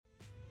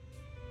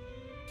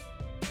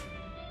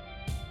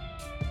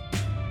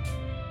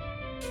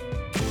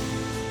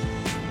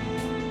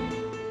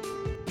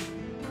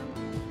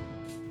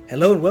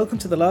Hello and welcome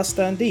to The Last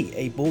Standee,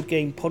 a board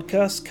game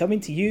podcast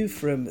coming to you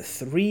from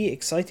 3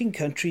 exciting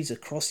countries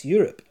across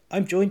Europe.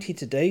 I'm joined here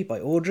today by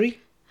Audrey.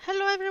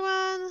 Hello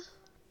everyone!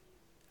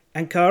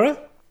 And Cara.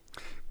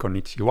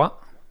 Konnichiwa.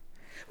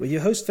 With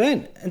your host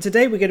Ven. And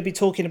today we're going to be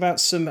talking about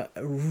some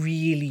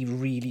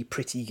really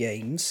pretty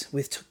games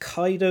with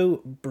Tokaido,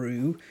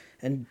 Brew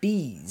and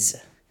Beez.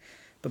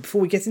 But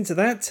before we get into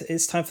that,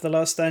 it's time for the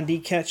Last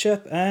Standee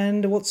Catch-up.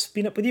 And what's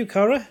been up with you,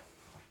 Cara?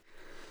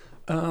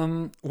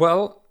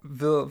 Well,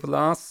 the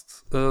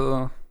last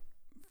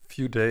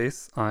few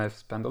days I've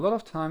spent a lot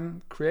of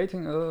time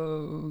creating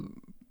a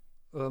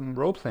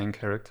role-playing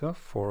character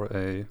for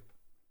a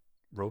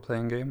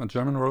role-playing game, a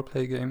German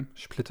role-play game,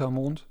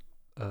 Splittermond.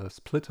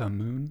 Splitter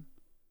Moon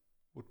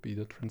would be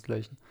the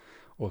translation,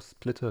 or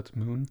Splittered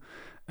Moon.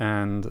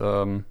 And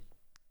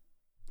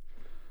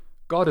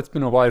God, it's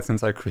been a while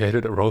since I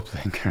created a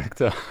role-playing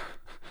character.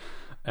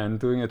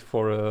 And doing it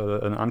for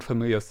an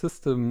unfamiliar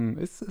system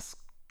is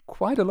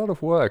quite a lot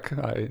of work,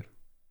 I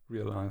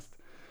realized.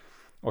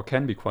 Or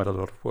can be quite a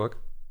lot of work.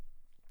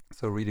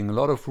 So reading a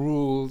lot of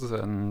rules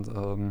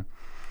and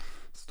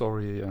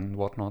story and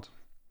whatnot.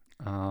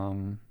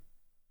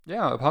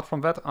 Apart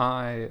from that,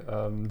 I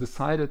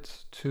decided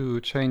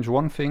to change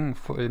one thing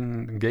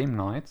in game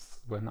nights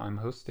when I'm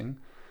hosting.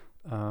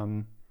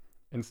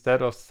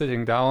 Instead of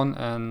sitting down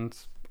and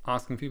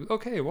asking people,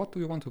 okay, what do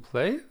you want to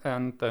play?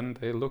 And then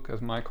they look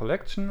at my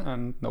collection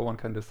and no one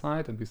can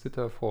decide. And we sit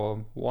there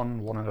for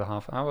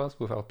 1.5 hours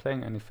without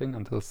playing anything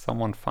until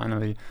someone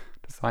finally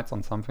decides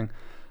on something.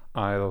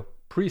 I'll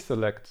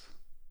pre-select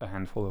a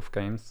handful of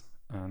games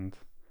and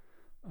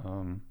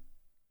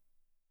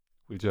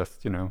we'll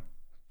just,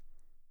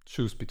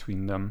 choose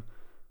between them,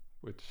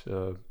 which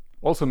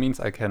also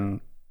means I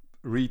can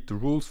read the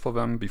rules for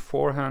them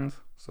beforehand,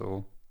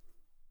 so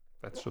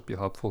that should be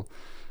helpful.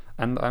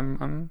 And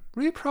I'm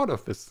really proud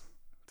of this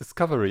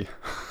discovery.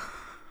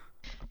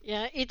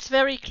 Yeah, it's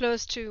very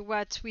close to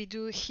what we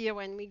do here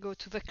when we go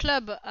to the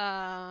club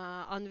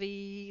on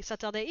the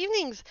Saturday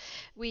evenings.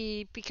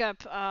 We pick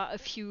up a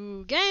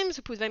few games,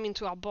 put them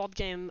into our board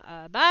game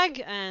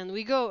bag, and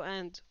we go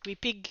and we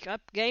pick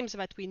up games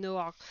that we know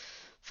are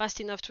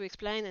fast enough to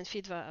explain and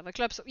fit the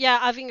club. So yeah,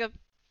 having a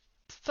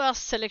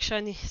first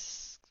selection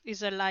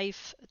is a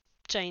life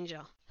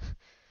changer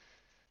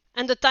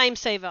and a time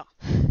saver.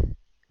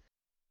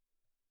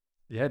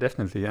 Yeah,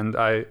 definitely. And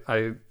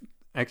I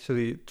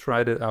actually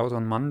tried it out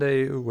on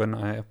Monday when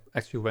I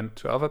actually went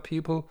to other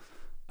people.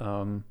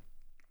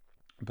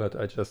 But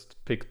I just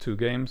picked 2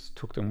 games,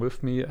 took them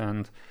with me,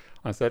 and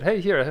I said,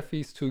 hey, here, I have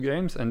these 2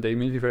 games. And they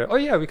immediately were, oh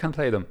yeah, we can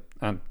play them.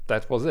 And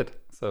that was it.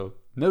 So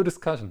no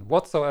discussion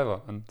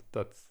whatsoever. And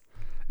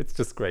it's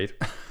just great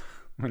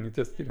when you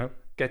just,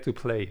 get to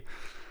play.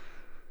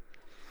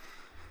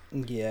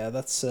 Yeah,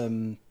 that's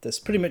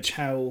pretty much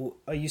how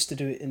I used to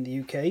do it in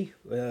the UK.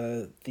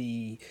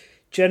 The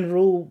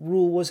general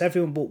rule was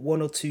everyone bought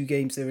 1 or 2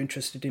 games they were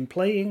interested in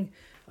playing.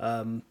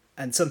 And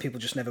some people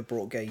just never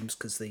brought games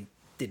because they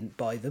didn't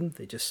buy them.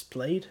 They just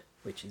played,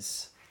 which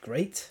is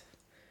great.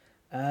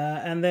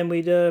 And then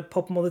we'd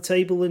pop them on the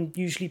table and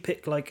usually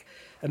pick like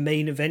a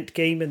main event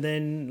game and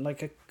then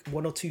like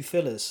 1 or 2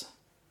 fillers.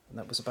 And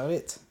that was about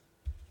it.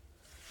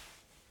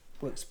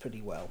 Works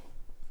pretty well.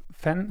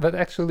 That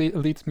actually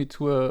leads me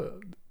to a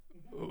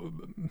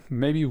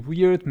maybe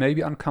weird, maybe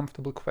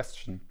uncomfortable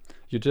question.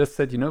 You just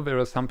said, there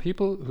are some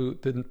people who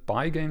didn't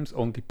buy games,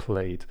 only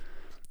played.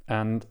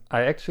 And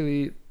I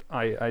actually,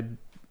 I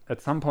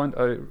at some point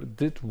I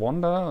did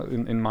wonder,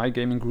 in my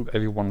gaming group,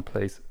 everyone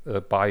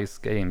buys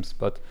games,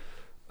 but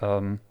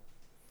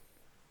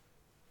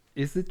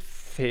is it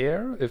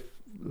fair if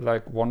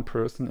like one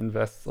person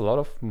invests a lot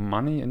of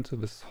money into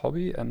this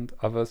hobby and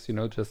others,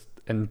 just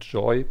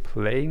enjoy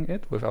playing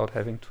it without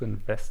having to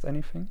invest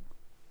anything?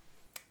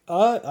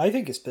 I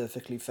think it's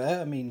perfectly fair.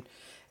 I mean,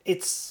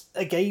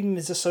 a game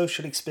is a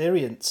social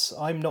experience.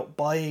 I'm not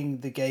buying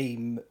the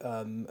game,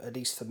 at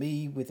least for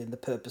me, within the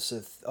purpose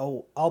of,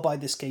 I'll buy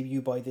this game,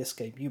 you buy this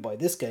game, you buy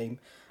this game.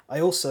 I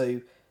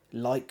also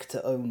like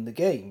to own the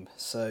game.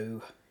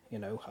 So,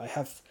 I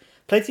have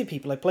plenty of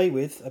people I play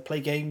with. I play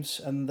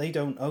games and they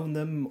don't own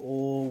them,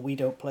 or we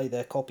don't play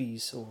their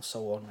copies or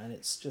so on. And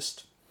it's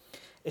just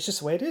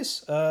the way it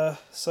is.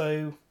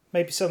 So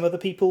maybe some other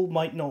people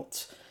might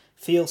not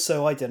feel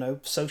so, I don't know,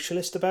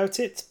 socialist about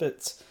it,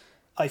 but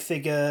I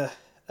figure,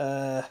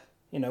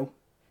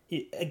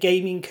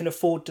 gaming can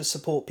afford to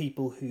support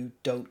people who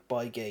don't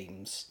buy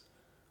games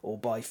or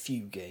buy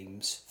few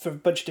games for a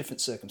bunch of different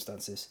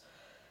circumstances.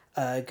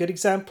 A good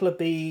example would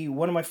be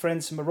one of my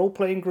friends from a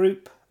role-playing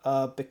group,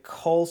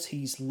 because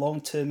he's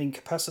long-term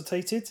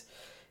incapacitated,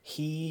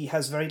 he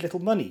has very little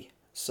money,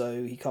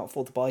 so he can't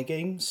afford to buy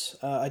games.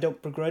 I don't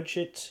begrudge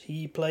it.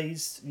 He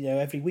plays,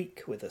 every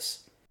week with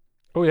us.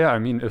 Oh yeah, I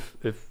mean,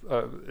 if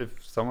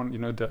someone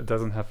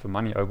doesn't have the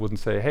money, I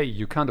wouldn't say, hey,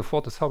 you can't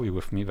afford this hobby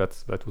with me.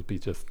 That would be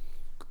just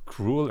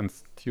cruel and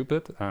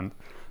stupid.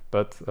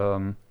 But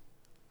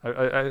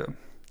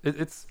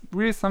it's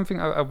really something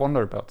I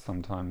wonder about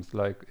sometimes.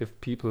 Like if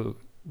people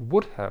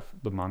would have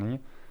the money,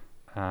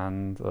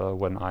 And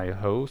when I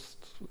host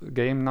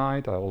game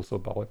night, I also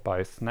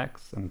buy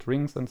snacks and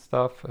drinks and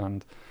stuff.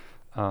 And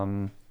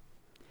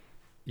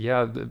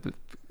yeah,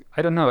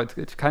 I don't know.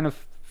 It kind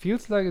of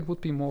feels like it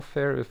would be more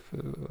fair if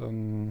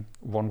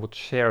one would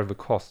share the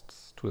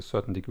costs to a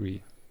certain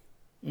degree.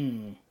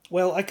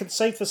 Well, I can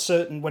say for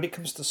certain when it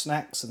comes to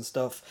snacks and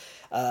stuff,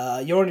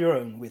 you're on your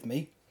own with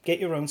me. Get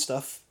your own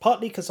stuff.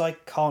 Partly because I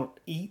can't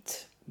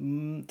eat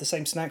the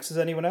same snacks as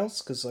anyone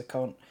else because I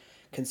can't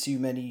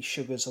consume any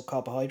sugars or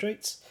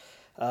carbohydrates,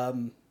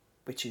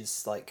 which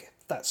is like,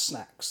 that's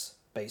snacks,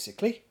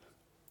 basically.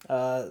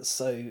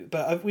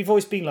 But we've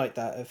always been like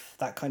that, of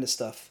that kind of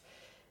stuff.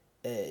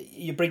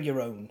 You bring your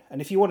own,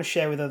 and if you want to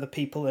share with other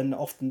people, and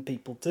often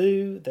people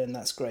do, then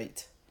that's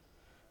great.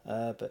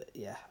 But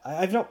yeah,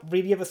 I've not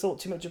really ever thought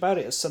too much about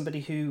it as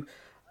somebody who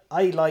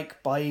I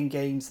like buying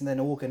games and then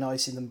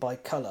organising them by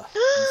colour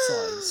and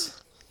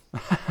size.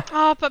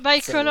 Oh, but by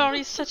colour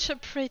is such a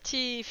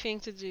pretty thing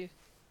to do.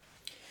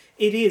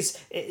 It is.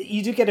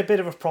 You do get a bit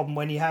of a problem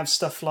when you have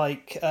stuff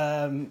like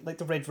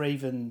the Red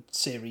Raven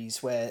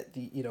series, where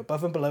the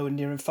above and below and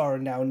near and far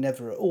and now and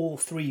never are all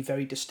three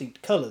very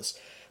distinct colours,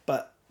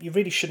 but you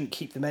really shouldn't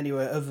keep them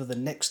anywhere other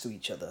than next to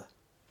each other.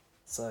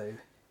 So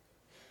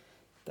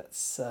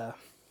that's.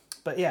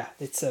 But yeah,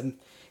 it's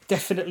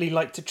definitely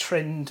like to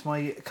trend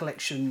my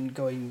collection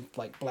going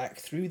like black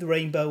through the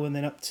rainbow and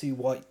then up to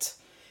white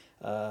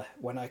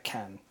when I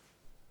can.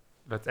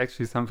 That's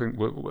actually something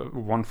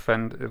one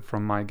friend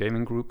from my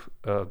gaming group,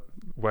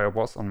 where I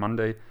was on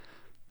Monday,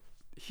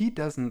 he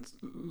doesn't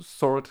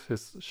sort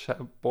his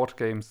board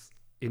games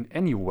in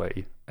any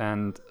way.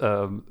 And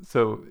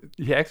so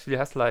he actually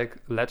has like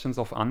Legends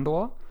of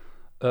Andor,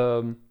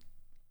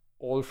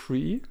 all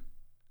three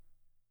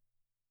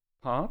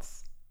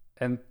parts,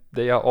 and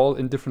they are all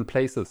in different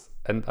places.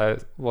 And I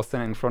was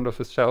standing in front of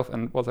his shelf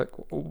and was like,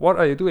 what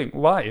are you doing?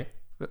 Why?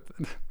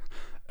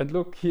 And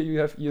look, here you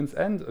have Ian's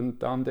End, and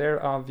down there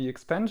are the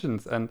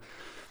expansions. And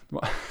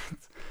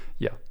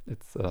yeah,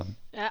 it's...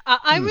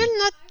 I will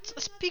not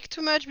speak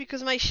too much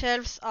because my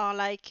shelves are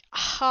like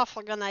half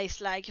organized,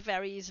 like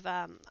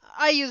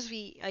I use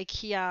the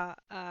IKEA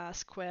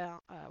square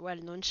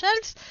well-known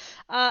shelves,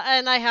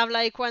 and I have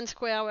like one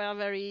square where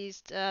there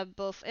is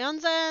both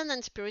Eonzen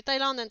and Spirit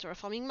Island and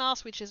Terraforming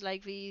Mars, which is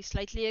like the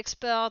slightly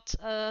expert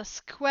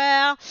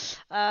square.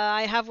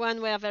 I have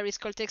one where there is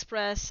Colt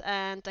Express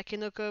and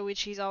Takenoko,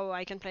 which is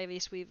I can play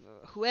this with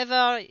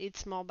whoever.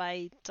 It's more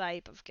by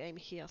type of game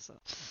here, so...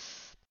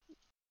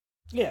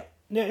 Yeah,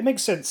 it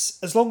makes sense.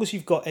 As long as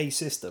you've got a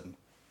system,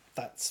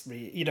 that's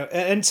really,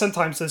 and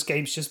sometimes those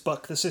games just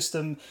buck the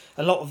system.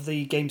 A lot of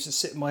the games that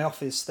sit in my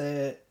office,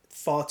 they're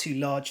far too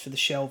large for the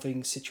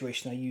shelving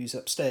situation I use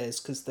upstairs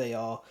because they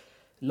are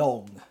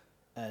long.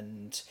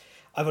 And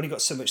I've only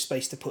got so much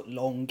space to put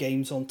long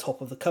games on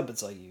top of the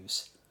cupboards I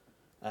use.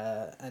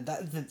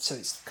 So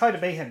it's kind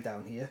of mayhem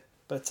down here.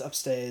 But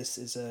upstairs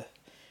is a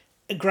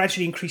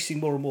gradually increasing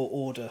more and more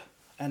order.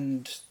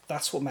 And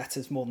that's what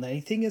matters more than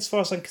anything, as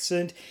far as I'm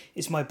concerned,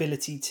 is my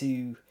ability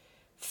to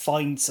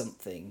find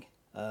something.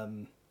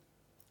 I've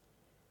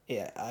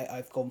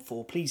gone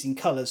for pleasing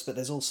colours, but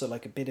there's also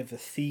like a bit of a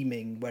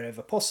theming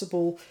wherever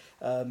possible.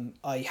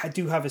 I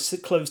do have a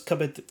closed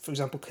cupboard that, for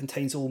example,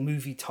 contains all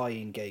movie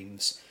tie-in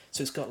games.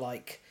 So it's got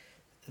like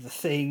The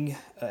Thing,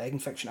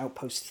 Infection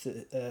Outpost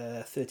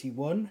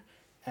 31,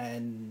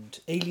 and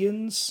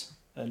Aliens,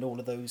 and all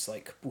of those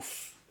like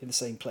woof in the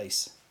same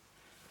place.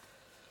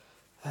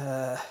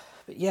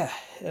 But yeah,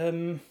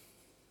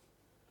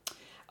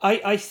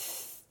 I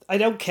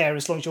don't care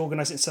as long as you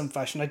organise it in some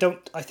fashion. I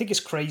think it's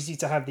crazy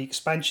to have the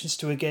expansions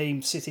to a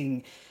game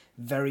sitting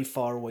very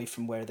far away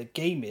from where the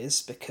game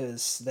is,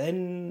 because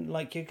then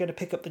like you're going to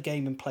pick up the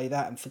game and play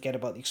that and forget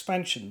about the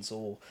expansions,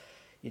 or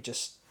you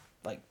just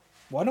like,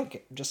 why not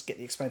just get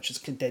the expansions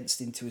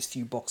condensed into as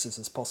few boxes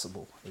as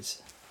possible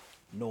is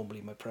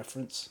normally my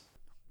preference.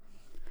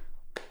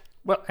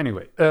 Well,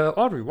 anyway,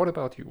 Audrey, what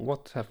about you?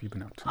 What have you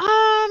been up to?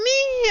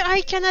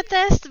 I can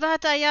attest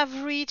that I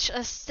have reached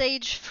a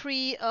stage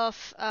 3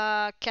 of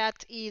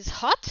Cat is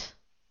Hot.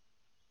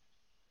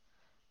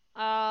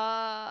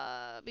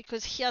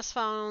 Because he has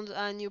found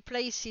new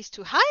places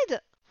to hide.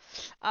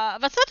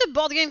 That's not a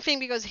board game thing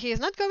because he is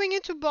not going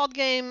into board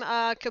game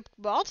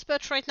cupboards,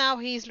 but right now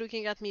he's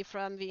looking at me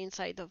from the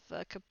inside of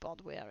the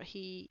cupboard where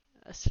he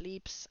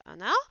sleeps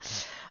now.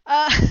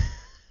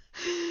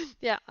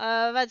 Yeah,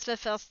 that's the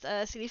first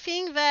silly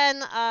thing.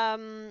 Then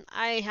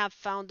I have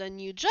found a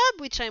new job,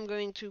 which I'm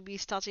going to be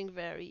starting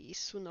very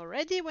soon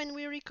already when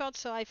we record.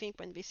 So I think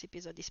when this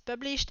episode is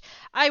published,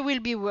 I will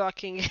be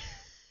working.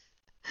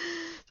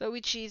 So,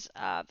 which is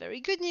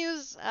very good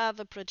news.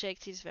 The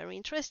project is very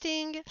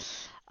interesting.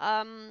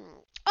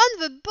 On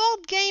the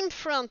board game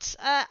front,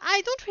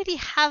 I don't really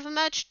have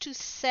much to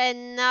say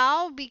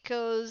now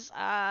because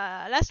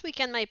last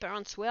weekend my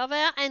parents were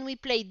there and we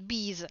played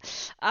Beez.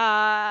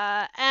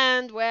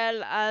 And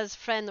well, as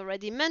Fran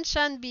already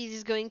mentioned, Beez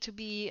is going to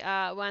be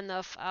one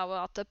of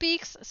our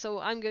topics.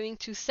 So I'm going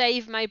to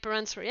save my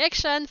parents'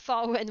 reaction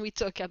for when we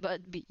talk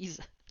about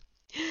Beez.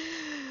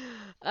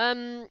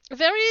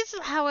 There is,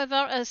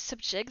 however, a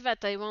subject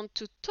that I want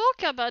to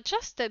talk about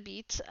just a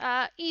bit.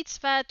 It's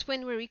that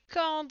when we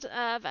record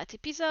that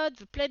episode,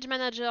 the pledge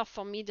manager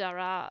for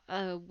Midara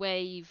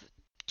Wave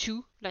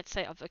 2, let's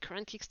say, of the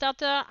current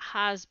Kickstarter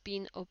has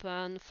been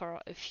open for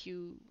a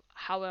few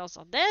hours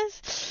or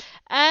days.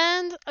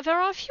 And there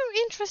are a few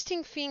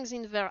interesting things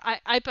in there,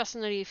 I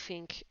personally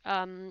think.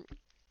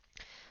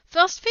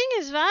 First thing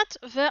is that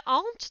they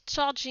aren't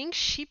charging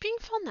shipping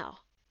for now.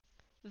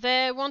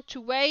 They want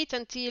to wait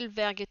until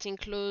they're getting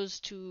close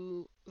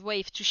to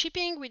Wave 2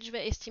 shipping, which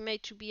they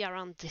estimate to be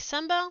around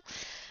December.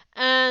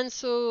 And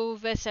so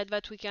they said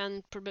that we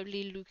can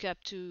probably look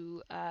up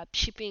to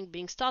shipping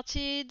being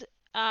started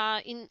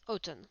in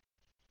autumn.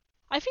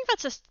 I think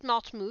that's a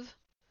smart move.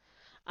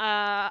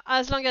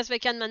 As long as they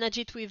can manage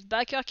it with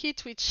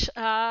BackerKit, which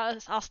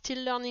are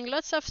still learning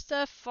lots of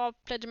stuff for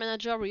Pledge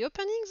Manager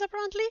reopenings,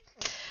 apparently.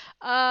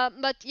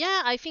 But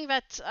yeah, I think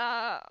that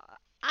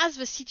as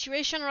the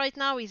situation right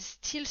now is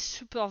still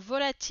super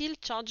volatile,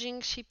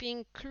 charging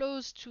shipping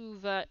close to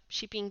the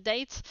shipping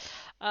date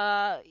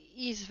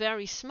is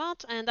very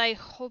smart, and I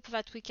hope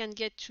that we can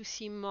get to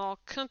see more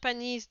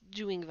companies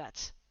doing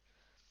that.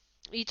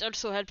 It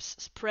also helps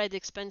spread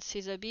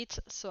expenses a bit,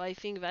 so I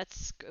think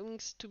that's going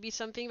to be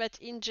something that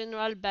in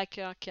general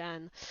backer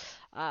can,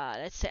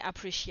 let's say,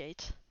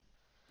 appreciate.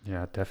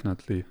 Yeah,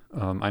 definitely.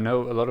 I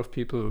know a lot of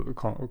people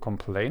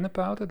complain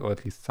about it, or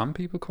at least some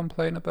people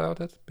complain about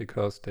it,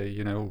 because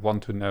they,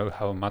 want to know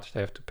how much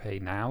they have to pay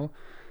now.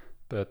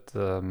 But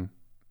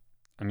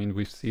I mean,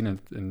 we've seen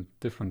it in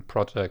different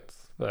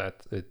projects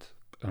that it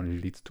only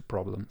leads to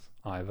problems.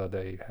 Either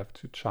they have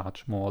to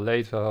charge more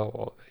later,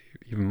 or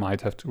they even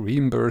might have to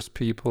reimburse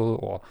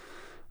people,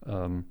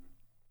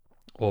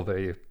 or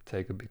they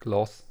take a big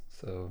loss.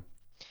 So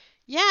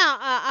Yeah,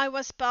 I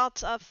was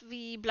part of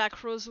the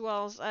Black Rose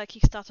Wars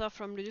Kickstarter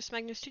from Ludus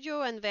Magnus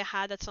Studio, and they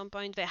had at some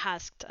point they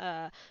asked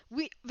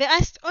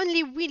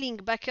only willing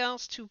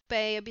backers to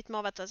pay a bit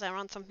more, that was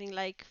around something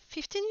like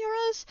 15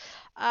 euros,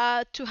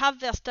 to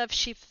have their stuff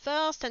shipped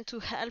first and to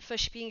help the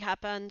shipping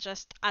happen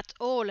just at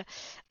all.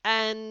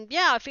 And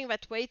yeah, I think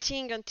that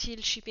waiting until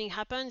shipping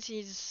happens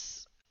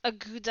is a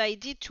good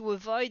idea to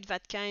avoid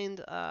that kind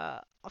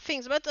of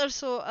things, but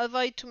also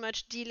avoid too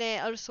much delay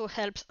also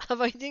helps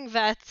avoiding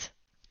that.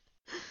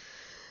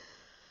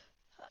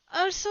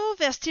 Also,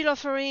 they're still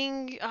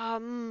offering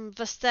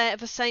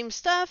the same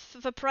stuff.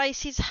 The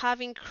prices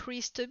have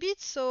increased a bit,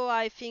 so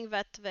I think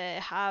that they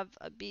have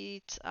a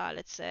bit,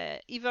 let's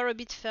say, either a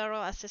bit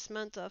fairer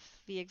assessment of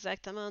the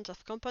exact amount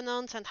of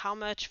components and how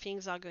much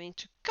things are going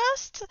to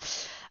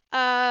cost,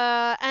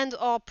 and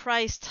our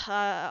price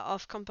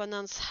of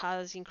components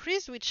has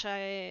increased, which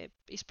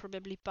is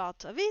probably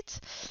part of it.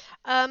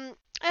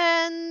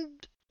 And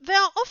they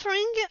are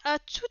offering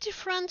two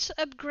different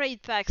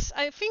upgrade packs.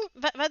 I think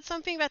that's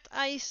something that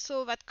I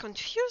saw that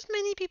confused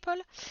many people,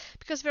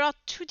 because there are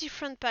two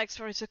different packs.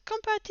 There is a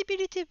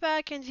compatibility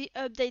pack and the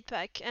update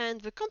pack. And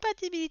the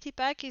compatibility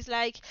pack is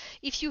like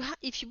if you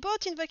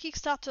bought in the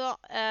Kickstarter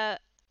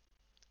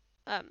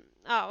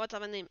what are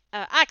the name?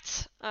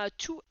 Acts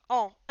 2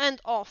 or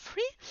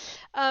 3,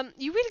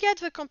 you will get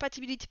the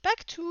compatibility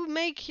pack to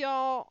make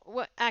your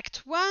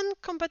Act 1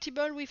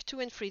 compatible with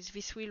 2 and 3.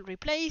 This will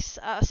replace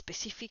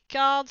specific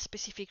cards,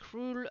 specific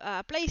rule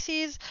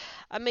places,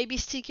 maybe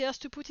stickers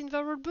to put in the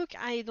rulebook,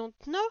 I don't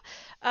know,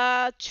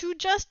 to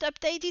just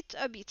update it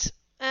a bit.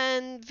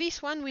 And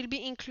this one will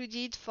be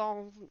included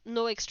for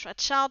no extra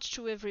charge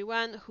to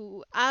everyone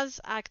who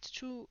has Act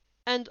 2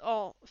 and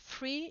or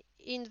 3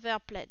 in their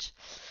pledge.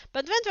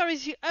 But then there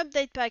is the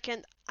update pack,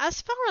 and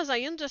as far as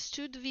I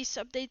understood, this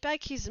update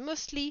pack is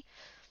mostly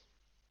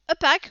a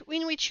pack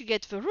in which you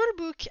get the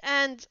rulebook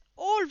and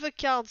all the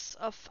cards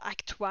of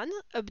Act 1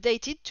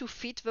 updated to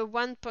fit the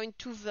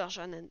 1.2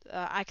 version, and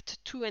Act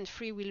 2 and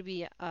 3 will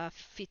be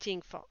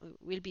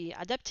will be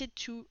adapted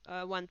to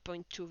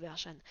 1.2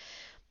 version.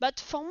 But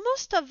for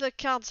most of the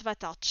cards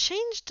that are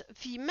changed,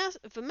 the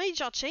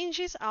major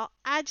changes are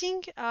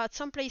adding at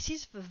some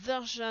places the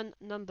version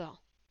number.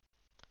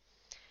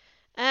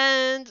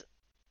 And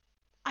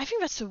I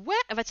think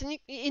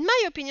in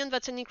my opinion,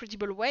 that's an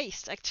incredible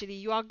waste. Actually,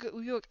 you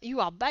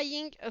are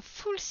buying a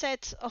full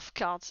set of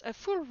cards, a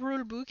full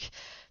rule book,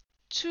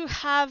 to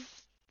have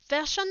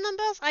version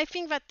numbers. I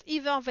think that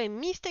either they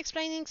missed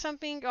explaining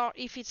something, or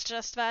if it's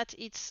just that,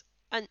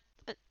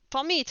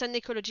 for me, it's an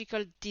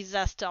ecological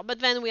disaster. But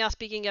then we are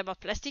speaking about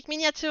plastic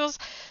miniatures,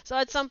 so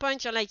at some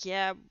point you're like,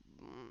 yeah,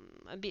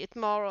 a bit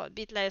more or a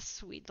bit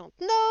less, we don't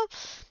know.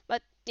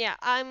 But yeah,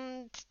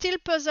 I'm still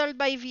puzzled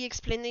by the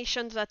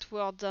explanations that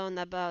were done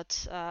about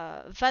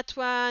that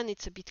one.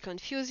 It's a bit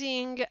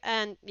confusing,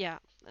 and yeah,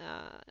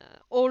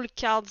 all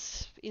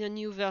cards in a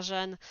new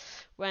version,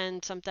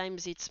 when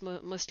sometimes it's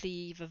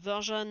mostly the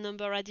version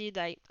number added,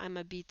 I'm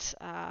a bit,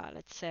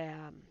 let's say,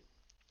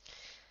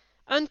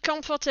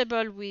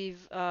 uncomfortable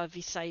with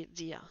this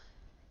idea.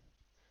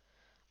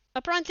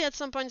 Apparently, at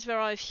some points there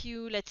are a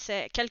few, let's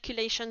say,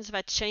 calculations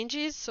that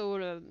changes,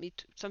 so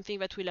something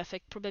that will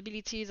affect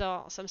probabilities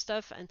or some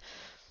stuff, and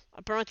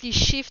apparently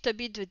shift a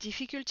bit the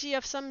difficulty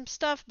of some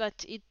stuff,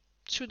 but it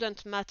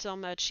shouldn't matter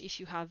much if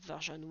you have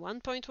version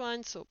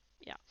 1.1. So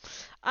yeah,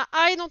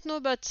 I don't know,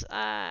 but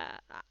I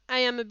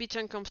am a bit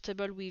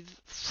uncomfortable with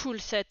full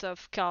set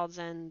of cards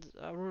and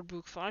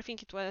rulebook for. I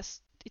think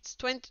it's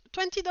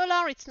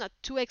 $20. It's not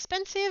too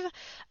expensive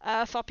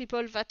for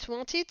people that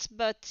want it,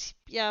 but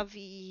yeah,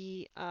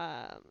 the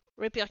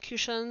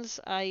repercussions,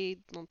 I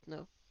don't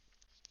know.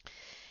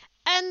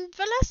 And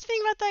the last thing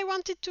that I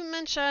wanted to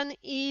mention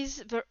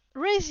is the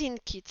resin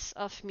kits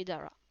of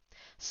Midara.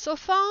 So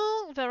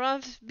far, there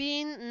have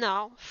been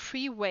now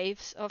 3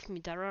 waves of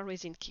Midara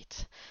resin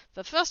kit.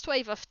 The first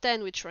wave of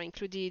 10, which were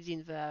included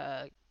in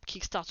the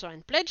Kickstarter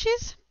and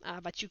pledges,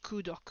 but you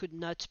could or could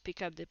not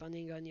pick up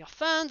depending on your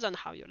funds and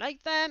how you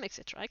like them,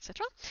 etc.,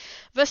 etc.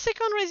 The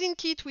second resin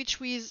kit, which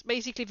was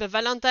basically the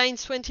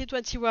Valentine's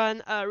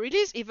 2021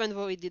 release, even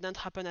though it didn't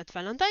happen at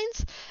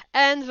Valentine's,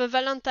 and the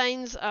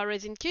Valentine's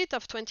resin kit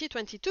of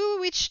 2022,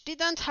 which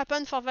didn't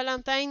happen for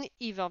Valentine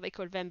either. They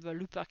call them the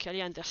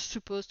Lupercalia, and they're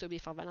supposed to be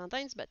for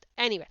Valentine's, but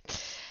anyway.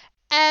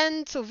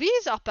 And so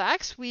these are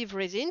packs with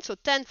resin, so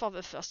 10 for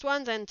the first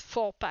ones and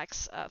 4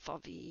 packs for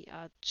the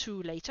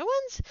 2 later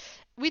ones,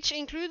 which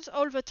includes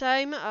all the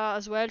time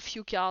as well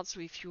few cards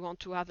if you want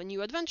to have a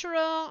new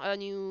adventurer, a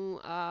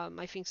new,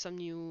 I think some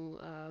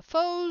new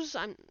foes,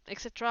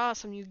 etc.,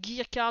 some new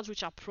gear cards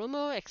which are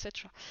promo,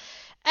 etc.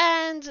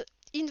 And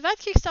in that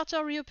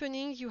Kickstarter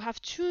reopening, you have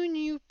 2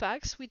 new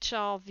packs, which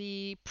are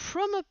the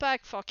promo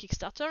pack for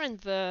Kickstarter and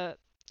the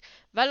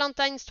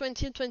Valentine's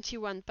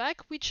 2021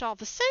 pack, which are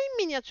the same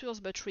miniatures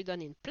but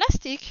redone in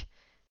plastic,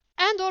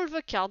 and all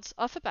the cards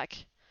of a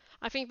pack.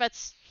 I think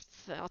that's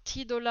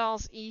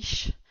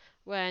 $30-ish,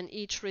 when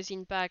each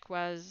resin pack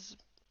was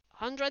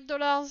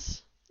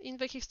 $100 in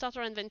the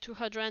Kickstarter, and then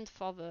 $200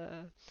 for the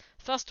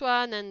first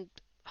one, and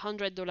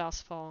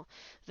 $100 for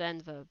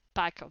then the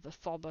pack of the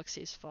 4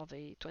 boxes for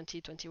the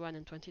 2021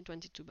 and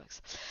 2022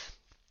 box.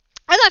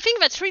 And I think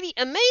that's really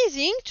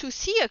amazing to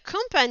see a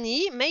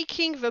company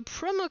making the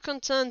promo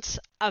content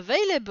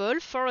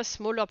available for a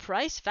smaller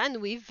price than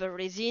with the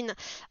resin,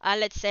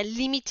 let's say,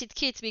 limited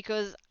kit,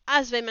 because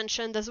as they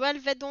mentioned as well,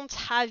 they don't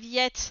have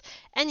yet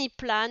any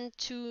plan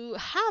to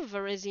have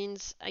the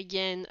resins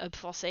again up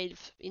for sale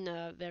in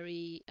a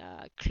very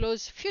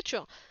close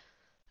future.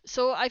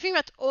 So I think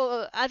that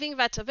having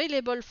that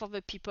available for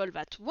the people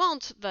that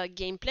want the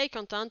gameplay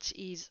content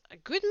is a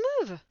good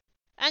move.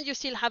 And you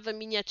still have a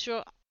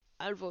miniature,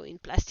 although in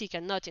plastic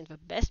and not in the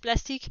best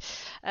plastic,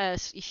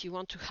 if you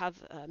want to have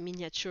a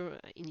miniature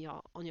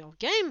on your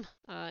game,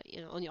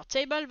 on your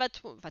table,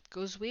 that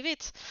goes with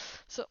it.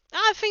 So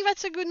I think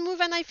that's a good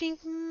move, and I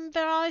think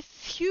there are a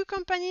few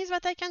companies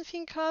that I can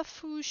think of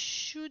who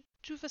should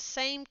do the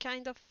same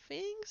kind of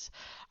things.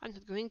 I'm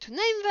not going to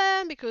name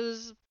them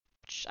because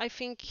I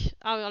think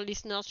our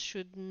listeners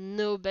should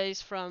know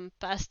based from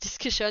past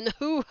discussion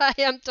who I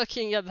am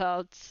talking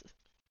about.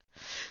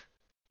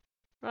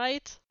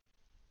 Right?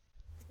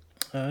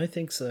 I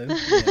think so.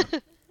 Yeah.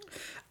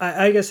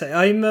 I gotta say,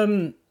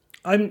 I'm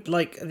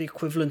like the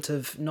equivalent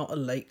of not a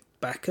late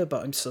backer,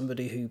 but I'm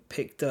somebody who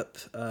picked up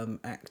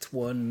Act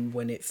 1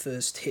 when it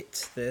first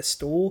hit their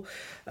store,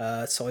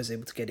 so I was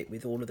able to get it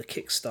with all of the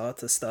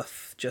Kickstarter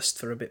stuff just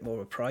for a bit more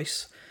of a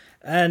price.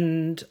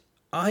 And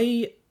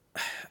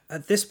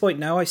at this point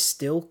now, I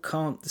still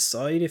can't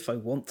decide if I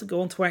want to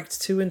go on to Act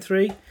 2 and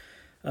 3.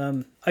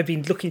 I've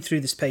been looking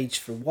through this page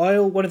for a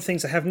while. One of the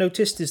things I have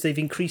noticed is they've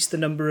increased the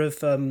number of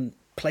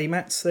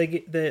playmats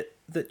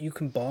that you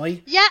can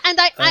buy. Yeah, and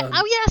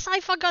oh yes,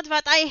 I forgot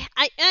that. I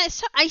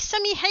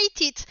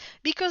semi-hate it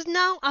because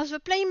now as the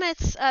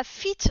playmats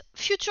fit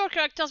future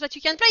characters that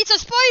you can play, it's a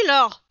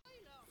spoiler.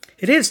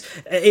 It is,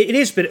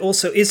 but it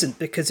also isn't,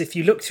 because if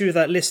you look through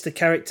that list of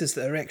characters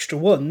that are extra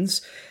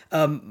ones,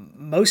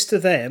 most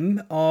of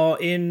them are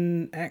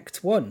in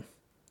Act 1,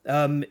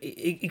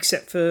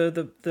 except for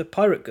the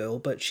pirate girl,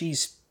 but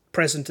she's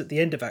present at the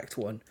end of Act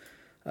 1.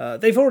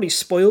 They've already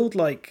spoiled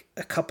like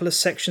a couple of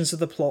sections of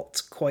the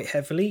plot quite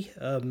heavily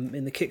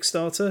in the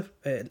Kickstarter.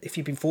 If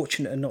you've been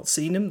fortunate and not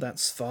seen them,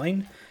 that's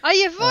fine.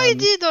 I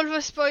avoided all the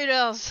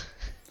spoilers.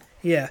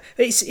 Yeah,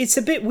 it's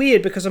a bit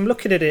weird because I'm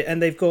looking at it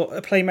and they've got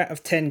a playmat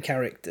of 10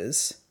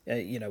 characters,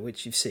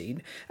 which you've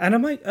seen, and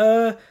I'm like,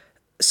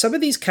 some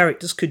of these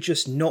characters could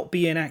just not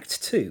be in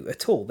Act 2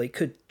 at all. They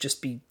could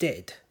just be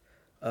dead.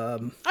 I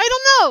don't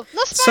know.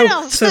 No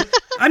spoilers. So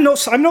I'm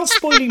not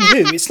spoiling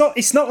you.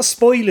 It's not a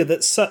spoiler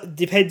that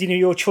depending on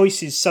your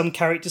choices, some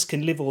characters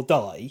can live or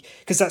die,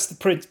 because that's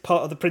the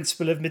part of the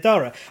principle of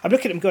Midara. I'm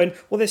looking at them going,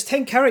 well, there's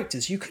 10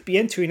 characters. You could be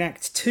entering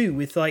Act 2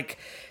 with like,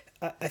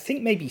 I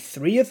think maybe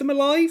 3 of them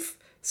alive.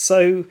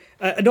 So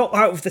not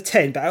out of the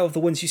 10, but out of the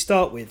ones you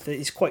start with,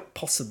 it's quite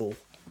possible.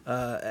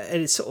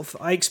 And it's sort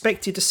of, I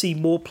expected to see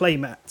more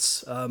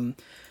playmats.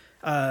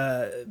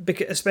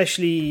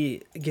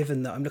 Especially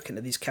given that I'm looking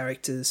at these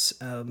characters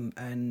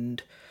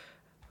and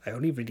I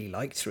only really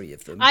like 3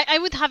 of them. I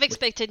would have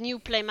expected new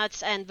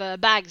playmats and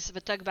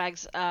the tug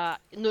bags,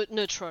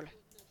 neutral.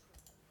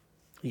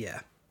 Yeah.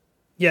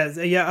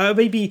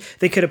 Maybe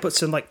they could have put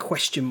some like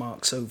question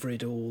marks over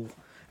it all,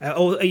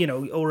 or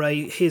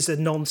here's a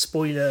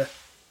non-spoiler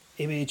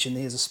image and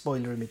here's a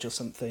spoiler image or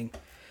something.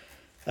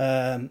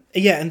 And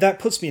that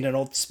puts me in an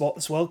odd spot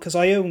as well, because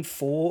I own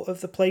 4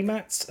 of the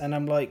playmats, and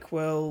I'm like,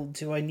 well,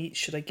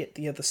 should I get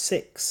the other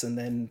 6? And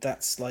then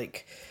that's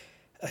like,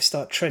 I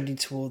start trending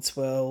towards,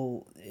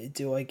 well,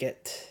 do I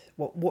get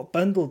what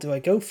bundle do I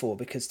go for?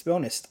 Because to be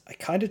honest, I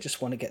kind of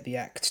just want to get the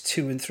Act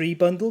 2 and 3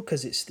 bundle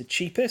because it's the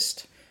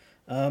cheapest.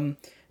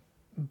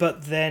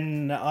 But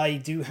then I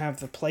do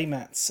have the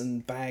playmats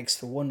and bags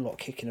for one lot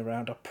kicking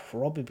around. I'll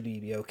probably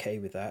be okay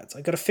with that.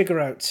 I got to figure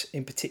out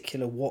in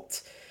particular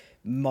what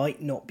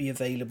might not be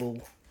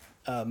available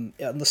on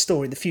the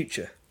store in the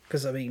future,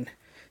 because I mean,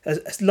 a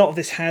lot of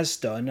this has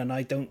done, and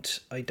I don't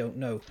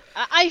know.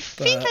 I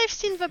think I've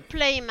seen the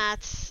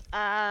playmats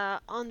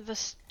on the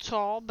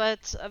store,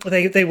 but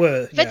they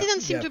were. They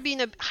didn't seem to be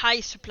in a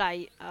high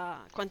supply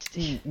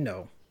quantity.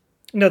 No,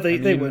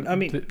 they weren't. I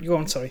mean, go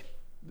on. Sorry.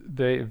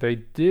 They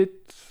did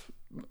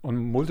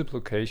on multiple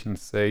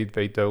occasions say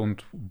they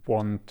don't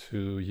want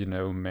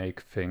to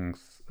make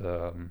things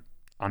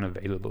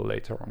unavailable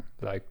later on.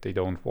 Like, they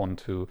don't want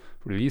to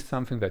release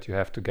something that you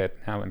have to get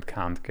now and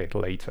can't get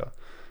later.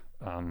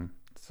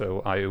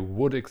 So I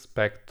would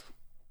expect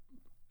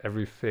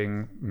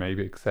everything,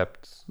 maybe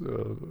except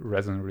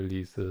resin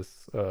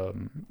releases,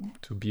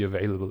 to be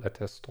available at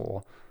their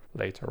store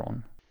later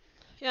on.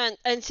 Yeah,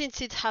 and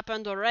since it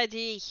happened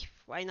already,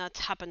 why not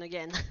happen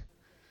again?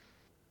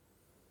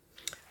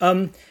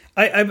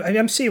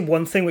 I'm seeing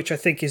one thing which I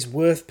think is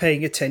worth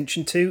paying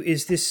attention to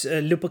is this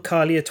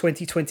Lupercalia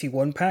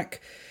 2021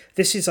 pack.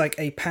 This is like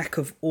a pack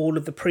of all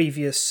of the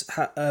previous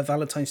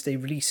Valentine's Day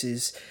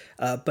releases,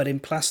 but in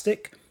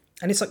plastic.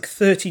 And it's like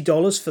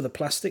 $30 for the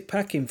plastic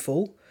pack in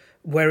full,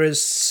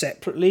 whereas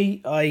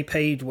separately I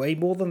paid way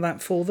more than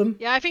that for them.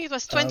 Yeah, I think it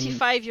was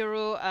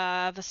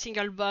 €25 the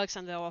single box,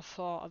 and there were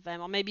 4 of them,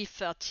 or maybe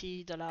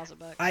 $30 a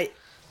box.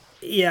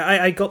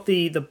 I got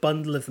the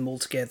bundle of them all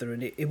together,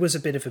 and it was a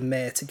bit of a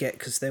mare to get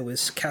because there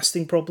was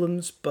casting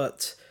problems,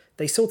 but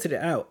they sorted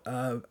it out.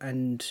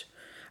 And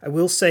I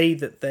will say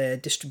that their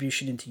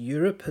distribution into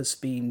Europe has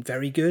been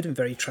very good and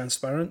very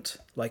transparent.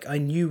 Like, I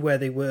knew where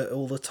they were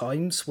all the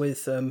times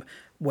with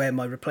where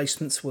my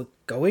replacements were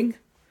going.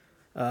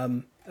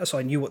 So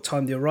I knew what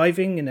time they were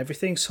arriving and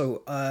everything.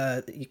 So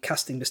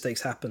casting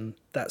mistakes happen.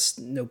 That's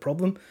no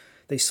problem.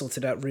 They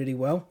sorted out really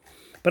well.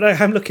 But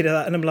I'm looking at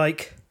that and I'm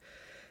like,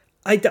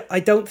 I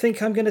don't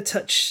think I'm going to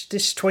touch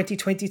this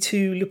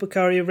 2022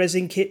 Lupercalia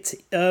resin kit,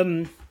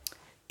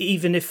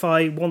 even if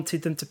I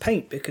wanted them to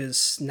paint,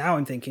 because now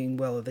I'm thinking,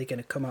 well, are they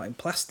going to come out in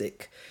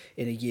plastic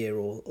in a year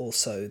or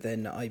so?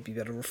 Then I'd be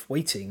better off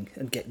waiting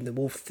and getting them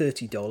all for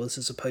 $30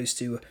 as opposed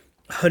to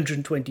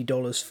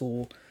 $120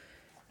 for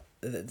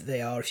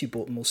they are if you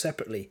bought them all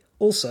separately.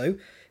 Also,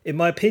 in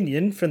my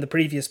opinion, from the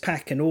previous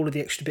pack and all of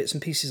the extra bits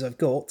and pieces I've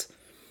got,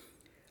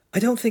 I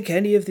don't think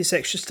any of this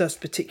extra stuff's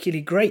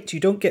particularly great. You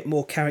don't get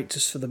more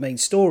characters for the main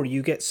story.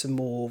 You get some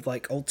more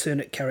like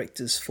alternate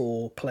characters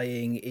for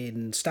playing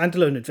in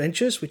standalone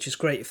adventures, which is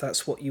great if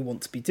that's what you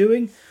want to be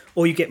doing.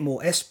 Or you get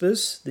more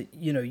espers that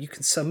you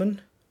can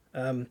summon.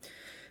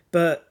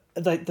 But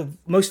the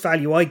most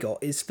value I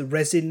got is the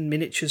resin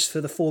miniatures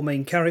for the 4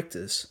 main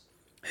characters,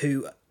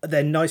 who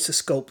they're nicer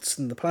sculpts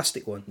than the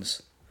plastic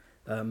ones.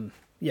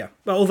 Yeah,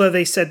 but although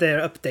they said they're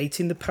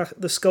updating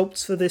the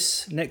sculpts for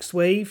this next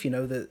wave,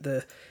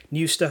 the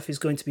new stuff is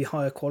going to be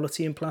higher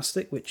quality in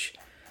plastic, which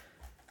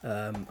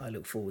I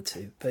look forward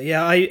to. But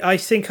yeah, I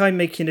think I'm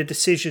making a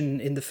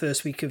decision in the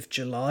first week of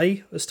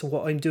July as to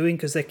what I'm doing,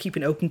 because they're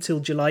keeping it open till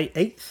July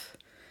 8th.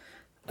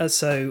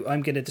 So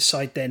I'm going to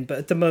decide then. But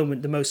at the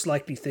moment, the most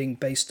likely thing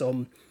based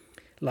on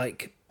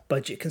like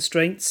budget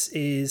constraints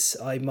is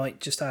I might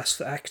just ask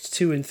for Act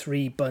 2 and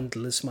 3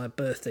 bundle as my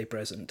birthday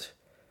present.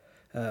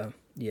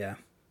 Yeah.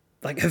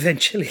 Like,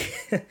 eventually.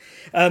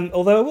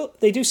 Although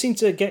they do seem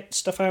to get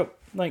stuff out,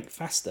 like,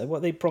 faster. What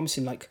are they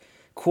promising? Like,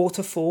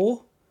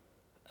 Q4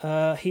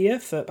 here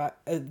for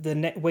the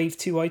net Wave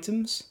 2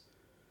 items?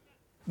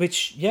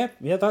 Which, yeah,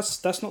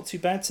 that's not too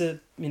bad to,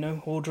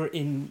 order it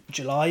in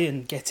July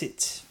and get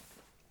it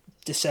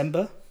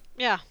December.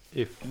 Yeah.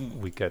 If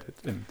we get it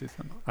in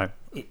December.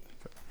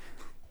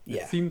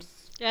 Yeah. It seems...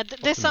 Yeah,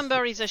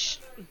 December is a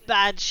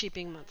bad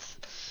shipping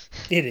month.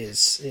 It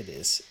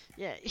is.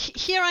 Yeah,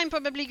 here I'm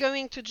probably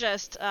going to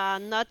just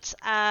not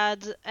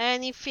add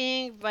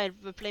anything. Well,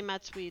 the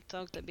playmats we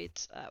talked a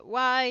bit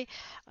why,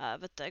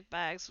 the tech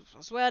bags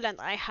as well,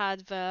 and I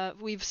had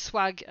with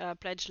swag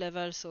pledge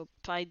level, so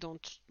I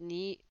don't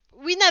need.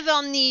 We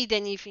never need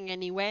anything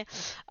anyway,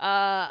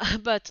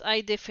 but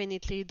I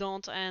definitely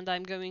don't, and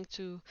I'm going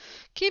to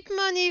keep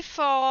money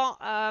for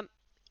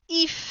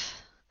if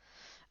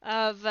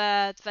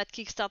that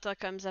Kickstarter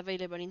comes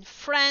available in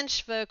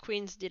French, The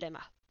Queen's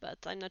Dilemma. But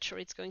I'm not sure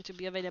it's going to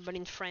be available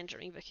in French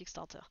during the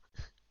Kickstarter.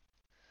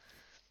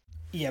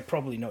 Yeah,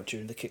 probably not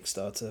during the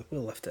Kickstarter.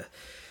 We'll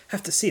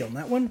have to see on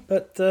that one.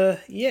 But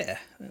yeah,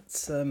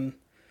 that's a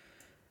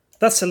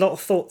lot of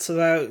thoughts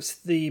about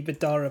the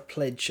Badara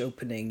pledge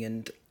opening,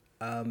 and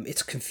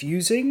it's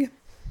confusing.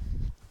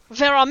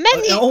 There are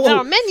many, oh, there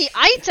are many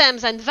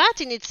items, and that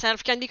in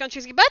itself can be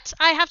confusing. But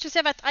I have to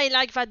say that I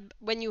like that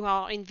when you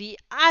are in the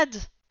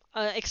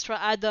extra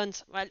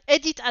add-ons,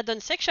 edit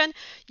add-on section,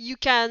 you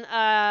can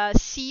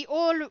see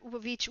all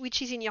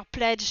which is in your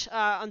pledge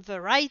on the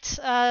right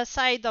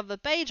side of the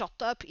page or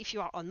top if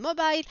you are on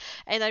mobile.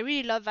 And I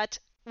really love that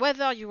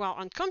whether you are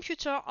on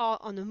computer or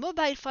on a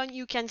mobile phone,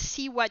 you can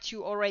see what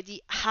you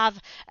already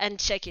have and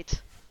check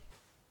it.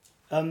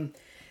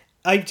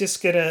 I'm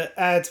just going to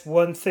add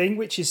one thing,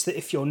 which is that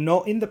if you're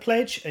not in the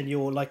pledge and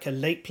you're like a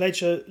late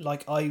pledger,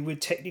 like I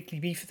would technically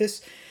be for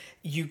this,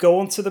 you go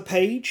onto the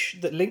page,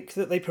 the link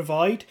that they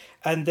provide,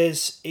 and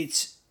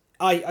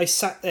I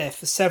sat there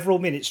for several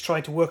minutes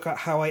trying to work out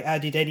how I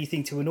added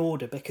anything to an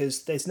order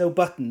because there's no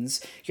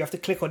buttons. You have to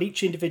click on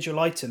each individual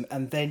item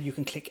and then you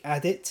can click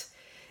add it.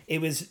 I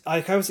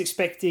was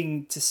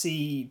expecting to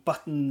see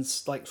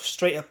buttons like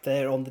straight up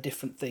there on the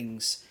different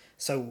things.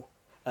 So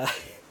the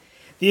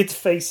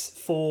interface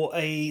for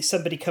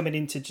somebody coming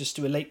in to just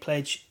do a late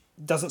pledge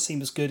doesn't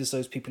seem as good as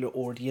those people who are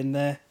already in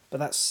there. But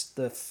that's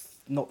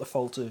not the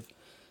fault of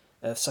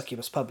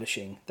Succubus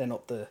Publishing. They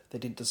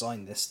didn't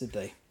design this, did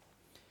they?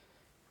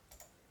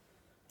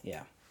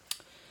 Yeah.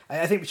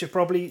 I think we should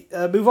probably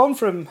move on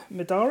from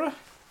Madara.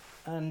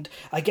 And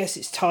I guess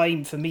it's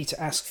time for me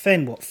to ask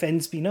Fen what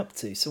Fen's been up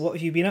to. So what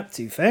have you been up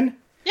to, Fen?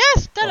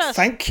 Yes, tell us.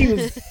 Thank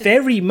you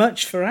very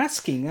much for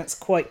asking. That's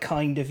quite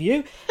kind of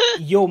you.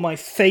 You're my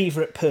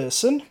favourite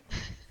person.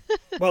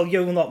 Well,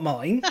 you're not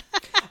mine.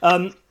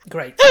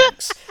 Great,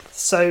 thanks.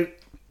 So,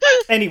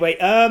 anyway,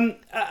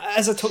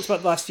 as I talked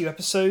about the last few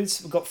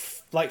episodes, we've got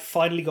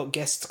finally got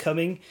guests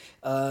coming.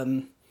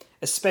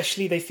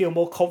 Especially, they feel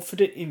more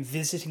confident in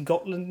visiting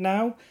Gotland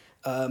now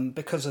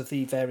because of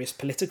the various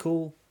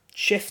political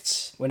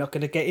shifts. We're not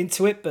going to get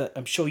into it, but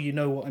I'm sure you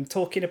know what I'm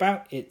talking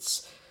about.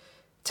 It's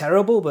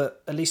terrible,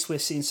 but at least we're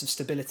seeing some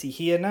stability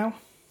here now.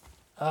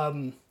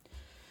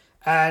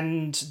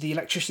 And the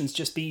electrician's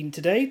just been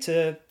today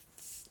to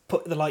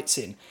put the lights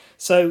in.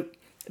 So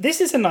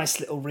this is a nice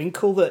little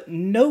wrinkle that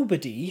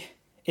nobody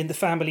in the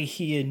family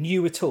here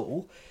knew at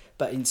all.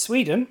 But in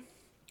Sweden,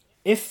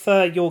 if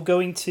you're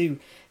going to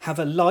have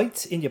a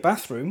light in your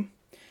bathroom,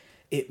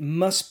 it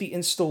must be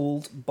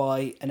installed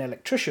by an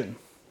electrician.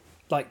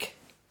 Like,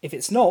 if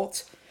it's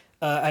not,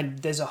 and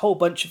there's a whole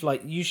bunch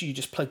of usually you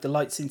just plug the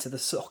lights into the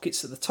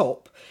sockets at the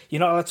top, you're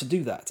not allowed to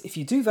do that. If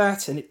you do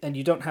that and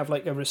you don't have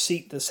a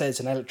receipt that says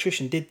an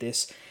electrician did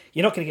this,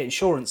 you're not going to get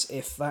insurance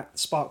if that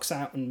sparks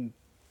out and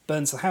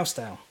burns the house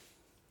down.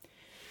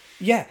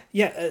 Yeah,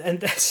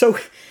 and so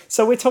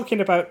we're talking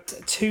about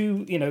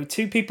two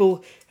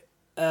people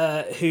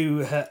who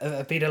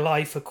have been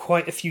alive for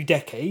quite a few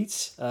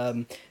decades,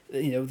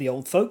 the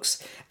old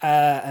folks,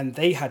 and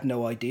they had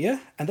no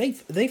idea, and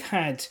they've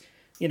had,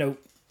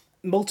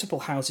 multiple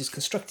houses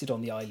constructed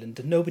on the island,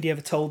 and nobody ever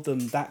told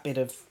them that bit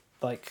of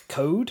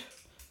code,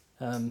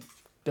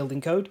 building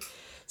code.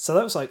 So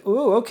that was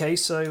oh, okay.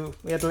 So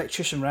we had an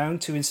electrician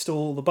round to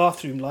install the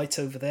bathroom light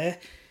over there.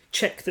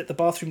 Check that the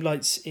bathroom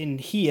lights in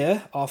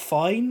here are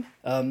fine.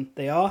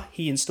 They are.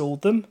 He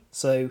installed them,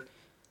 so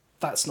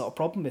that's not a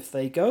problem if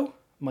they go.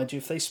 Mind you,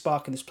 if they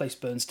spark and this place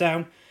burns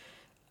down,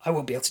 I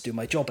won't be able to do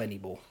my job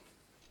anymore.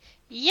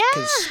 Yeah.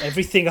 Because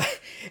everything I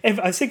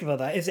was thinking about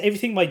that is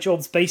everything my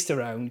job's based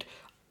around.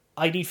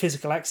 I need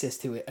physical access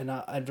to it,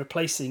 and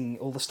replacing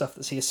all the stuff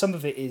that's here. Some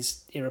of it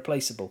is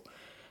irreplaceable,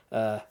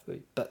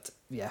 but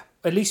yeah,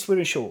 at least we're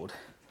insured,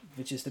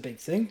 which is the big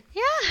thing.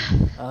 Yeah.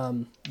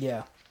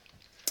 Yeah.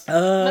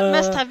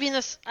 Must have been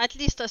at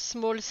least a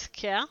small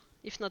scare,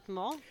 if not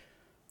more.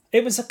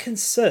 It was a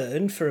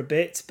concern for a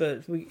bit,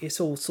 but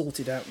it's all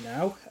sorted out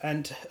now,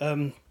 and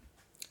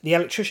the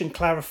electrician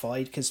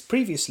clarified, because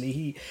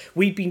previously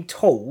we'd been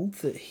told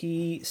that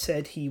he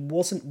said he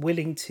wasn't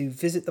willing to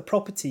visit the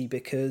property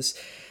because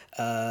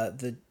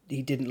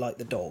he didn't like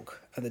the dog,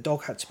 and the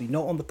dog had to be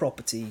not on the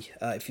property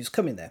if he was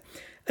coming there.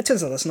 It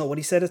turns out that's not what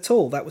he said at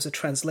all. That was a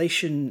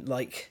translation,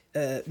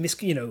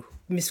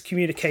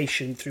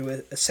 miscommunication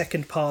through a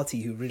second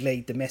party who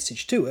relayed the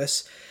message to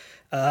us.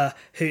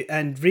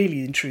 And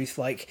really, in truth,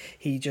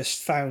 he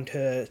just found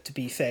her to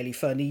be fairly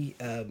funny,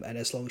 and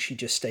as long as she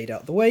just stayed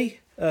out of the way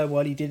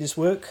while he did his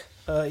work,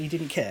 he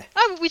didn't care.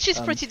 Which is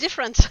pretty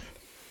different.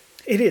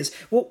 It is.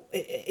 Well,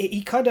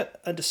 he kind of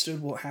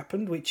understood what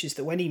happened, which is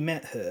that when he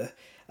met her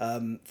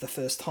the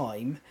first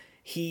time,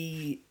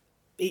 he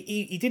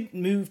didn't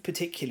move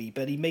particularly,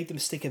 but he made the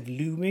mistake of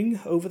looming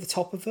over the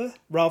top of her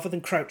rather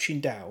than crouching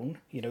down,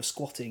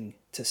 squatting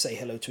to say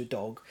hello to a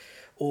dog,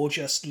 or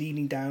just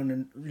leaning down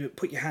and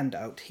put your hand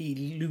out.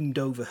 He loomed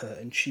over her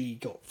and she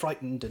got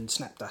frightened and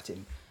snapped at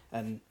him.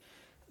 And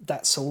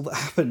that's all that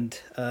happened.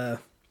 But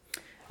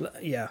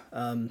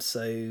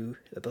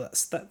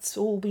that's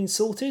all been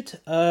sorted.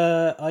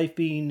 I've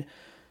been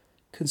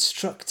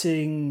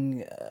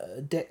constructing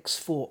decks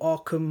for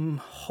Arkham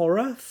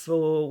Horror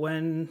for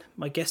when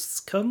my guests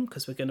come,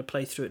 because we're going to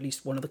play through at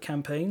least one of the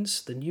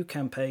campaigns. The new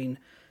campaign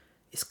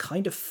is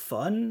kind of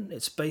fun.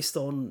 It's based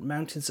on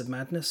Mountains of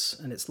Madness,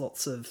 and it's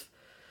lots of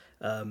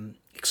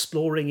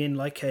exploring in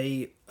like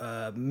a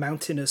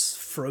mountainous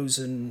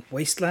frozen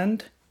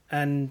wasteland,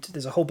 and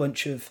there's a whole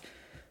bunch of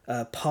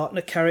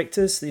partner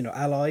characters,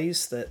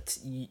 allies, that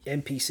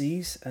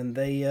NPCs, and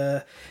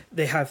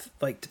they have,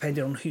 like,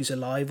 depending on who's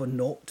alive or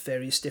not,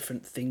 various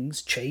different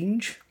things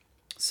change.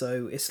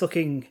 So it's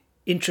looking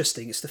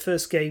interesting. It's the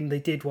first game they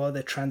did while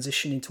they're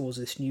transitioning towards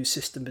this new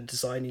system and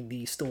designing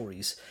these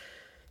stories.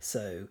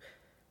 So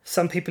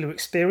some people who are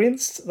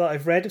experienced that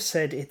I've read have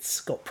said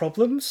it's got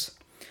problems,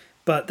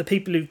 but the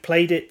people who've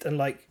played it and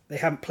like they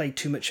haven't played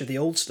too much of the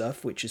old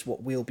stuff, which is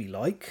what we'll be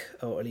like,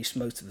 or at least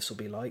most of us will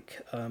be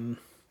like,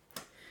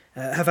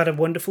 have had a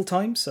wonderful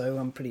time. So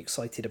I'm pretty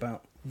excited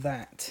about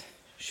that.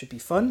 Should be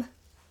fun.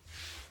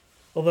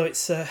 Although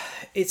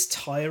it's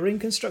tiring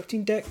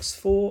constructing decks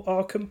for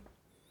Arkham.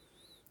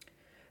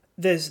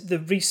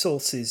 The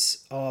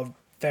resources are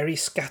very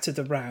scattered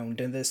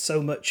around, and there's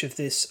so much of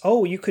this,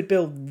 you could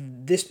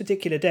build this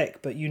particular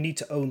deck, but you need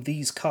to own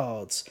these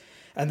cards.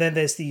 And then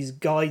there's these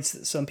guides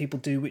that some people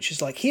do, which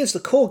is like, here's the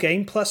core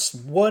game plus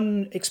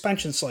 1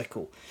 expansion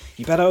cycle.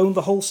 You better own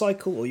the whole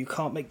cycle or you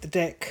can't make the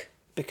deck,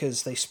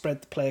 because they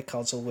spread the player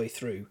cards all the way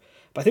through.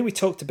 But I think we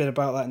talked a bit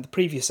about that in the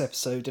previous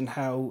episode and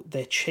how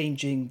they're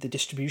changing the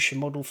distribution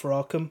model for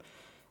Arkham,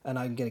 and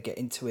I'm going to get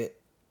into it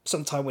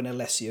sometime when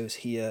Alessio's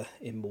here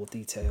in more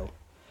detail.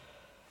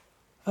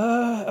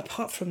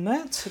 Apart from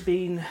that, I've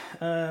been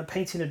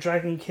painting a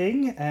Dragon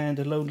King and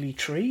a Lonely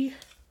Tree.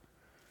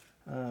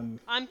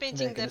 I'm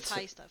painting Death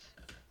High stuff.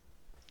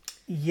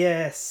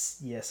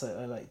 Yes,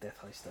 I like Death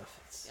High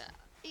stuff. Yeah.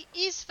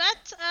 Is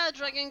that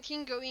Dragon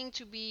King going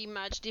to be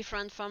much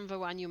different from the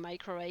one you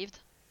microwaved?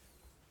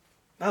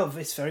 Oh,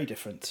 it's very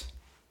different.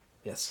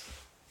 Yes.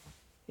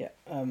 Yeah.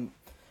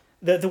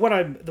 The one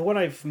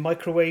I've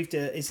microwaved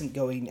isn't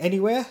going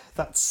anywhere.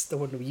 That's the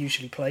one we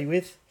usually play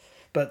with.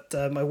 But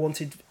I've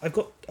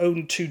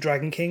owned 2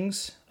 Dragon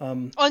Kings.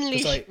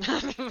 Only.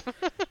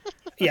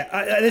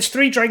 There's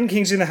 3 Dragon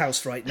Kings in the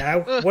house right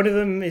now. One of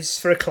them is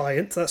for a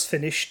client. That's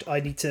finished. I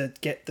need to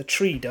get the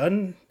tree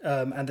done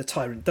and the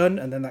tyrant done,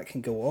 and then that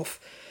can go off.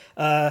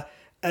 And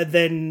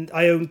then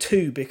I own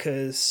 2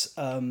 because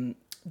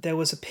there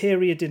was a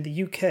period in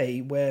the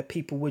UK where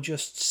people were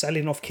just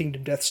selling off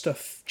Kingdom Death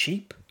stuff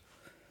cheap.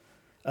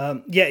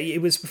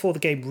 It was before the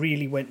game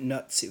really went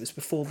nuts. It was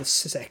before the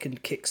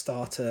second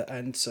Kickstarter,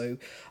 and so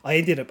I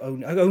ended up I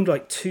owned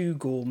like 2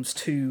 Gorms,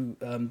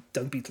 2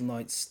 Dung Beetle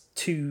Knights,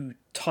 2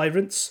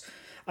 Tyrants.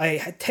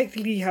 I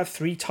technically have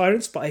 3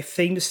 Tyrants, but I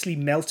famously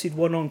melted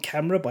one on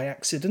camera by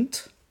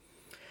accident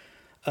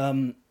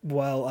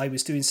while I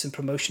was doing some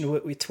promotional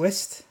work with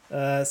Twist.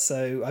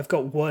 So I've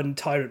got 1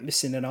 Tyrant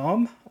missing an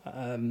arm,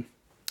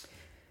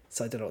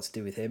 so I don't know what to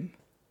do with him.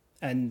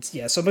 And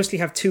so I mostly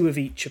have 2 of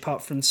each,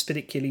 apart from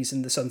Spidicules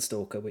and the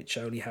Sunstalker, which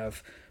I only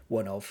have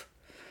 1 of.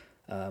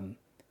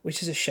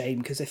 Which is a shame,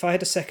 because if I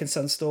had a second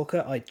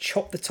Sunstalker, I'd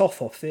chop the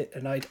top off it,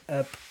 and I'd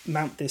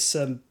mount this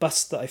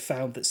bust that I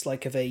found that's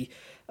like of a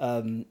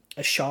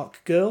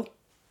shark girl.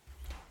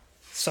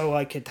 So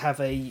I could have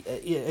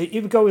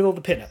it would go with all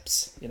the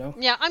pinups,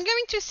 Yeah, I'm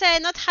going to say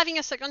not having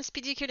a second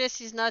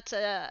Spidiculus is not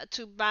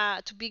too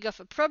big of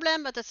a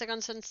problem, but a second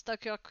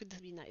Sunstalker could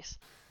be nice.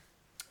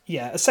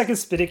 Yeah, a second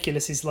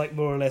Spidiculus is like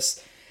more or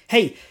less,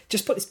 hey,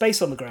 just put this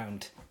base on the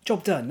ground.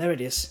 Job done. There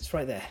it is. It's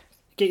right there.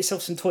 Get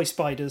yourself some toy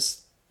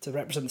spiders to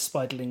represent the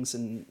spiderlings,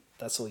 and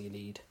that's all you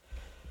need.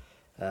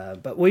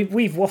 But we've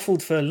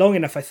waffled for long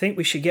enough. I think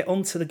we should get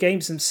on to the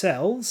games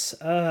themselves.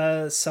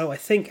 So I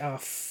think our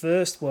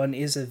first one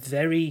is a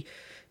very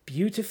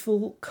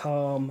beautiful,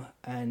 calm,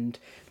 and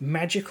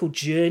magical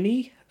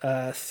journey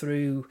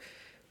through...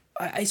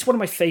 It's one of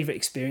my favourite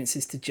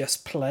experiences to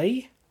just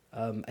play.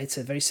 It's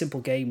a very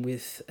simple game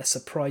with a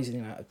surprising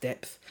amount of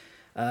depth.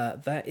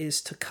 That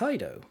is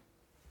Tokaido.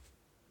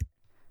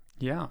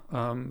 Yeah,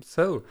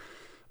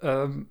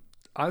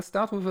 I'll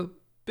start with a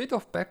bit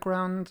of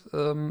background.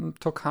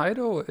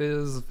 Tokaido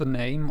is the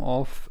name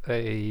of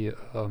a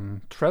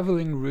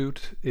traveling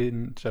route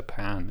in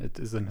Japan. It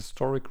is an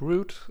historic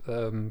route,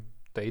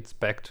 dates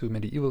back to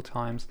medieval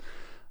times,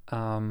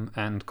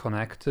 and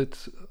connected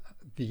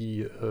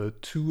the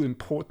 2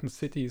 important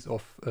cities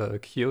of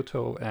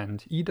Kyoto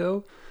and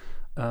Edo,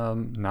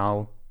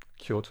 now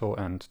Kyoto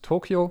and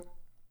Tokyo.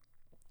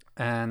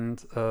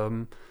 And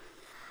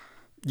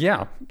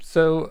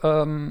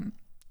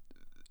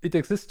it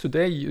exists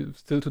today.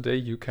 Still today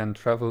you can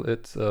travel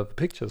it. The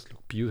pictures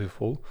look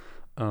beautiful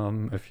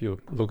if you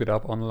look it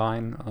up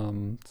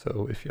online.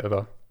 So if you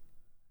ever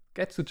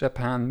get to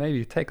Japan,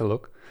 maybe take a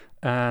look.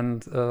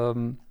 And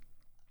so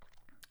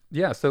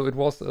it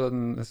was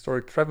an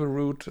historic travel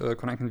route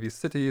connecting these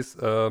cities.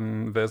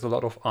 There's a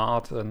lot of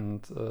art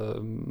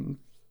and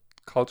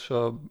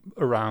culture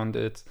around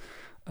it,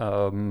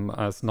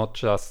 as not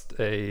just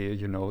a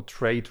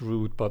trade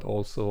route, but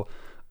also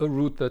a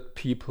route that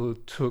people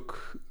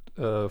took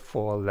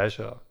for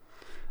leisure.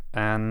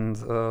 And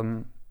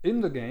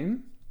in the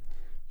game,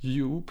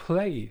 you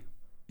play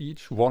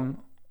each one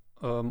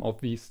of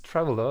these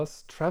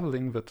travelers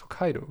traveling the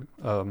Tokaido.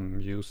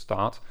 You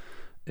start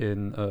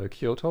in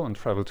Kyoto and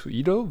travel to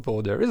Edo,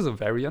 though there is a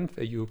variant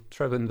where you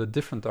travel in the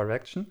different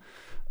direction.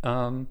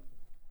 And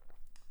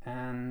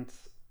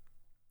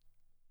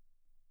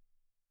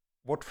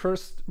what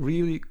first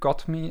really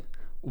got me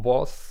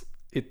was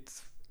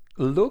it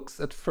looks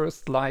at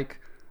first like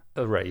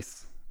a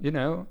race,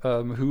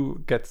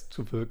 who gets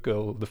to the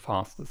goal the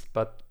fastest,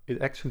 but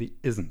it actually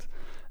isn't.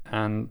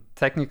 And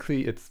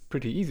technically it's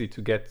pretty easy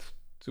to get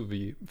to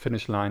the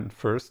finish line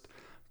first,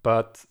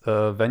 but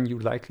then you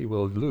likely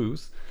will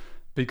lose,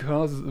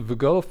 because the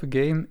goal of the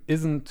game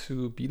isn't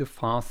to be the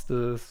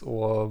fastest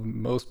or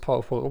most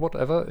powerful or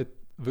whatever.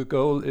 The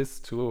goal is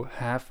to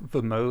have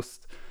the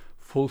most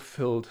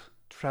fulfilled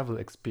travel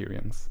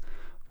experience,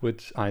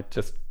 which I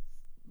just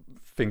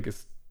think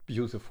is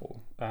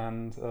beautiful.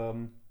 And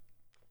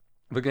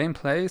the game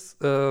plays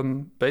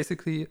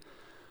basically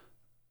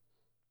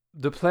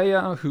the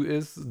player who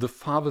is the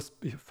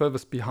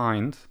furthest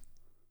behind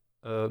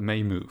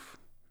may move.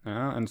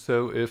 Yeah? And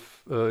so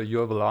if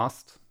you're the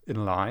last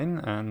in line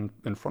and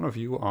in front of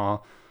you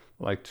are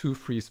like 2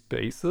 free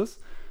spaces,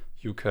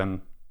 you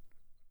can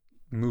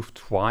move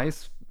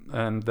twice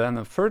and then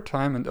a third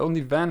time, and only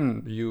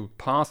then you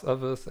pass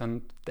others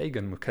and they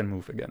can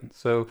move again.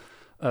 So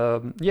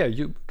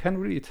you can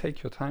really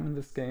take your time in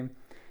this game.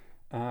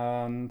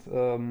 And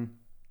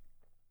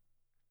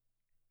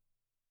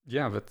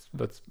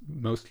that's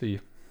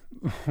mostly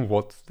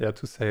what's there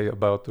to say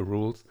about the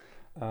rules.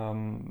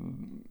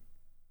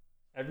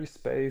 Every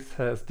space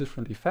has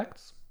different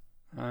effects,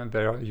 and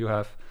there you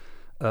have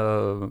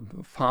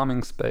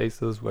farming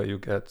spaces where you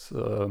get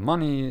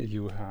money.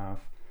 You have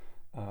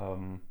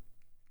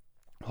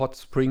hot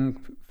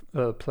spring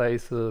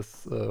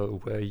places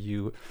where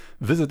you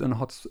visit a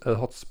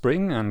hot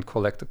spring and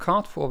collect a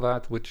card for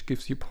that, which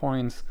gives you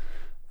points.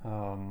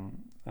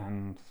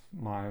 And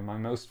my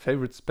most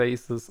favorite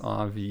spaces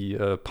are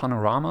the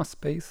panorama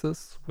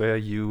spaces, where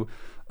you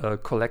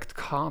collect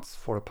cards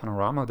for a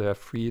panorama. There are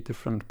 3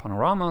 different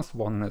panoramas.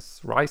 One is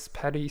rice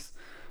paddies,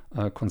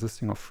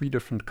 consisting of 3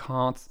 different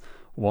cards.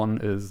 One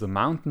is the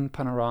mountain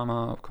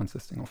panorama,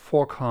 consisting of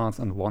 4 cards,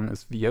 and one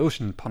is the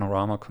ocean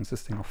panorama,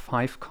 consisting of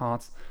 5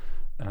 cards.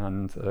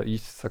 And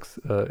each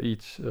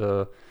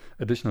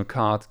additional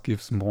card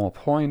gives more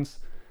points.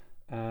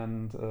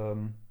 And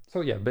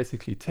so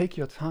basically take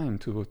your time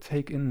to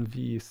take in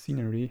the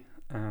scenery,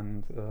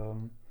 and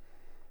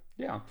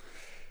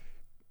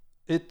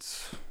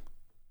it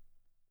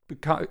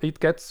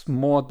gets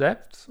more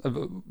depth.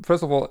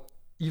 First of all,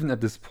 even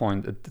at this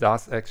point, it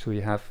does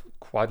actually have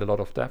quite a lot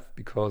of depth,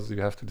 because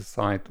you have to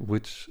decide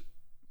which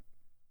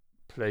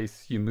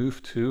place you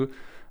move to,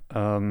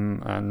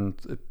 and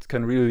it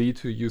can really lead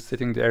to you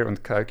sitting there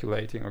and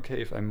calculating,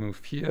 okay, if I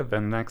move here,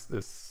 then next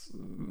is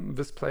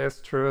this player's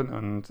turn,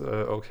 and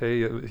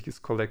he's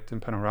collecting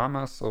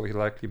panoramas, so he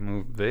likely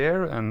move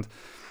there, and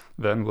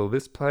then will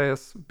this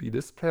player's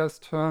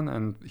turn,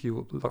 and he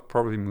will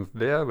probably move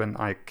there when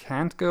I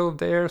can't go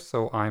there,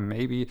 so I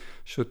maybe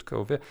should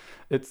go there.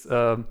 It's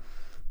a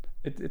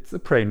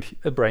brain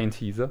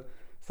teaser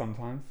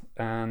sometimes,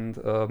 and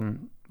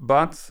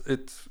but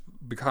it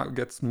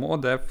gets more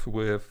depth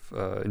with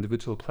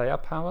individual player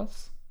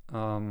powers.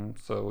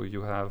 So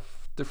you have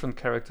different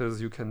characters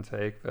you can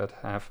take that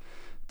have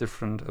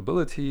different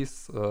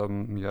abilities.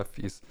 You have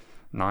these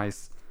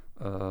nice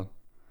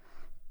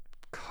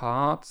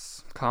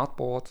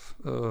cardboard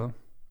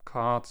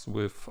cards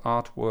with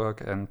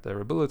artwork and their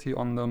ability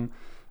on them,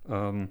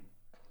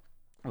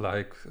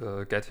 like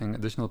getting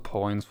additional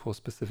points for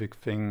specific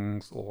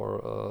things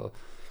or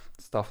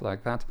stuff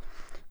like that.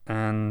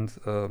 And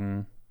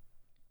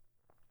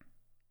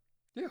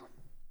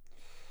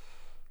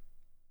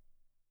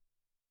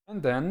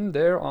and then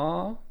there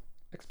are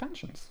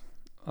expansions,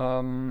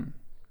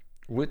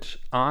 which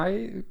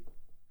I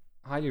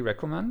highly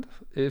recommend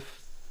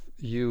if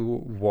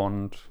you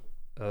want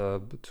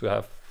to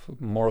have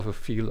more of a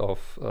feel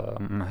of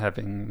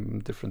having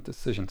different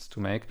decisions to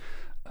make,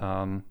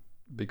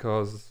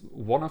 because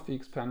one of the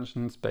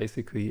expansions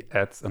basically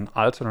adds an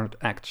alternate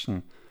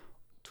action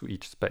to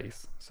each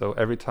space. So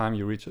every time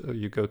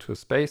you go to a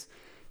space,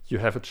 you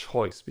have a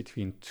choice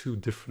between 2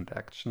 different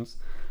actions,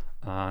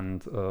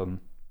 and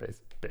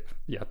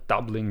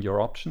doubling your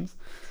options.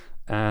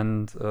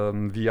 And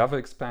the other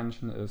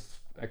expansion is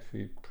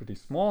actually pretty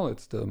small.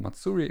 It's the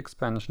Matsuri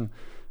expansion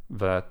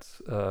that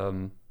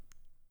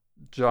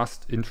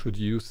just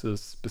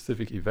introduces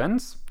specific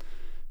events.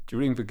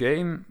 During the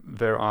game,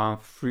 there are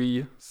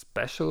 3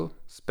 special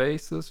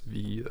spaces,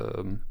 the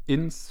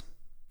inns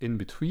in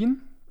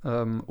between,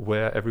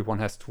 where everyone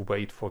has to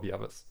wait for the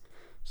others.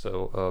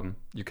 So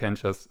you can't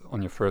just,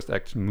 on your first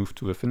action, move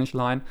to the finish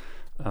line.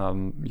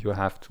 You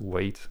have to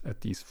wait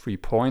at these 3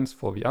 points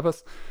for the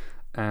others.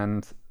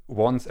 And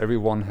once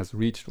everyone has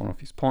reached one of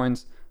these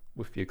points,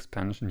 with the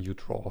expansion, you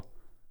draw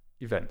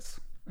events.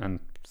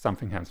 And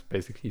something has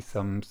basically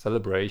some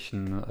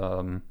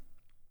celebration,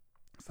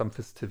 some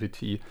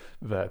festivity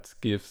that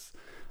gives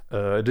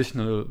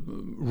additional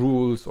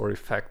rules or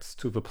effects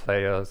to the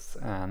players.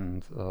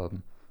 And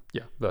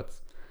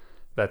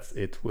that's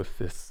it with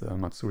this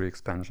Matsuri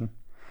expansion.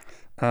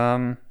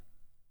 Yeah,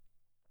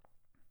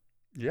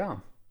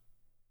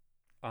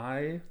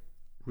 I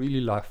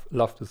really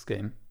love this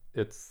game.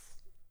 It's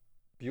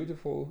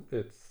beautiful.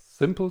 It's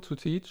simple to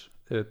teach.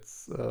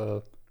 It's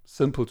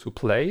simple to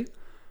play.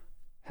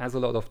 Has a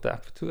lot of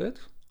depth to it,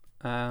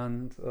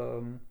 and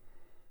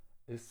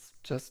it's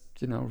just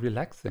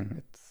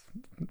relaxing.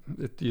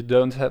 You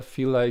don't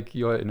feel like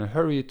you're in a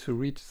hurry to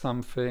reach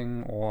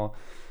something, or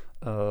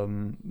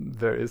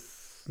there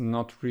is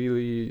not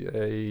really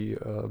a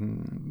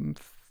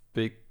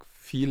big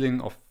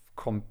feeling of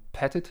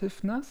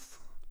competitiveness.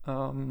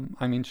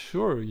 I mean,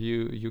 sure,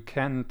 you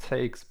can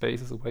take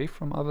spaces away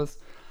from others,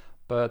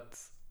 but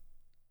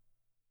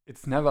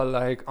it's never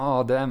like,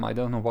 oh damn, I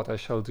don't know what I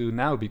shall do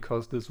now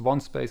because this one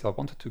space I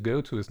wanted to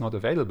go to is not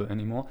available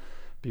anymore,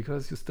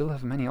 because you still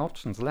have many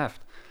options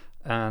left,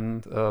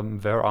 and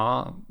there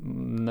are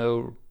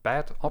no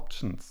bad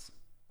options.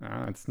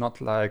 It's not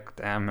like,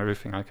 damn,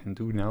 everything I can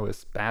do now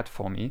is bad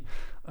for me.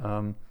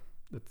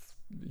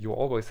 You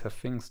always have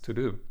things to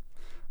do,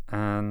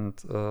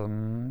 and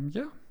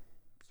yeah,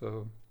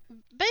 so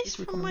Based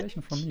good from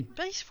recommendation from me.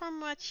 based from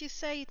what you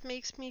say, it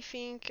makes me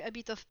think a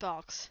bit of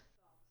Parks.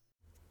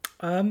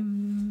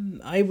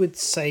 I would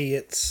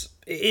say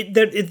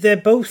they're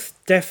both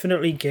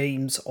definitely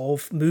games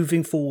of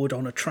moving forward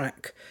on a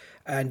track,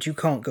 and you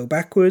can't go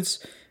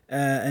backwards,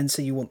 and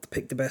so you want to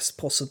pick the best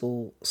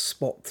possible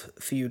spot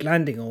for you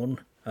landing on,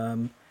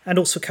 and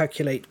also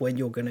calculate when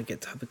you're going to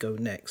get to have a go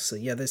next. So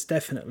yeah, there's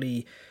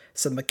definitely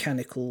some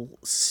mechanical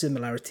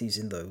similarities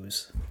in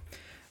those.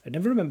 I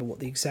never remember what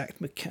the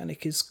exact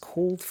mechanic is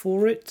called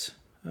for it.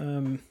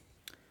 But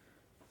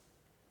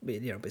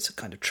it's a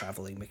kind of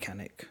travelling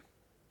mechanic.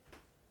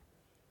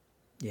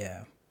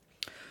 Yeah.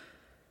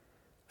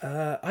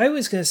 I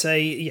was going to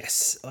say,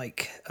 yes,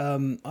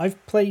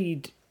 I've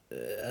played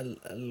a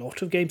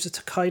lot of games of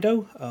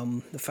Tokaido.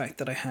 The fact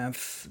that I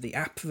have the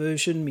app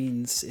version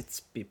means it's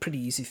pretty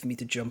easy for me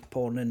to jump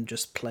on and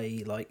just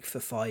play for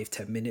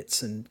 5-10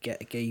 minutes and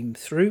get a game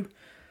through.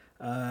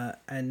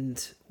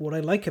 And what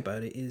I like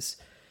about it is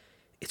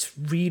it's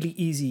really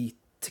easy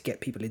to get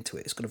people into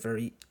it. It's got a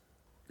very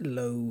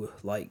low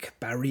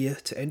barrier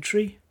to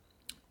entry.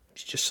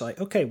 It's just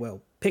okay,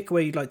 well, pick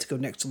where you'd like to go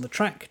next on the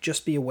track.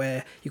 Just be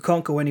aware you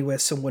can't go anywhere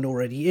someone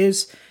already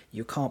is.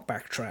 You can't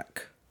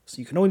backtrack. So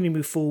you can only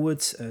move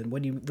forwards, and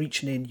when you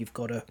reach an inn, you've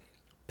got to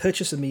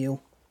purchase a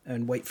meal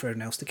and wait for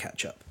everyone else to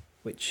catch up,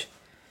 which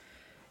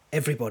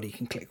everybody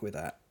can click with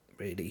that,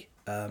 really.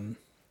 And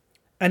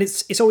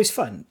it's always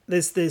fun.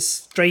 There's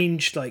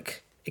strange,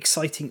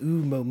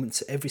 exciting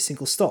moments at every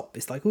single stop.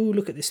 It's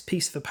look at this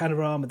piece of a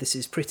panorama, this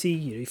is pretty.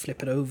 You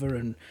flip it over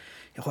and,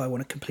 I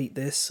want to complete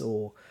this,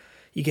 or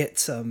you get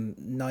some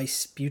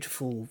nice,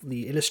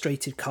 beautifully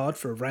illustrated card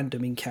for a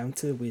random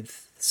encounter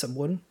with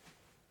someone,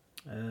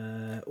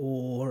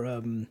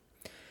 or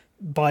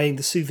buying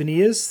the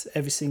souvenirs.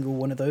 Every single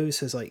one of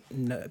those has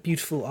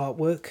beautiful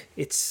artwork.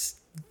 It's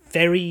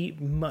very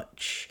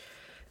much,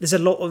 there's a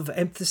lot of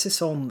emphasis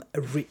on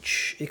a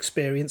rich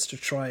experience to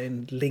try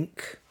and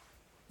link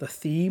the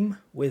theme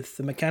with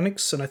the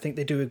mechanics, and I think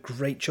they do a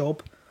great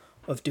job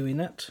of doing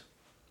that,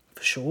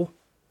 for sure.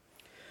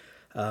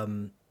 I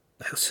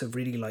also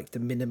really like the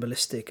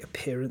minimalistic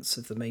appearance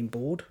of the main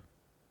board,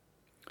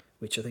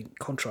 which I think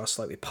contrasts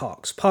with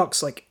Parks.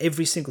 Parks,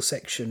 every single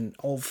section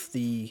of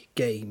the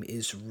game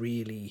is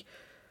really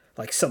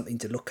something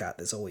to look at.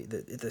 There's always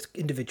the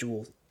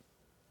individual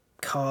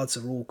cards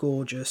are all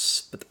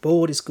gorgeous, but the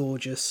board is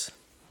gorgeous.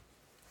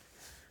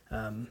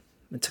 And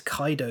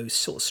Tokaido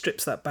sort of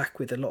strips that back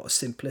with a lot of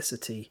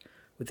simplicity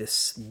with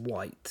this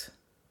white.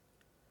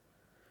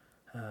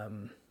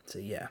 So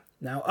yeah.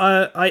 Now,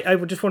 I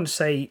would just want to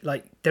say,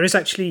 there is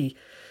actually,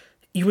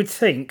 you would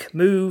think,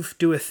 move,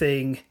 do a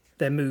thing,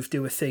 then move,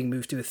 do a thing,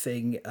 move, do a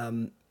thing,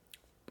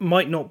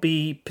 might not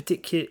be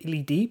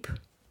particularly deep,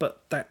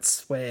 but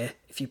that's where,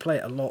 if you play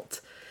it a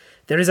lot,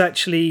 there is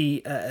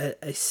actually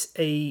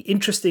a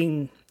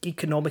interesting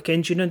economic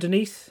engine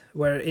underneath,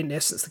 where in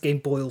essence the game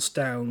boils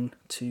down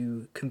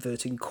to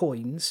converting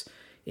coins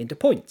into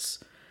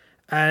points.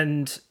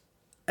 And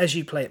as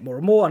you play it more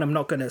and more, and I'm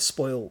not going to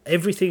spoil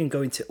everything and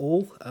go into it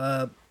all,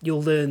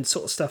 you'll learn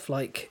sort of stuff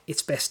like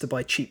it's best to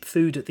buy cheap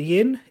food at the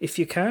inn if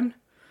you can.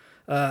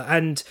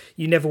 And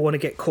you never want to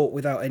get caught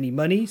without any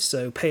money,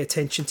 so pay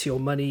attention to your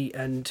money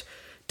and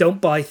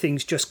don't buy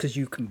things just because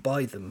you can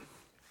buy them.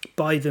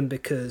 Buy them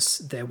because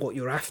they're what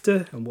you're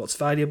after and what's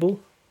valuable.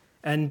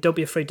 And don't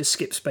be afraid to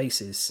skip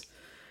spaces,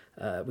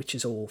 which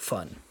is all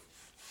fun.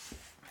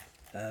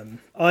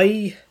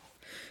 I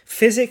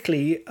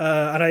physically,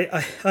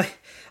 and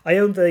I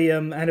own the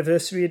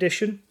anniversary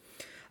edition.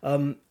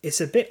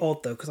 It's a bit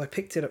odd though, because I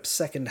picked it up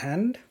second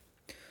hand.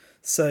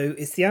 So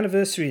it's the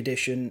anniversary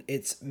edition.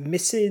 It's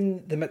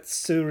missing the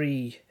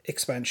Matsuri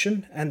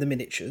expansion and the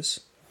miniatures.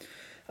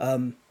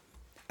 And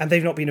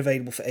they've not been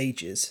available for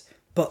ages.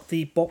 But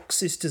the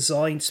box is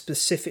designed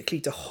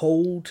specifically to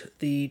hold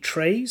the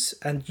trays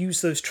and use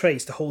those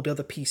trays to hold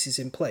other pieces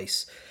in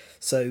place.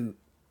 So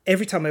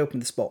every time I open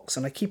this box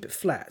and I keep it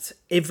flat,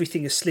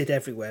 everything is slid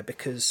everywhere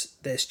because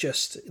there's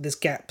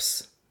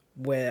gaps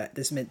where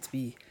there's meant to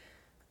be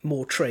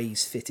more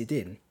trays fitted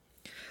in.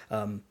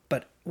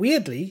 But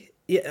weirdly,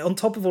 on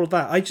top of all of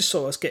that, I just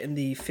saw us getting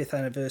the 5th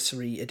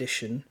anniversary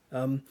edition.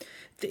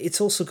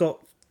 It's also got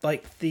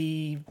like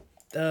the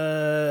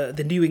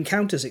new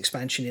encounters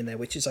expansion in there,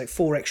 which is like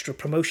 4 extra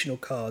promotional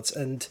cards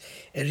and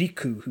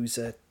Eriku, who's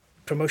a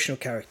promotional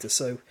character.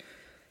 So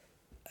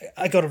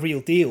I got a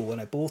real deal when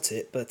I bought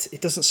it, but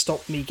it doesn't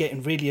stop me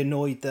getting really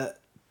annoyed that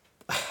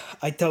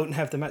I don't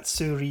have the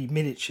Matsuri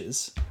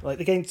miniatures. Like,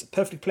 the game's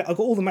perfectly played. I've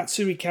got all the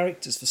Matsuri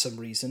characters for some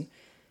reason.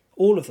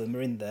 All of them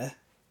are in there.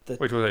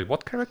 Wait,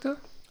 what character?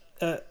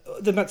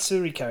 The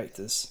Matsuri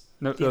characters.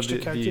 No, the extra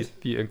characters.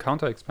 The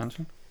encounter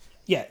expansion.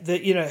 Yeah,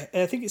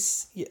 I think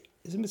it's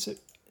is it Matsuri?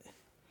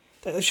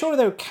 I'm sure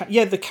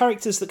they're the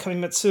characters that come in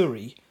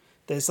Matsuri.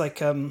 There's like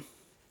a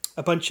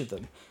bunch of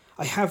them.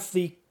 I have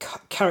the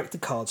character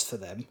cards for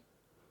them,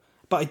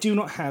 but I do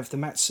not have the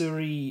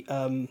Matsuri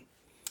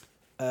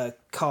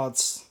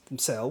cards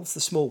themselves,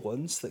 the small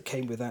ones that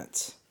came with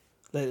that.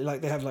 They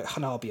have like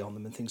Hanabi on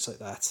them and things like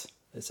that.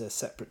 There's a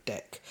separate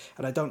deck,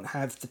 and I don't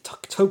have the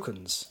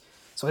tokens,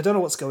 so I don't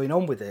know what's going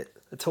on with it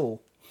at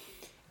all.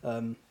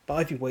 But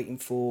I've been waiting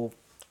for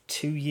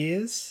 2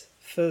 years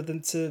for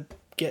them to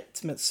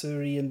get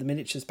Matsuri and the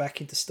miniatures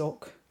back into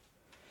stock,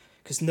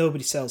 because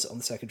nobody sells it on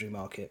the secondary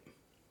market.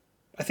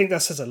 I think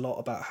that says a lot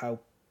about how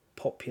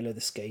popular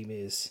this game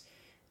is,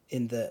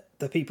 in that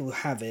the people who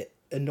have it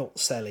are not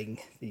selling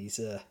these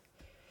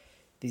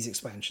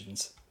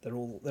expansions. They're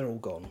all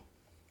gone.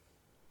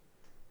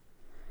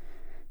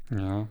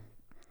 Yeah.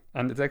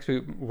 And it's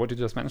actually what you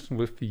just mentioned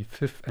with the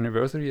 5th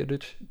anniversary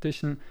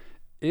edition.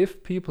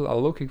 If people are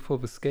looking for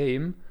this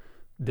game,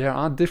 there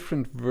are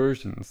different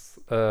versions.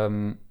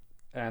 And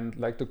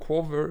like the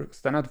core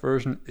standard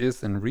version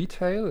is in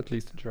retail, at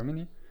least in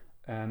Germany.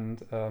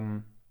 And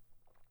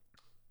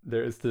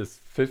there is this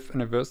 5th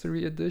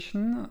anniversary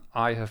edition.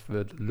 I have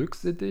the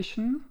deluxe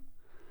edition.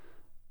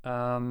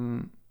 I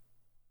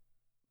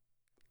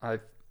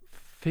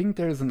think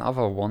there is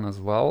another one as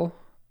well.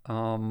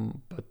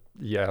 But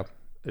yeah,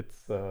 it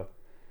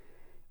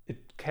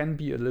can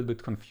be a little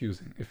bit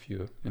confusing if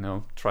you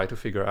try to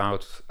figure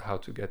out how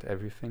to get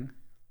everything.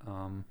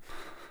 I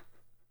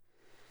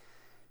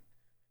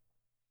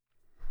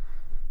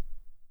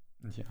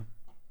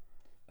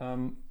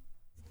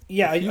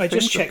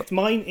just checked.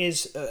 Mine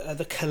is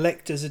the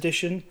collector's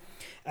edition,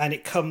 and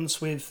it comes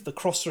with the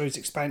Crossroads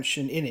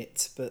expansion in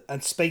it,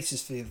 and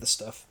spaces for the other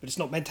stuff. But it's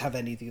not meant to have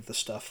any of the other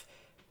stuff,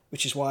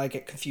 which is why I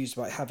get confused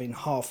about having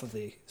half of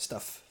the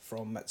stuff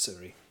from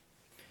Matsuri.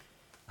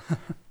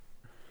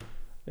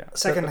 Yeah.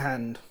 Second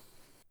hand.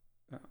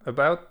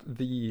 About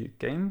the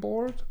game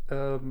board,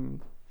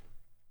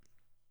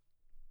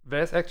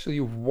 there's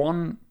actually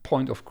one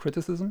point of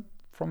criticism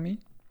from me.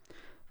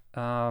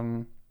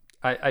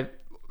 I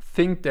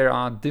think there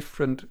are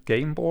different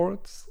game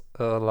boards.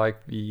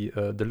 Like the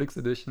deluxe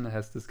edition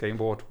has this game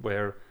board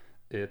where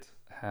it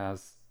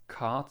has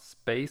card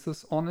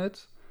spaces on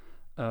it,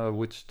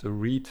 which the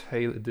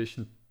retail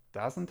edition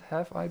doesn't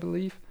have, I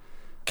believe.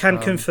 Can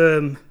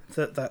confirm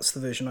that that's the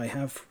version I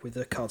have with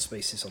the card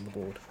spaces on the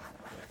board.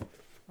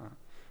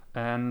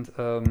 And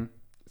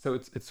so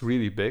it's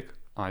really big.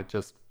 I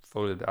just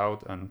folded it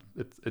out, and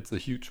it's a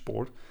huge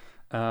board.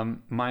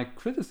 My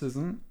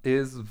criticism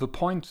is the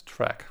point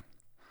track.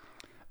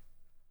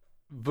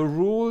 The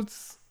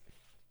rules,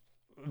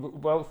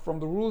 from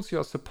the rules,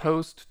 you're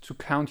supposed to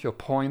count your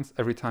points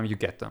every time you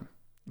get them,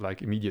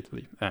 like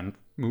immediately, and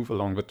move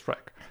along the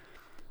track.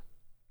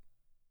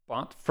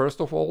 But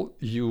first of all,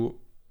 you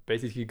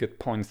basically get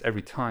points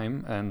every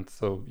time, and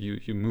so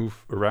you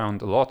move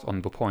around a lot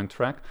on the point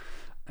track.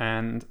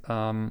 And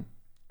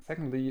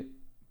secondly,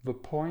 the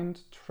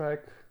point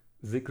track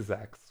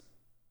zigzags.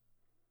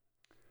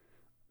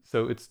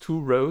 So it's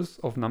 2 rows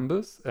of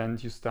numbers,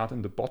 and you start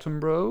in the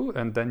bottom row,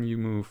 and then you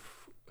move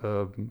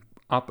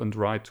up and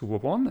right to the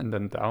 1, and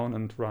then down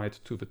and right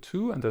to the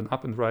 2, and then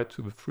up and right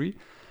to the 3.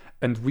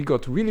 And we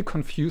got really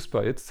confused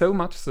by it, so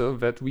much so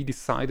that we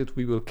decided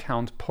we will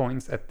count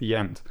points at the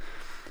end.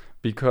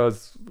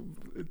 Because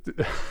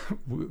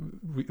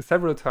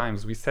several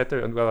times we sat there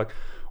and were like,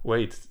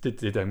 wait,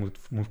 did I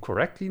move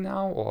correctly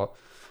now, or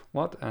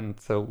what? And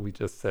so we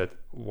just said,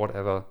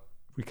 whatever,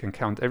 we can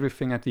count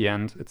everything at the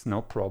end, it's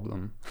no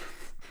problem.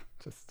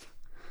 Just,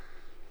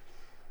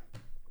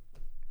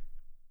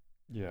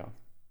 yeah.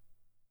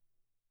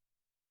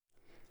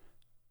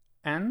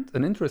 And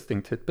an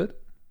interesting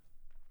tidbit,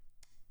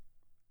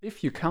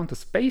 if you count the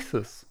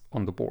spaces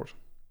on the board,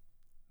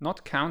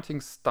 not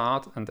counting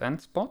start and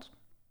end spot,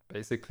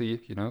 basically,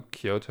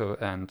 Kyoto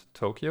and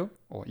Tokyo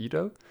or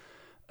Edo,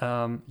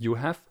 you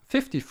have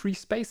 53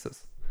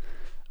 spaces.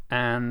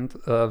 And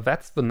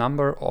that's the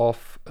number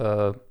of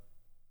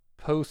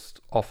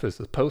post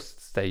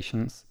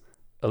stations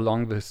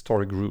along the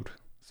historic route.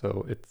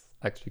 So it's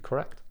actually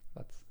correct.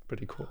 That's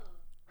pretty cool.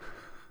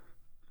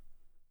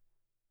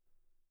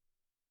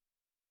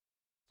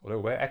 So there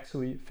were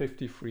actually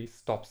 53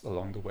 stops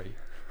along the way.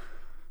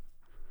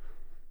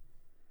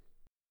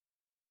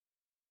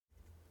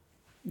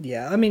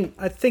 Yeah, I mean,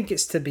 I think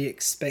it's to be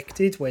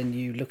expected when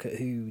you look at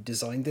who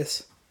designed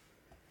this.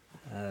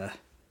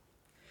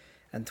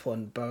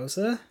 Antoine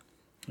Bowser,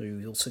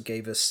 who also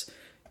gave us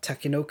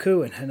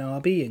Takenoko and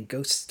Hanabi and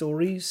Ghost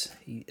Stories.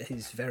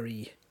 He's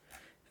very,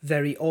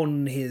 very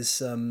on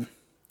his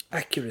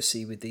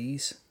accuracy with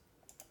these.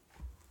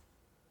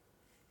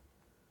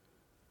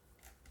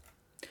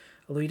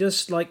 Although he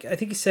does, I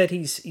think he said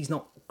he's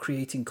not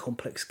creating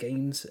complex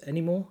games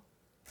anymore.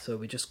 So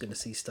we're just going to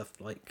see stuff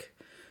like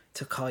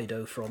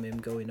Tokaido from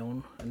him going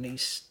on. And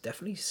he's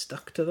definitely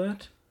stuck to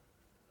that.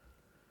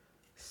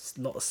 There's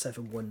a lot of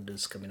Seven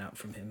Wonders coming out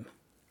from him.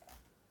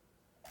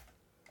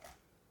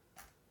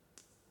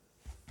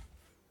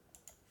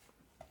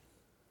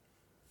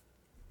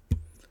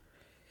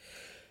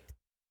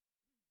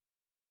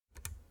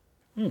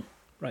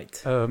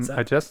 Right.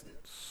 I just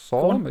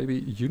saw, maybe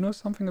you know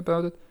something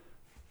about it.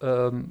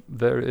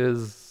 There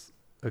is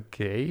a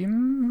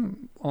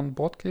game on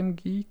Board Game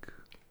Geek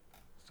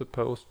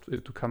supposed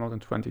to come out in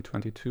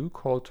 2022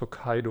 called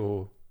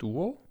Tokaido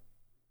Duo.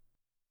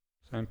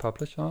 Same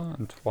publisher,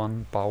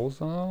 Antoine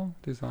Bowser,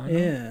 designer.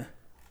 Yeah.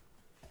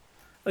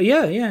 Oh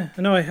yeah.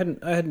 No, I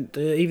hadn't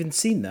even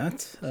seen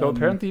that. So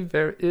apparently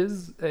there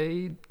is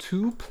a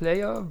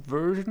 2-player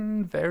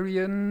version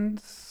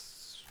variant,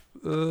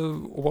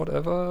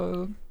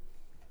 whatever,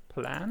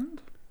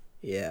 planned.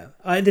 Yeah,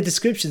 the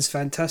description's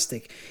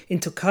fantastic. In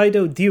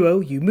Tokaido Duo,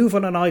 you move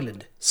on an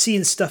island,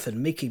 seeing stuff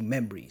and making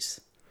memories.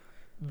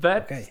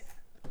 That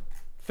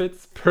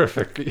fits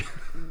perfectly.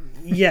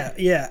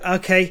 Yeah,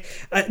 okay.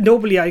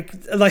 Normally, I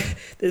like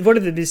one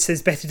of them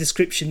says better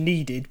description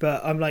needed,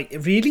 but I'm like,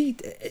 really?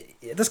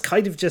 That's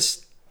kind of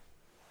just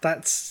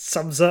that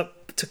sums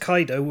up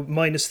Tokaido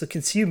minus the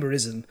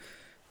consumerism.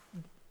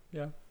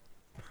 Yeah.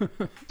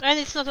 And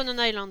it's not on an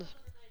island.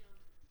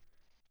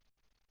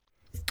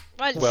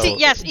 Well,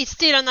 yes, it's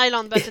still an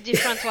island, but a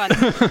different one.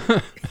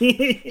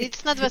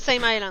 It's not the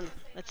same island,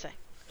 let's say.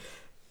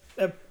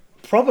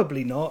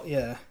 Probably not,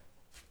 yeah.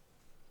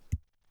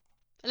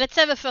 Let's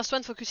say the first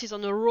one focuses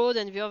on the road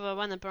and the other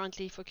one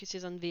apparently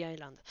focuses on the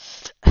island.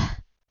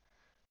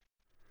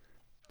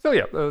 So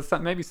yeah,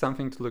 maybe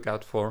something to look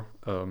out for.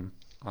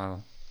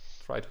 I'll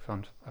try to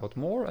find out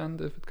more,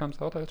 and if it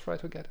comes out, I'll try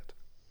to get it.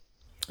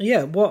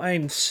 Yeah, what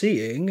I'm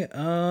seeing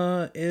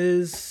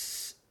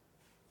is...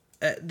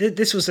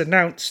 this was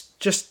announced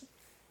just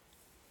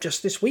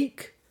this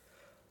week.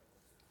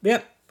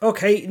 Yep.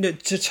 Okay,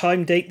 to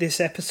time date this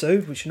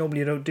episode, which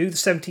normally I don't do, the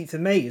 17th of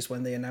May is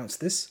when they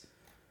announced this.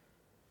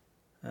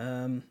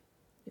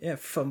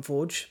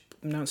 Funforge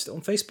announced it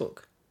on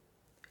Facebook.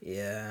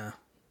 Yeah.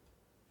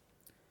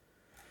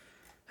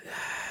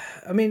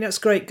 I mean, that's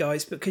great,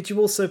 guys, but could you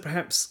also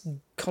perhaps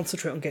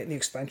concentrate on getting the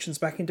expansions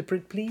back into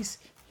print, please?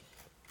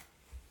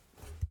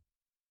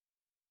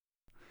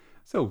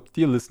 So,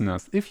 dear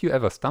listeners, if you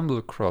ever stumble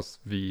across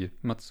the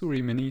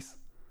Matsuri minis,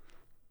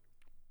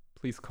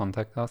 please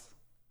contact us.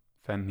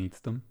 Fan needs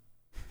them.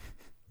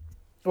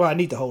 Well, I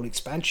need the whole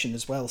expansion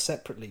as well,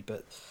 separately,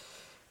 but...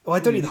 Oh,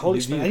 I don't need the whole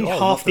expansion. I need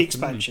half the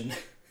expansion.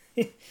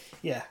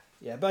 Yeah,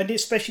 but I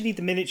especially need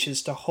the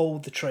miniatures to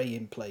hold the tray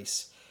in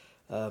place,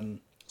 so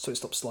it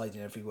stops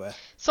sliding everywhere.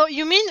 So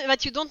you mean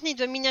that you don't need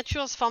the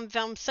miniatures from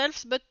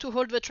themselves, but to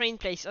hold the tray in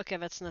place? Okay,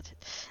 that's not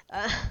it.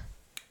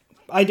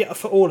 I did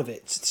for all of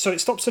it, so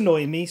it stops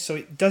annoying me, so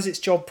it does its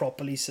job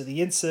properly, so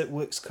the insert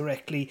works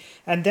correctly,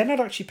 and then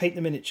I'd actually paint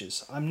the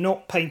miniatures. I'm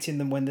not painting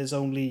them when there's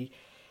only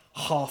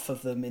half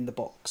of them in the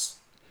box.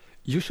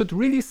 You should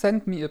really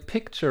send me a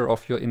picture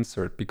of your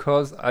insert,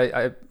 because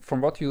I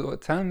from what you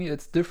tell me,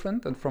 it's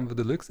different than from the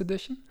deluxe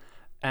edition.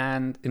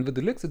 And in the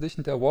deluxe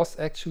edition, there was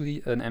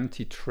actually an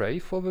empty tray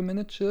for the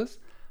miniatures,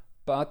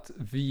 but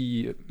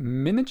the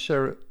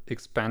miniature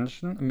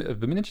expansion,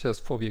 the miniatures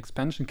for the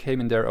expansion came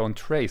in their own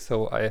tray,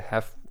 so I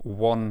have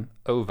one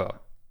over,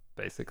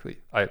 basically.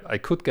 I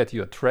could get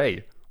you a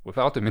tray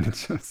without the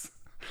miniatures.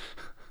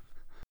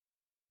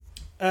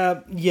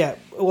 Yeah,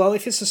 well,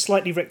 if it's a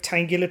slightly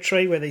rectangular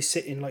tray where they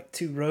sit in like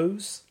 2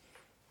 rows,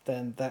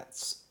 then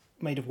that's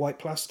made of white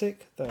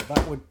plastic.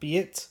 That would be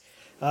it.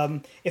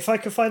 If I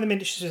can find the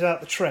miniatures without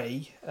the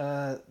tray,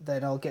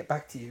 then I'll get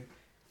back to you.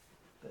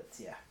 But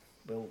yeah,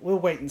 we'll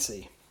wait and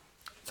see.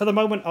 For the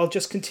moment, I'll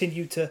just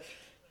continue to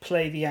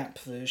play the app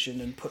version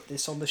and put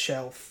this on the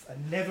shelf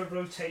and never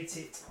rotate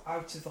it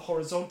out of the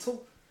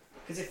horizontal,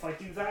 because if I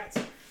do that,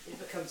 it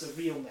becomes a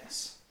real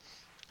mess.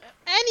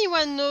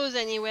 Anyone knows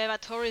anyway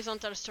that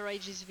horizontal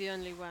storage is the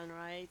only one,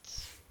 right?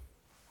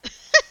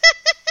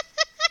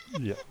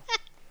 Yeah.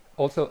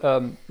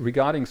 Also,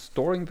 regarding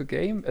storing the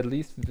game, at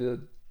least the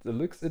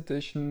deluxe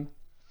edition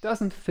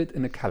doesn't fit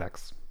in a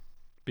Kallax,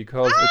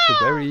 because it's a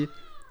very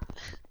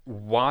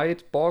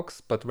wide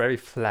box but very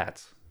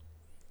flat.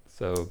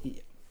 So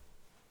yeah.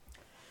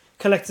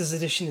 Collector's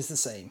edition is the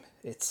same.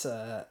 It's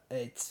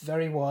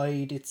very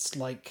wide. It's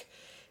like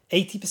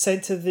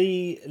 80% of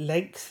the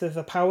length of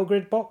a Power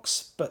Grid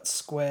box, but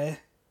square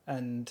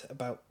and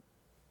about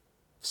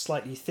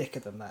slightly thicker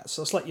than that.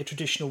 So it's like your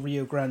traditional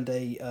Rio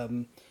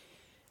Grande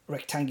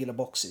rectangular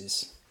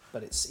boxes,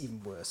 but it's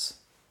even worse.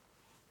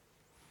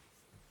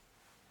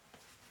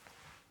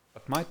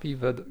 But might be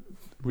that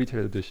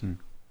retail edition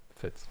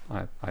fits.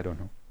 I don't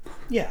know.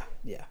 Yeah.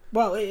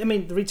 Well, I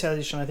mean, the retail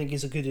edition I think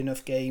is a good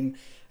enough game,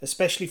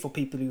 especially for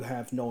people who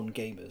have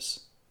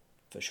non-gamers,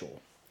 for sure.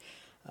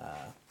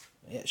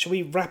 Shall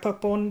we wrap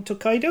up on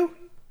Tokaido?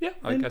 Yeah,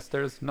 I guess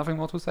there's nothing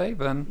more to say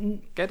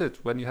than get it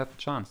when you have the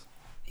chance.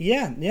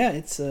 Yeah,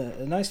 it's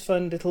a nice,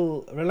 fun,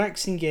 little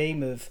relaxing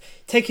game of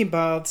taking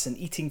baths and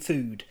eating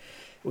food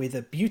with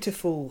a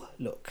beautiful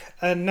look.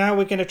 And now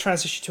we're going to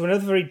transition to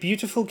another very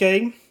beautiful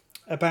game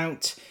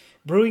about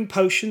brewing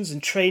potions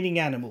and training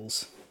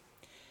animals.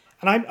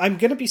 And I'm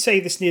going to be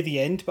saying this near the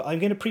end, but I'm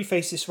going to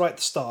preface this right at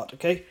the start,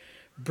 okay?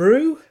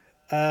 Brew,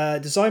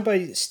 designed by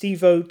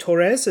Stevo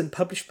Torres and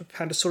published by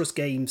Pandasaurus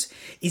Games,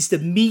 is the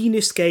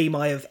meanest game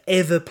I have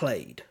ever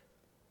played.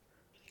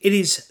 It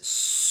is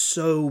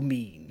so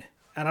mean.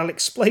 And I'll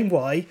explain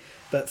why.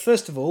 But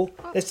first of all,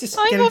 let's just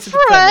get into the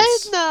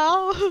premise.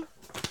 I'm afraid now.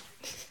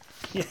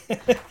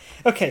 Yeah.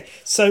 Okay,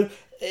 so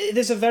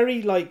there's a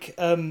very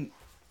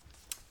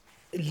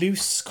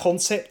loose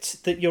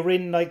concept that you're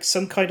in like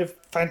some kind of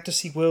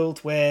fantasy world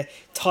where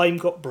time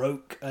got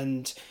broke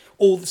and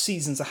all the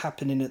seasons are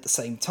happening at the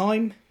same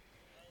time,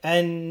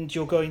 and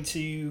you're going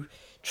to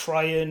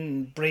try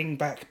and bring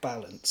back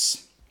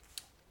balance.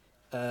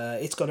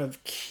 It's got a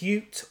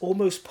cute,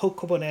 almost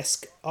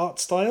Pokemon-esque art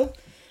style,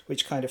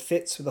 which kind of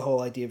fits with the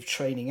whole idea of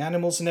training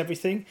animals and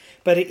everything,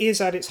 but it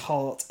is at its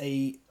heart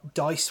a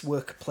dice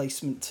worker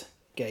placement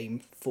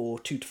game for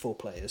 2 to 4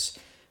 players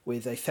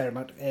with a fair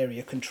amount of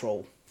area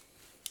control.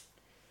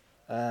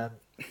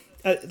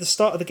 At the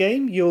start of the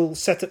game, you'll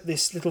set up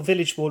this little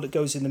village board that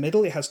goes in the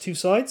middle. It has 2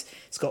 sides.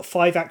 It's got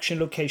 5 action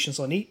locations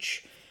on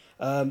each.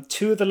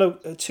 Two of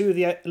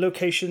the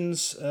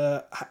locations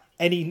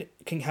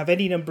can have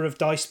any number of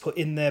dice put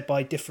in there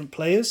by different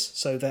players,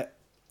 so that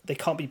they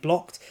can't be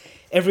blocked.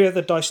 Every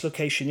other dice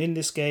location in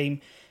this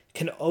game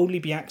can only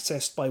be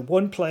accessed by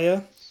one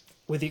player,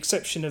 with the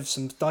exception of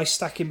some dice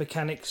stacking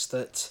mechanics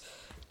that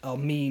are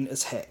mean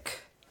as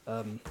heck.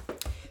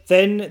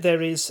 Then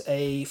there is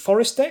a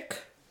forest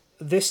deck.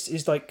 This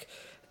is like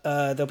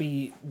there'll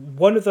be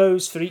one of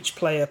those for each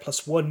player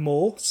plus one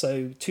more.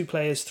 So 2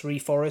 players, 3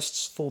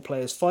 forests, 4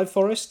 players, 5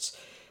 forests.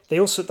 That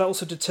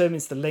also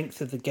determines the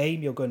length of the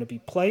game you're going to be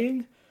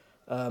playing.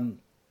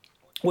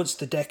 Once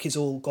the deck is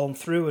all gone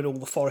through and all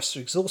the forests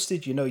are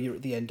exhausted, you know you're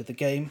at the end of the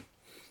game.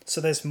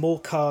 So there's more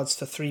cards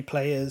for 3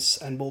 players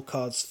and more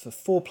cards for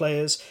 4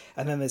 players,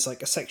 and then there's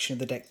like a section of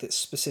the deck that's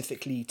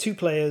specifically 2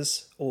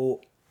 players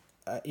or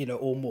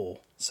or more.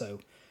 So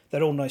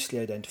they're all nicely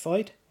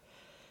identified.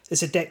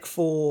 There's a deck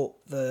for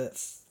the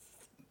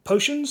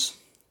potions.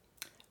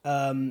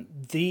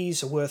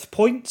 These are worth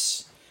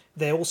points.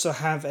 They also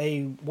have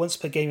a once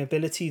per game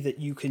ability that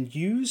you can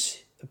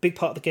use. A big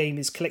part of the game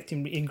is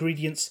collecting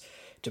ingredients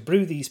to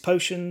brew these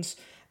potions,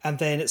 and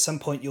then at some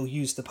point you'll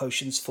use the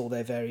potions for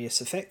their various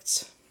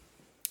effects.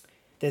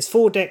 There's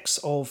 4 decks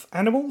of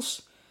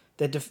animals.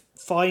 They're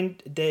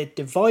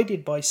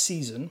divided by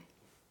season,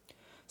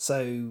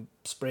 so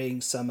spring,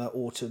 summer,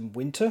 autumn,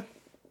 winter.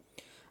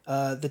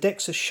 The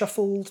decks are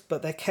shuffled,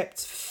 but they're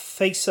kept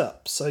face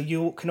up, so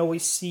you can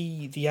always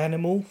see the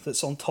animal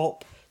that's on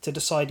top to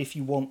decide if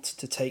you want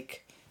to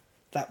take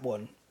that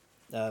one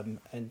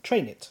and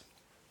train it.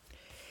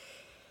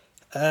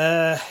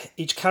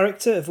 Each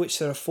character, of which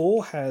there are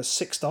 4, has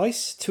 6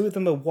 dice. 2 of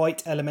them are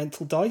white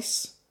elemental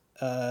dice,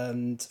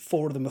 and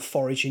 4 of them are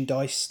foraging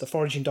dice. The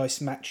foraging dice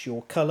match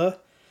your colour,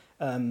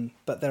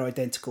 but they're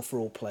identical for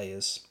all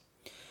players.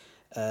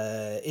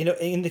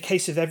 In the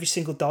case of every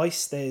single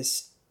dice,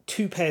 there's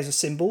 2 pairs of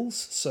symbols.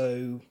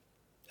 So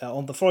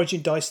on the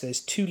foraging dice, there's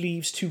 2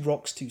 leaves, 2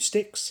 rocks, 2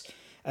 sticks.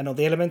 And on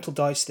the elemental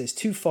dice, there's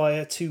 2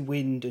 fire, 2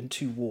 wind, and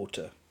 2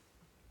 water.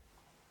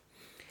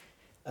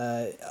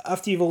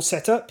 After you've all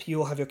set up,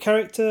 you'll have your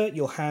character,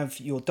 you'll have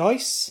your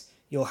dice,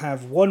 you'll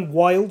have 1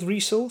 wild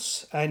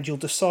resource, and you'll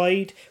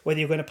decide whether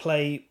you're going to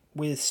play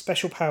with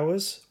special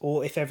powers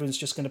or if everyone's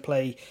just going to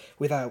play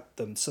without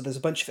them. So there's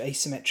a bunch of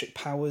asymmetric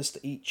powers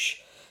that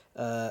each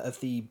of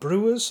the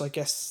brewers, I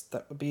guess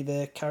that would be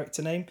their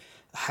character name,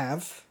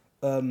 have.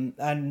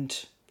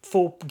 And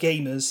for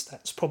gamers,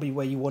 that's probably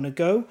where you want to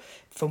go.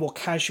 For more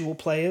casual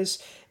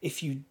players,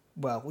 if you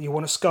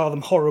want to scar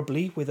them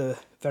horribly with a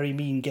very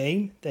mean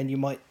game, then you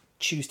might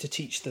choose to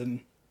teach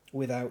them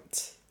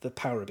without the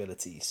power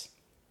abilities.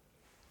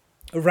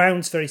 A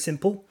round's very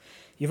simple.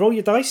 You roll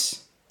your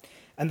dice,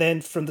 and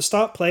then from the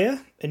start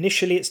player,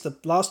 initially it's the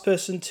last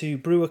person to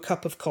brew a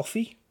cup of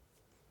coffee.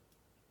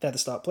 They're the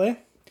start player.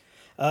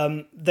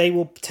 They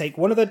will take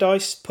one of their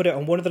dice, put it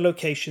on one of the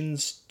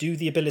locations, do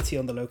the ability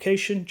on the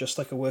location, just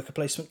like a worker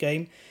placement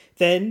game.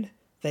 Then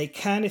they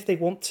can, if they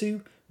want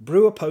to,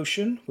 brew a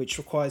potion, which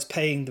requires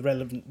paying the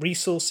relevant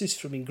resources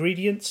from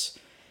ingredients,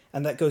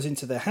 and that goes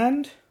into their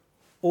hand.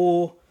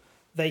 Or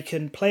they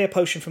can play a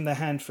potion from their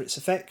hand for its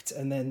effect,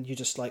 and then you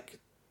just tuck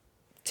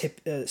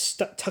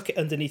it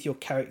underneath your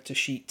character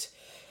sheet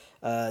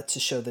to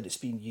show that it's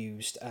been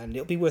used, and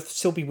it'll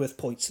still be worth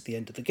points at the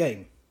end of the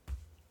game.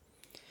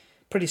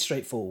 Pretty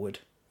straightforward.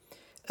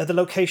 The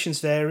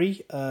locations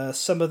vary.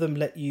 Some of them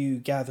let you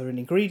gather an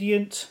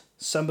ingredient.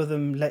 Some of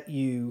them let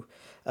you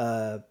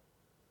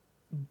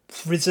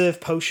reserve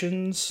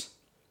potions.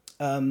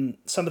 Some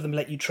of them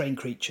let you train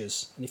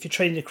creatures. And if you're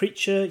training a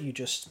creature, you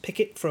just pick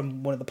it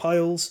from one of the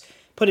piles,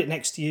 put it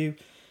next to you.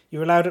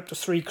 You're allowed up to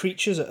 3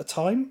 creatures at a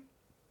time.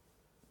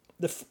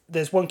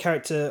 There's one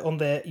character on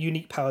their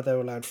unique power, they're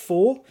allowed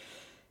 4.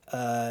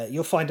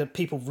 You'll find that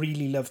people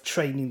really love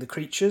training the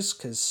creatures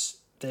because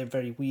they're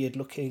very weird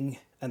looking,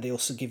 and they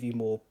also give you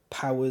more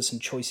powers and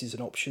choices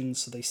and options,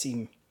 so they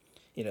seem,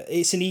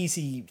 it's an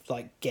easy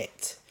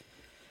get.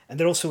 And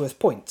they're also worth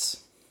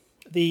points.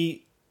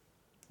 The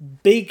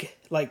big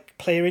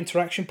player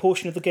interaction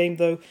portion of the game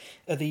though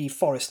are the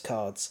forest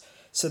cards.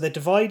 So they're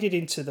divided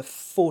into the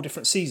 4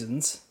 different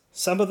seasons.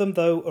 Some of them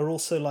though are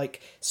also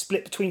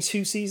split between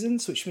 2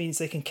 seasons, which means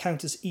they can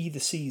count as either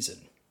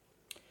season.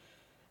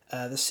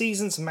 The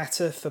seasons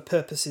matter for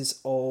purposes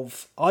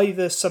of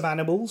either some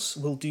animals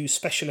will do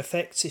special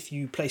effects if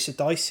you place a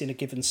dice in a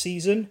given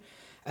season,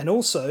 and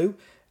also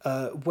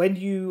when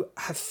you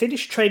have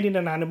finished training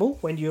an animal,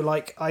 when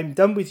you're I'm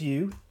done with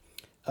you,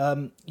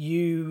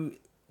 you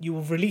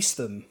will release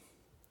them,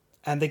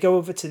 and they go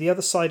over to the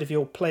other side of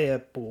your player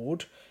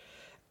board,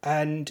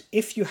 and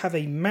if you have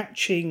a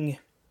matching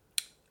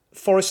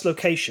forest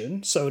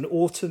location, so an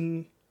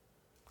autumn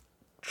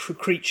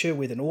creature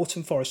with an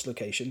autumn forest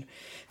location,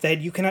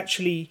 then you can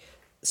actually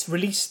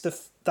release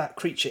that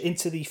creature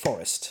into the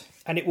forest,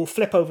 and it will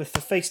flip over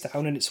for face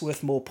down, and it's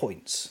worth more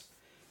points.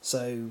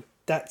 So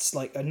that's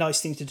a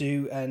nice thing to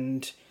do,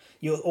 and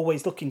you're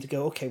always looking to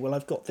go, okay, well,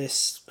 I've got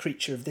this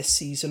creature of this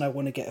season, I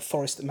want to get a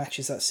forest that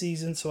matches that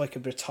season, so I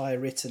could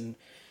retire it and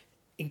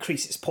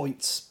increase its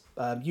points.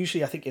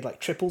 Usually I think it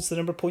triples the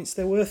number of points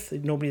they're worth.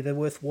 Normally they're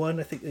worth 1.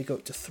 I think they go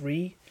up to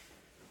 3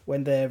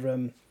 when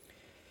they're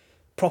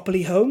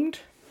properly homed.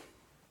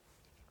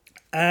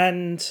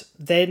 And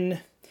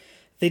then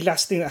the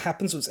last thing that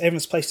happens once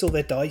everyone's placed all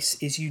their dice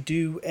is you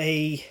do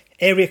a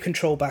area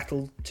control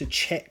battle to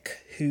check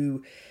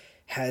who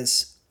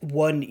has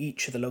won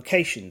each of the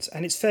locations.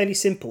 And it's fairly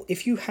simple.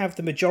 If you have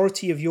the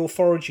majority of your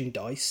foraging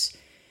dice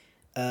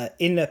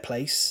in a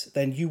place,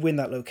 then you win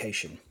that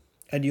location.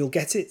 And you'll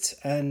get it,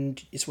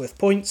 and it's worth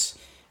points,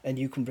 and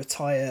you can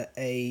retire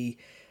a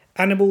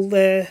animal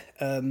there,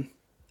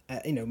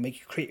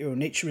 create your own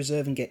nature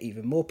reserve and get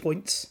even more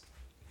points.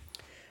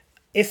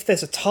 If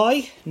there's a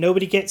tie,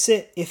 nobody gets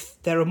it. If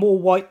there are more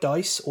white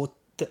dice or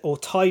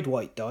tied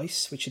white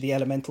dice, which are the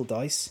elemental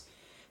dice,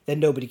 then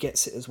nobody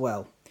gets it as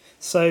well.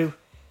 So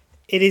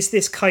it is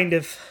this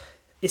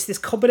this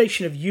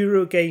combination of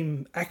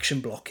Eurogame action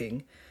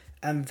blocking,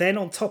 and then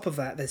on top of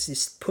that, there's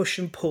this push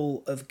and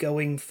pull of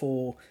going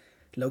for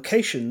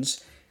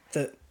locations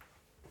that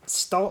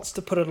starts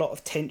to put a lot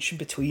of tension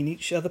between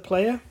each other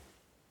player.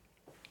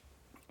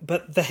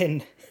 But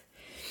then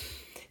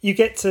you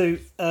get to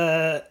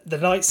the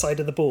night side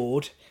of the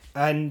board,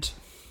 and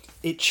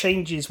it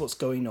changes what's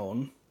going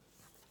on.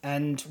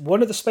 And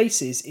one of the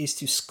spaces is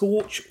to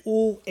scorch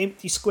all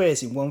empty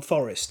squares in one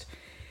forest.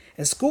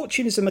 And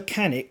scorching is a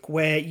mechanic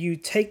where you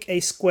take a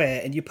square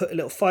and you put a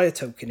little fire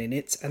token in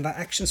it, and that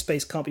action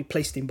space can't be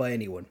placed in by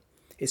anyone.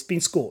 It's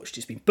been scorched,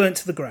 it's been burnt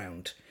to the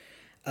ground.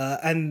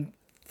 And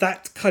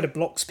that kind of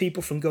blocks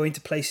people from going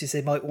to places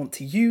they might want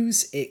to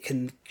use. It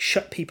can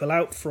shut people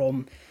out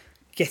from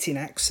getting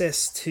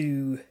access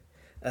to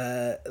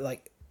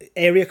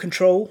area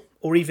control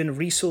or even a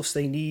resource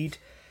they need.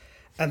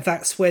 And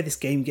that's where this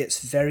game gets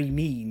very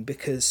mean,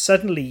 because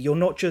suddenly you're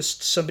not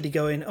just somebody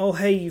going, oh,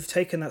 hey, you've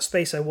taken that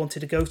space I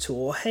wanted to go to,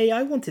 or hey,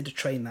 I wanted to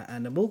train that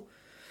animal.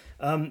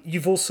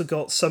 You've also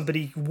got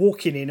somebody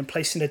walking in and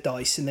placing a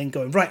dice and then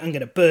going, right, I'm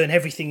going to burn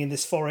everything in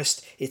this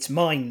forest. It's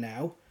mine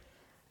now.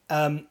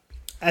 And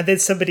then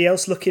somebody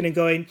else looking and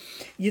going,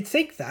 you'd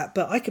think that,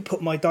 but I could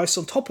put my dice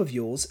on top of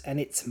yours and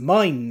it's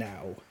mine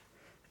now.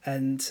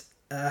 And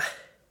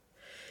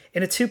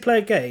in a 2-player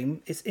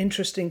game, it's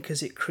interesting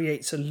because it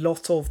creates a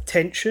lot of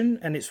tension,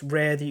 and it's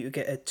rare that you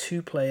get a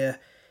 2-player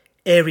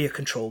area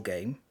control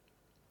game,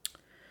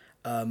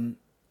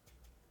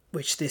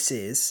 which this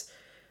is.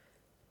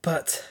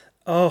 But,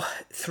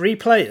 3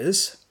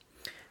 players,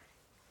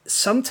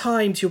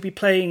 sometimes you'll be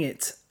playing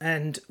it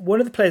and one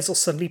of the players will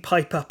suddenly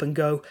pipe up and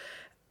go,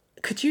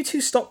 could you 2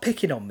 stop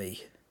picking on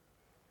me?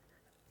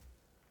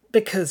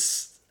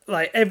 Because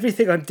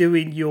everything I'm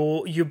doing,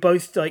 you're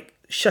both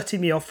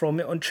shutting me off from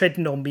it, on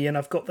treading on me, and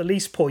I've got the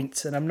least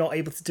points and I'm not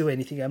able to do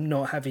anything. I'm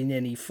not having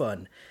any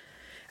fun.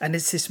 And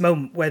it's this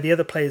moment where the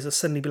other players will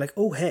suddenly be like,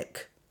 oh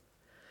heck,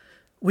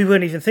 we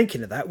weren't even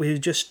thinking of that, we were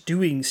just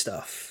doing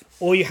stuff.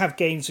 Or you have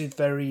games with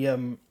very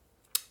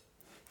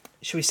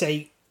shall we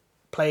say,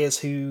 players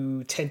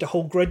who tend to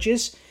hold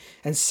grudges,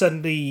 and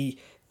suddenly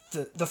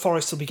the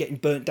forest will be getting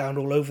burnt down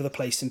all over the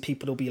place, and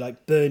people will be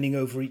burning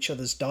over each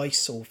other's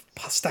dice or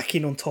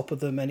stacking on top of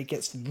them, and it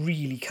gets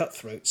really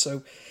cutthroat.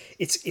 So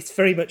it's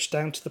very much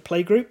down to the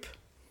playgroup,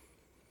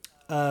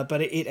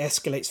 but it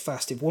escalates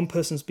fast. If one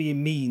person's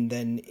being mean,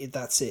 then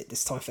that's it.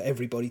 It's time for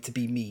everybody to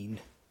be mean.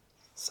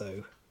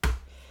 So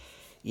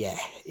yeah,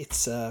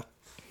 it's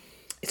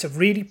It's a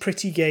really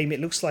pretty game. It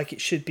looks like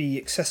it should be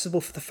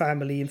accessible for the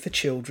family and for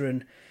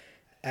children.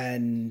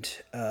 And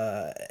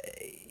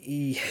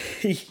you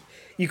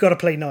got to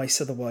play nice,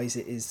 otherwise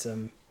it is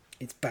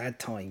it's bad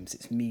times.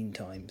 It's mean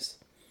times.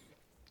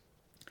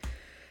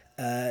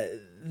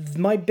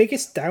 My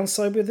biggest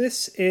downside with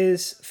this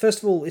is,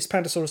 first of all, it's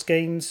Pandasaurus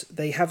Games.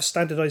 They have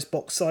standardized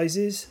box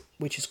sizes,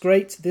 which is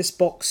great. This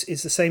box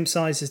is the same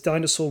size as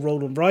Dinosaur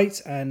Roll and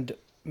Write and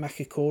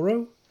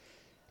Makikoro,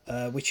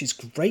 which is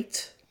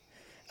great.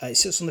 It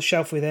sits on the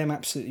shelf with them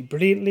absolutely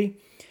brilliantly,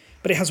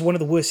 but it has one of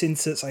the worst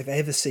inserts I've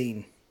ever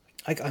seen.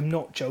 I'm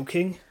not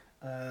joking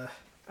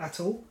at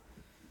all.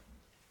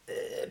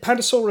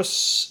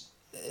 Pandasaurus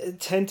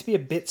tend to be a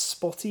bit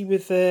spotty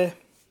with their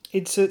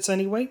inserts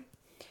anyway.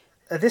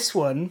 This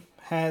one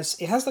has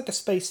like a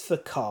space for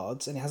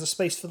cards, and it has a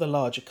space for the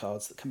larger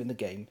cards that come in the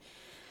game.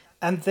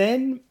 And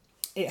then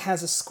it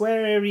has a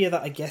square area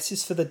that I guess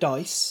is for the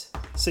dice.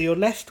 So you're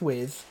left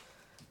with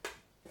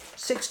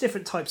 6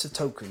 different types of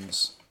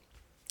tokens.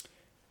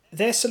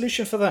 Their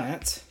solution for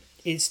that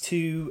is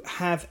to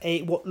have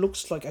what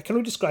looks like, I can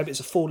only describe it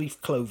as a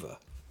 4-leaf clover.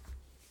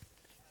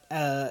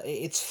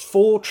 It's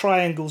 4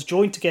 triangles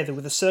joined together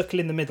with a circle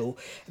in the middle.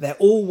 They're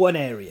all one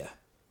area.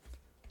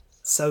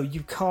 So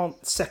you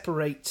can't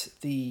separate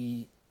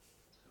the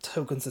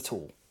tokens at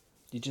all.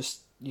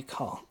 You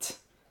can't.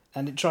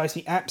 And it drives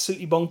me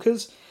absolutely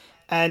bonkers.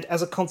 And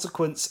as a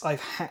consequence,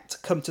 I've had to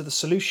come to the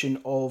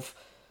solution of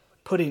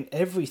putting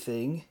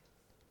everything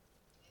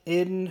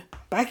in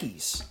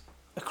baggies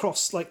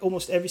across like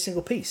almost every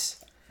single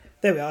piece.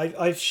 There we are.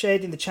 I've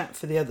shared in the chat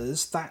for the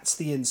others. That's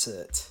the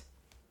insert.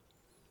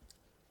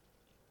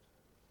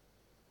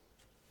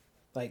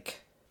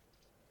 Like,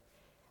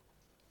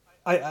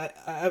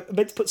 I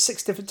meant to put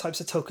 6 different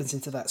types of tokens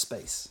into that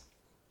space.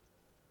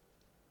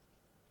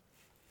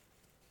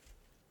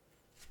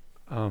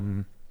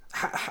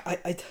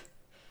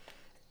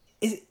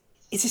 Is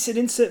this an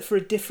insert for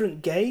a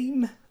different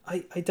game?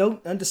 I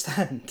don't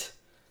understand.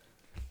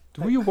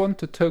 Do you want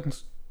the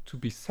tokens to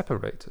be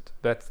separated?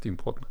 That's the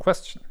important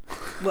question.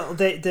 Well,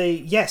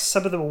 yes,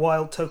 some of them are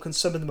wild tokens,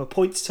 some of them are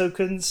points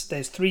tokens.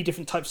 There's 3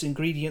 different types of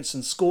ingredients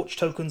and scorch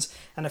tokens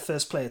and a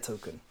first player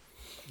token.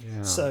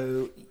 Yeah.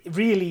 So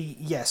really,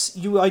 yes,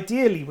 you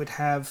ideally would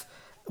have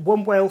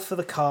 1 whale for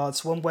the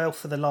cards, 1 whale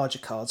for the larger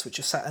cards, which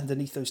are sat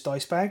underneath those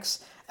dice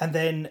bags, and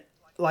then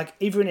like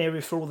either an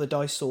area for all the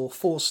dice or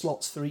 4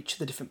 slots for each of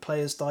the different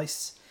players'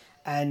 dice,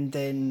 and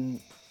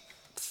then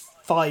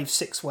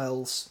 5-6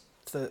 whales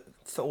for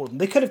all of them.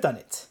 They could have done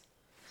it.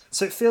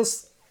 So it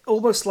feels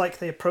almost like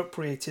they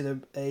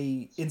appropriated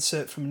a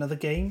insert from another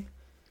game,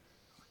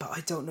 but I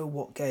don't know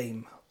what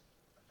game.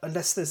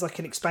 Unless there's like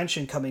an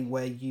expansion coming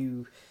where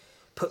you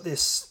put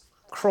this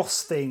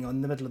cross thing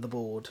on the middle of the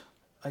board.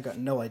 I got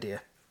no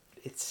idea.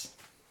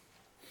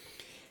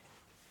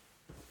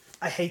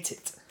 I hate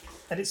it.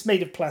 And it's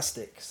made of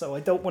plastic, so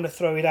I don't want to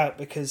throw it out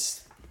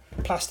because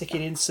plastic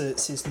in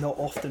inserts is not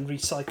often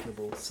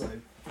recyclable, so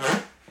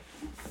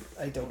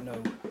I don't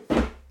know.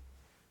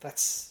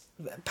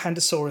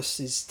 Pandasaurus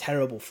is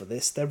terrible for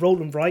this. Their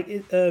roll and write,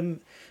 the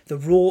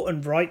raw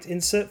and write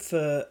insert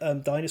for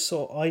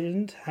Dinosaur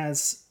Island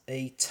has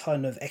a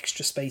ton of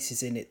extra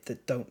spaces in it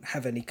that don't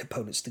have any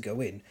components to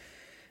go in.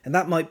 And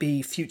that might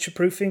be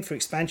future-proofing for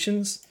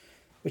expansions,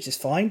 which is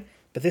fine,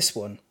 but this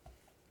one,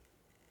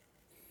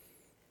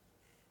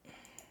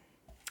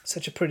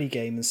 such a pretty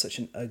game and such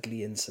an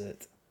ugly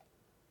insert.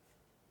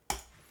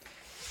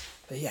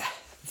 But yeah,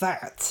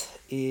 that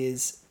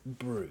is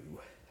Brew.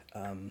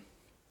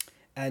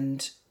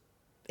 And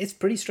it's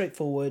pretty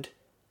straightforward.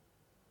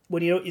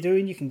 When you know what you're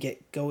doing, you can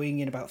get going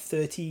in about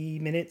 30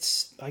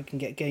 minutes. I can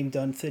get a game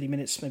done 30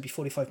 minutes, maybe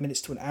 45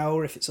 minutes to an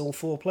hour if it's all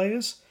 4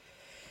 players.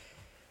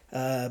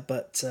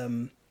 But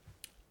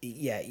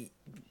yeah,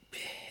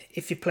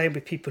 if you're playing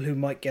with people who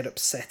might get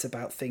upset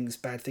about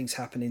bad things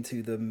happening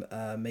to them,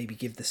 maybe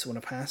give this one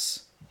a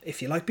pass.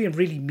 If you like being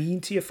really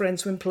mean to your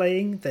friends when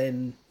playing,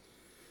 then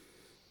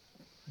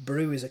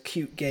Brew is a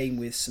cute game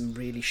with some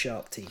really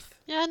sharp teeth.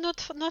 Yeah, not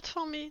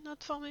for me.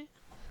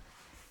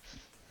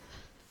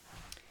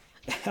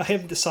 I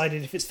haven't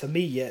decided if it's for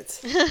me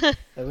yet.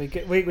 We're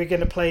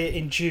going to play it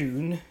in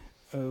June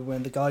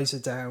when the guys are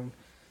down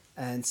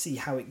and see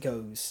how it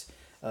goes.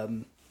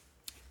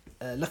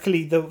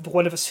 Luckily, the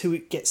one of us who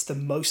gets the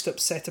most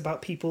upset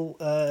about people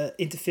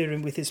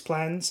interfering with his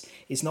plans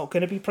is not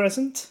going to be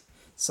present.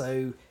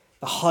 So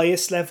the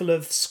highest level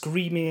of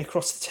screaming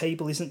across the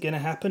table isn't going to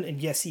happen.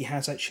 And yes, he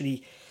has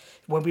actually,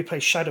 when we play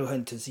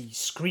Shadowhunters, he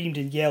screamed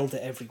and yelled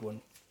at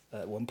everyone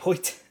at one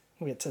point.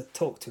 We had to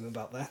talk to him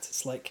about that.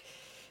 It's like,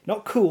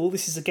 not cool.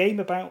 This is a game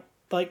about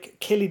like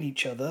killing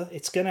each other.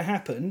 It's going to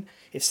happen.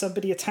 If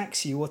somebody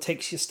attacks you or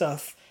takes your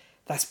stuff,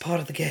 that's part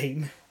of the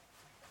game.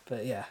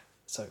 But yeah,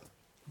 so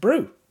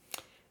Brew.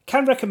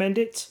 Can recommend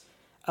it.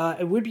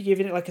 I would be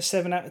giving it like a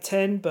 7 out of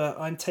 10, but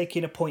I'm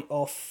taking a point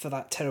off for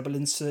that terrible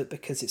insert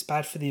because it's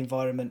bad for the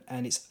environment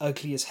and it's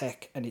ugly as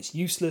heck and it's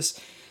useless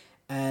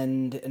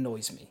and it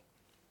annoys me.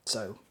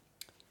 So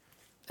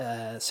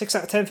 6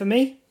 out of 10 for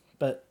me,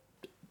 but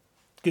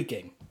good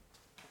game.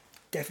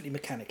 definitely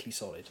mechanically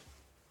solid.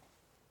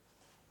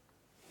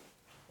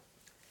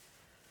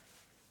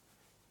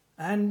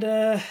 And,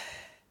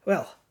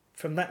 well,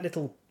 from that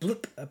little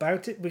blip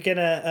about it, we're going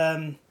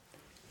to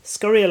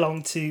scurry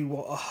along to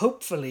what are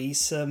hopefully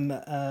some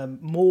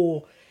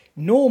more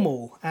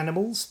normal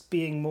animals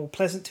being more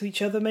pleasant to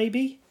each other,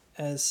 maybe,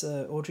 as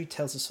Audrey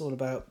tells us all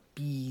about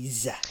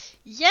Beez.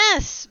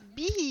 Yes,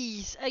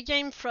 Beez, a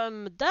game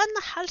from Dan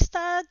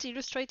Halstad,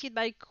 illustrated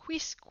by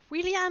Chris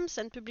Williams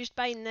and published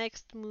by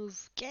Next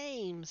Move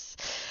Games.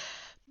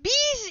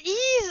 Beez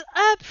is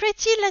a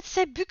pretty, let's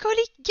say,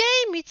 bucolic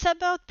game. It's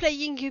about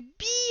playing a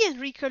bee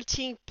and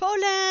recollecting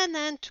pollen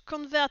and to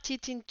convert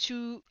it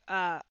into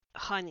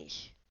honey.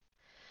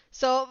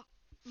 So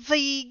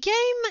the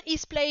game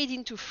is played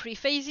into 3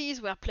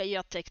 phases where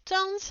players take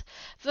turns.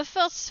 The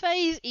first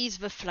phase is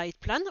the flight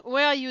plan,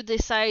 where you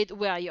decide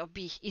where your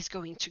bee is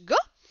going to go.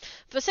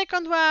 The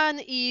second one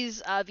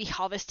is the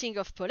harvesting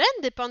of pollen.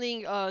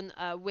 Depending on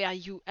where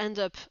you end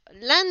up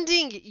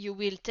landing, you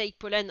will take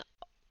pollen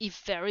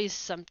if there is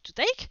some to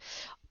take.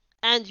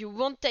 And you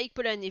won't take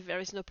pollen if there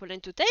is no pollen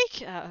to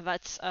take.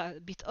 That's a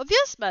bit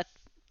obvious, but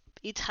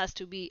it has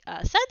to be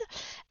said.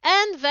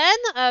 And then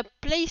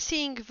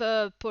placing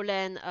the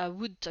pollen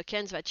wood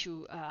tokens that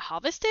you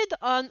harvested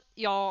on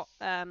your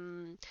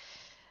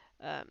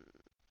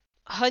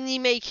honey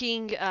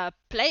making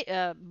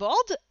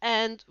board,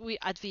 and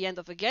at the end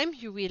of the game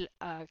you will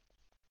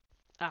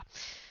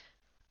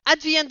at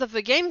the end of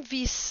the game,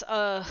 these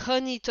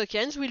honey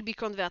tokens will be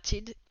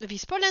converted,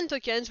 these pollen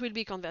tokens will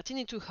be converted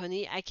into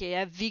honey,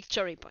 aka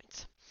victory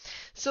points.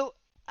 So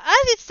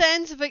as it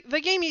stands,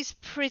 the game is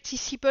pretty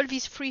simple.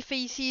 These 3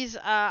 phases,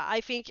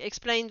 I think,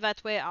 explained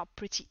that way are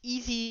pretty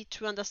easy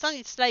to understand.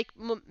 It's like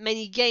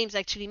many games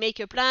actually. Make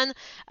a plan,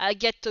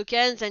 get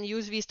tokens, and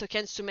use these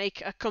tokens to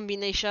make a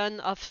combination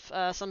of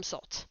some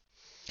sort.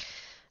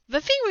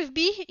 The thing with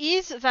Bee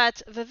is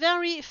that the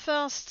very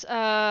first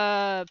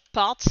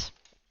part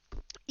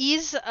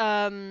is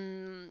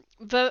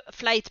the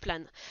flight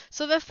plan.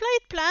 So the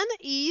flight plan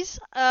is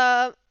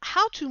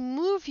how to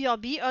move your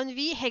bee on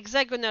the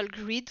hexagonal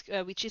grid,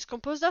 which is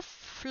composed of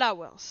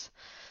flowers.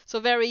 So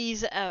there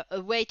is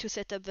a way to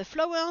set up the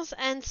flowers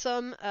and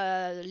some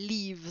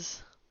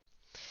leaves.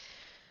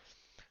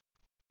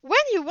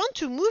 When you want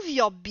to move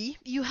your bee,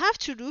 you have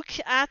to look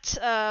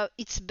at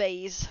its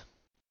base.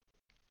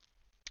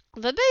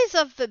 The base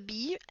of the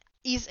bee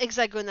is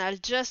hexagonal,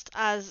 just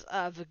as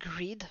the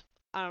grid,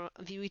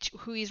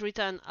 who is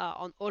written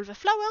on all the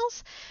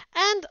flowers,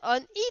 and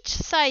on each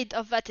side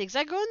of that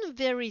hexagon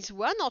there is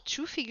 1 or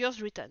 2 figures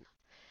written.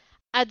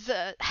 At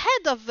the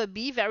head of the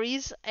bee there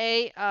is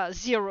a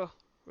 0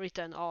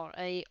 written, or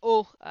a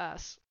O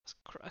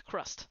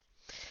crossed.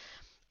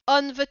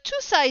 On the 2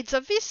 sides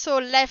of this, so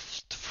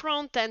left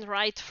front and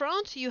right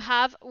front, you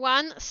have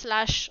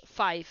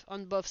 1/5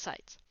 on both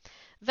sides.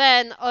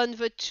 Then on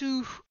the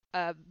 2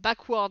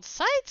 backward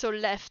sides, so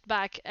left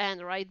back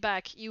and right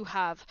back, you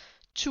have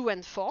 2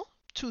 and 4,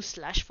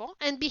 2/4,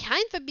 and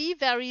behind the B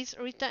there is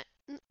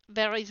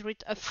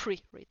a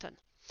 3 written.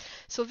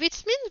 So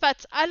this means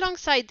that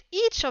alongside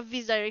each of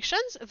these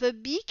directions, the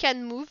bee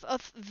can move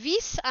of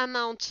this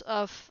amount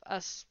of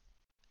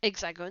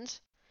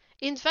hexagons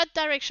in that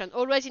direction,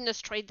 always in a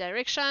straight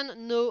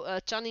direction, no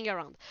turning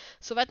around.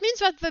 So that means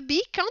that the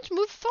bee can't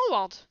move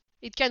forward.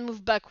 It can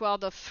move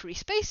backward of 3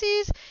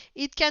 spaces,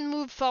 it can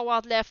move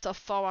forward left or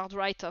forward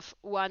right of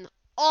 1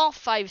 or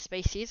 5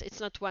 spaces, it's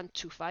not 1,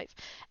 2, 5,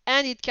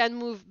 and it can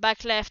move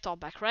back left or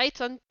back right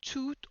on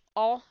 2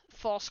 or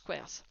 4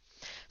 squares.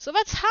 So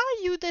that's how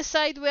you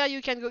decide where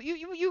you can go.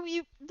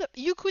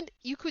 You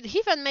could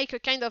even make a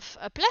kind of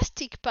a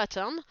plastic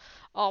pattern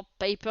or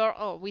paper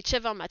or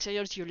whichever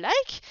materials you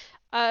like.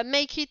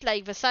 Make it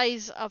like the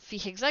size of the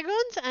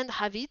hexagons and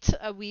have it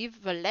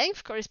with the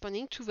length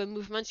corresponding to the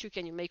movements you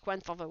can. You make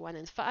 1 for the 1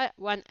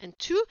 and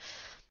 2,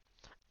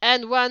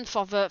 and 1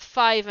 for the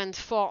 5 and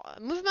 4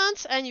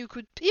 movements, and you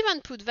could even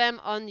put them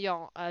on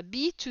your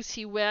bee to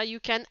see where you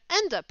can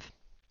end up.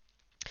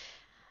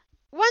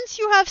 Once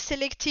you have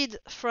selected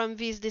from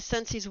these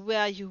distances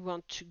where you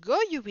want to go,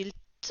 you will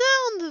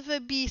turn the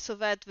bee so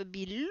that the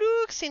bee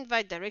looks in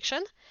that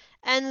direction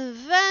and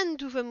then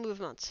do the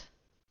movement.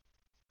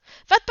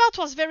 That part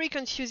was very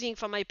confusing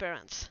for my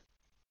parents.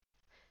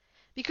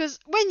 Because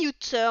when you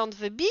turn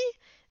the bee,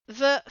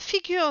 the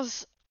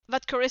figures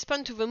that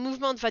correspond to the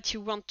movement that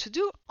you want to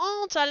do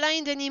aren't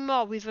aligned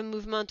anymore with the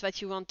movement that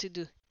you want to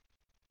do.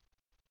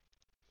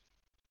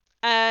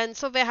 And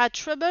so they had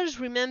troubles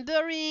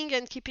remembering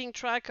and keeping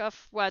track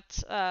of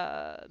what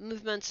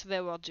movements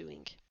they were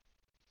doing.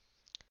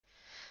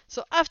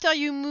 So after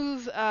you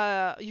move,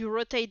 you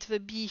rotate the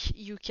bee,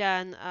 you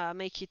can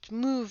make it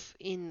move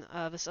in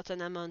the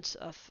certain amount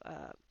of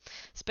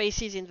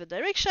spaces in the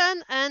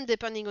direction, and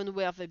depending on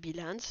where the bee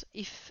lands,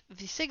 if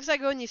this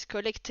hexagon is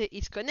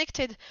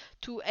connected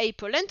to a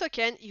pollen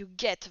token, you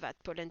get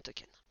that pollen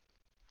token.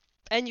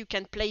 And you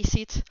can place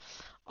it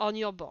on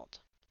your board.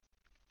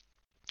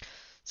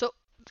 So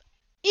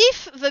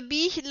if the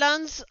bee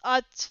lands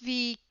at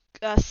the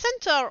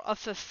center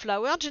of a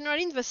flower,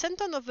 generally in the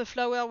center of the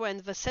flower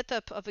when the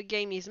setup of a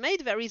game is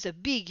made, there is a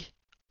big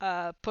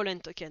pollen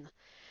token.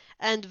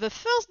 And the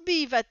first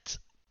bee that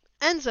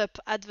ends up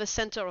at the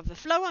center of the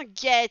flower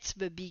gets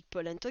the big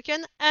pollen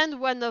token and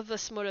one of the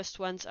smallest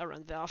ones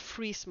around. There are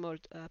 3 small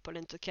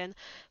pollen tokens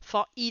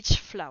for each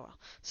flower.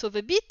 So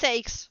the bee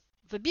takes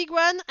the big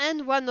one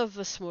and one of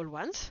the small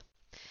ones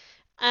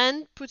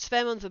and puts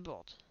them on the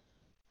board.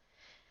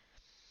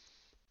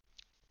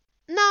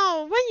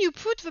 Now, when you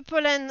put the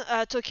pollen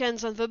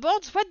tokens on the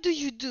board, what do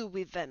you do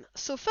with them?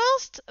 So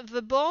first,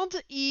 the board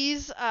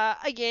is,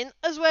 again,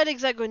 as well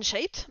hexagon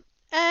shaped,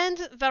 and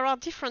there are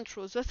different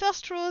rows. The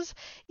first row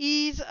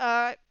is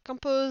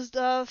composed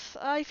of,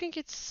 I think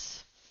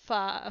it's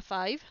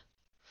 5.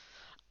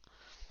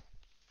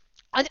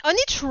 On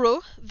each row,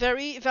 there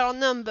are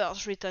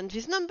numbers written.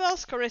 These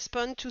numbers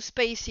correspond to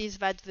spaces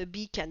that the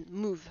bee can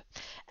move.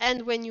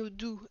 And when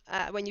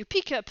you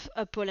pick up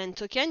a pollen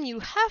token,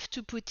 you have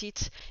to put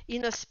it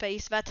in a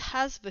space that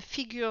has the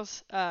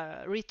figures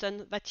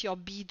written that your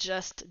bee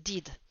just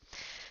did.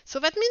 So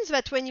that means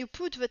that when you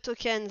put the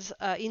tokens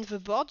in the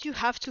board, you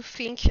have to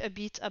think a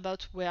bit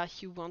about where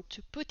you want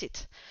to put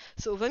it.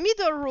 So the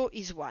middle row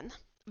is 1.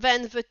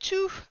 Then the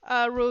 2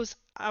 rows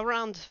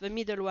around the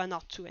middle one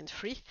are 2 and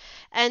 3,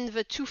 and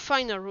the 2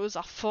 final rows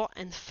are 4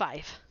 and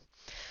 5.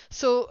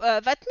 So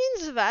that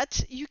means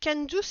that you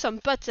can do some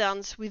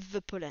patterns with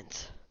the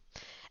pollens.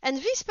 And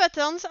these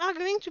patterns are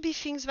going to be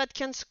things that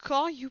can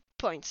score you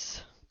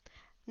points.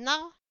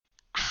 Now,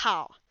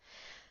 how?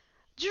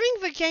 During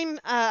the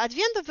game, at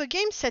the end of the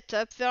game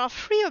setup, there are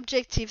 3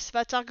 objectives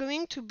that are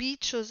going to be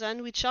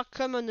chosen, which are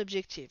common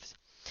objectives.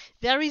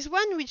 There is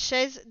one which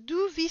says,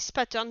 do this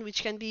pattern,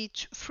 which can be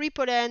 3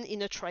 pollen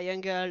in a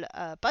triangle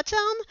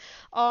pattern,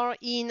 or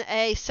in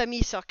a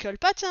semicircle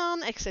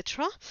pattern,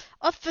 etc.,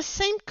 of the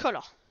same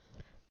color.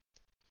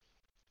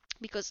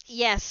 Because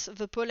yes,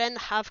 the pollen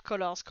have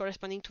colors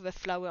corresponding to the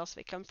flowers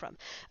they come from.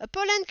 A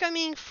pollen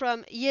coming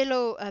from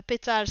yellow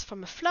petals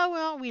from a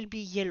flower will be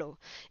yellow.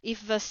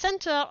 If the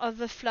center of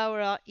the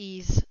flower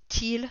is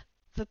teal,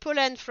 the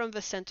pollen from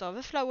the center of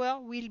the flower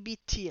will be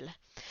teal.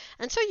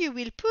 And so you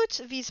will put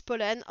this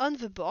pollen on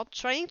the board,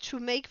 trying to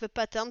make the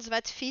patterns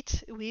that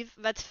fit with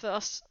that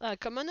first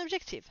common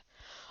objective.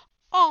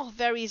 Or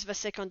there is the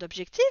second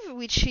objective,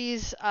 which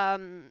is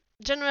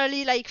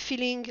generally like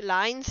filling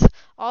lines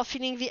or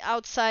filling the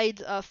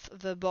outside of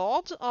the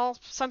board or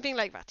something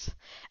like that.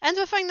 And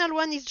the final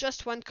one is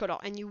just 1 color,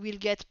 and you will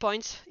get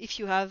points if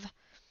you have.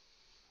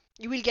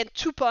 You will get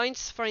 2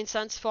 points, for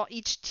instance, for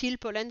each teal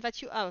pollen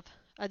that you have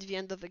at the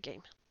end of the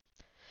game.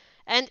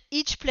 And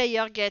each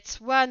player gets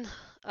 1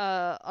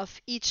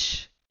 of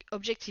each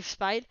objective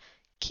pile,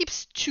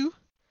 keeps 2,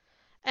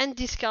 and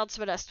discards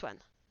the last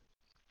one.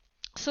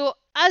 So,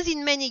 as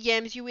in many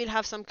games, you will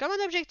have some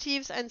common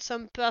objectives and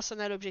some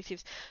personal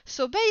objectives.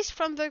 So, based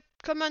from the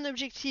common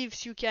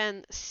objectives, you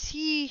can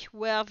see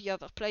where the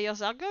other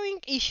players are going,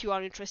 if you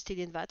are interested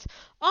in that.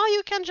 Or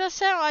you can just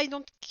say, I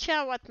don't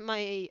care what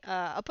my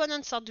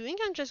opponents are doing,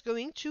 I'm just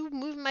going to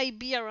move my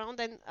bee around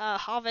and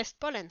harvest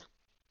pollen.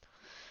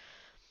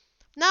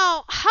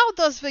 Now, how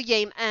does the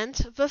game end?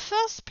 The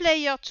first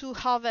player to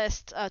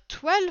harvest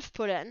 12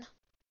 pollen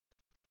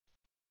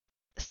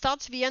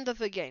starts the end of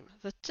the game.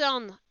 The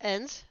turn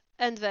ends,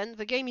 and then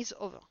the game is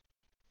over.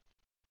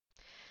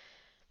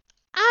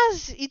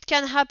 As it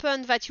can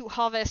happen that you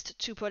harvest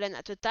 2 pollen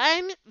at a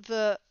time,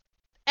 the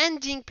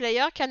ending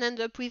player can end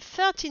up with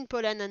 13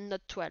 pollen and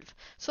not 12.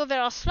 So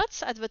there are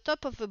slots at the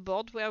top of the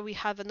board where we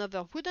have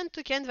another wooden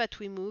token that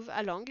we move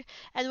along,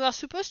 and we are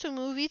supposed to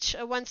move each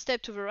 1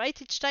 step to the right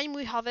each time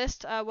we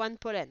harvest 1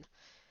 pollen.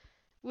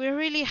 We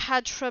really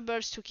had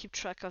troubles to keep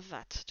track of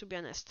that, to be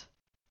honest.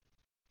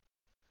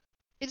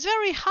 It's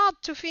very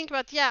hard to think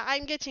that, yeah,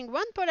 I'm getting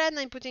 1 pollen,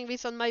 I'm putting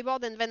this on my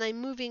board, and then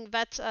I'm moving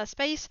that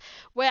space,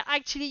 where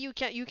actually you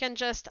can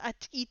just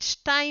at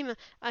each time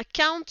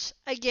count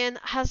again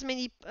how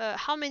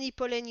many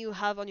pollen you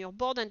have on your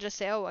board, and just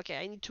say, oh, okay,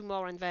 I need 2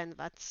 more, and then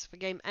that's the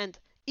game end,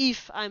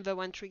 if I'm the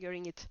one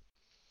triggering it.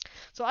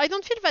 So I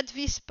don't think that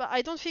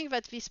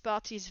this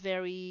part is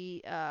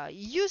very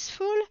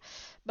useful,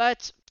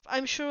 but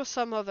I'm sure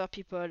some other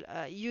people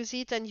use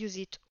it and use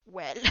it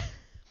well.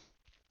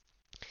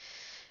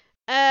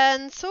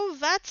 And so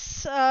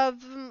that's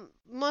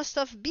most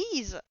of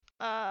Beez.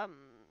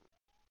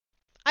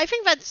 I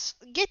think that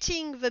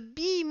getting the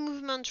bee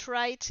movement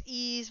right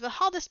is the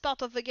hardest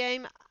part of the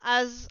game,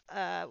 as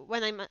I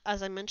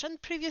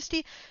mentioned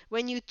previously.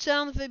 When you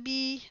turn the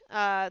bee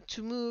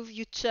to move,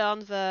 you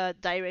turn the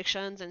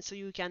directions, and so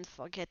you can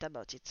forget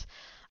about it.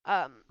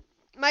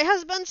 My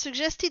husband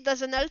suggested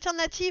as an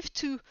alternative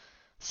to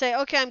say,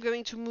 okay, I'm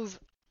going to move,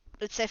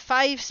 let's say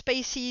 5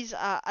 spaces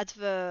at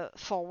the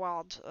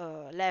forward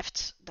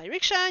left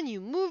direction.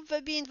 You move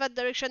the bee in that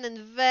direction,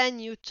 and then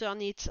you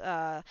turn it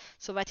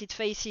so that it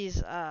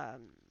faces,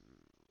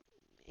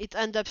 it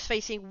ends up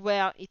facing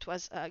where it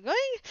was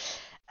going.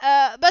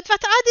 But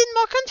that added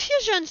more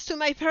confusions to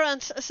my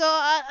parents. So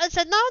I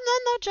said, no,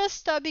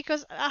 just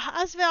because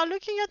as they are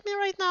looking at me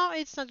right now,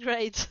 it's not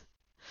great.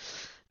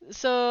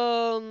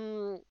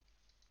 So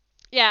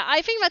yeah,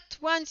 I think that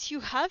once you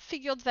have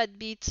figured that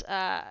bit,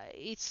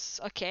 it's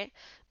okay.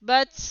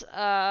 But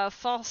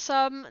for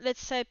some,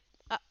 let's say,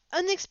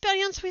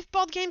 unexperienced with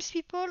board games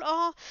people,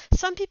 or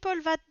some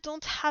people that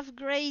don't have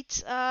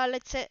great,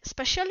 let's say,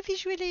 spatial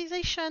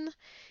visualization,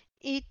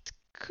 it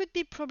could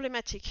be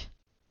problematic.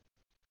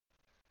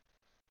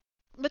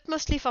 But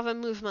mostly for the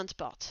movement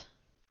part.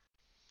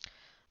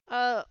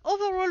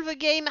 Overall, the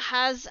game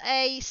has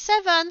a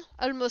 7,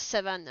 almost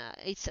 7.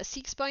 It's a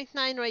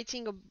 6.9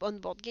 rating on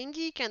Board Game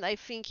Geek, and I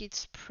think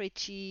it's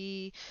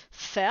pretty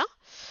fair.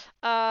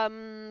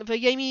 The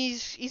game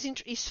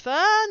is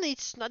fun.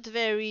 It's not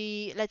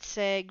very, let's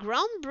say,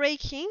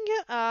 groundbreaking.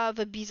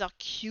 The bees are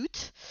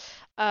cute.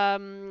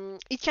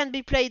 It can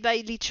be played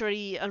by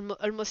literally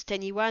almost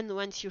anyone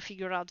once you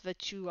figure out the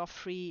 2 or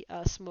 3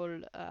 small,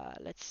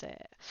 let's say,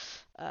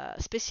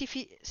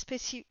 specific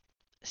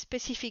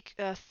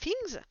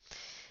things.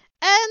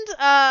 And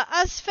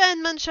as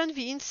Fan mentioned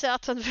the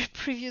insert on the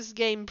previous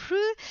game,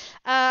 Brew,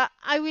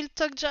 I will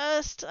talk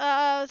just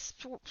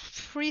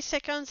 3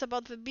 seconds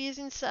about the Beez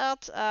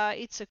insert.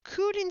 It's a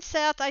cool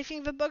insert. I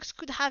think the box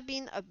could have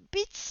been a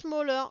bit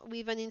smaller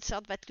with an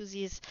insert that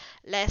loses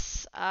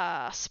less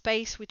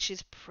space, which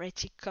is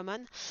pretty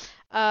common.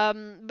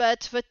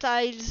 But the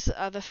tiles,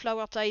 the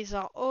flower tiles,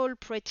 are all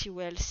pretty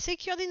well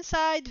secured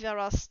inside. There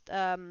are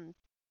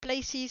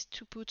places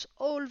to put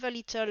all the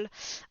little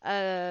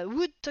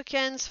wood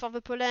tokens for the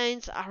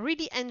pollens. I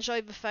really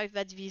enjoy the fact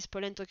that these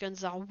pollen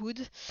tokens are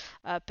wood,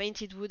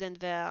 painted wood, and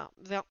they're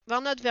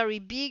not very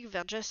big.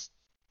 They're just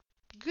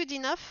good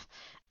enough.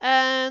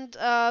 And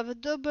the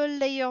double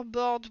layer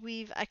board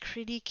with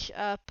acrylic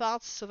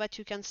parts so that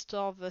you can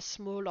store the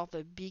small or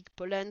the big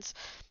pollens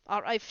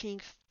are, I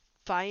think,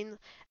 fine.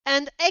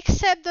 And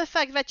except the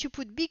fact that you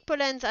put big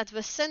pollens at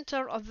the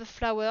center of the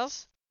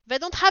flowers, they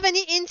don't have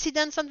any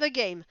incidence on the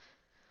game.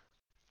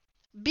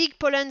 Big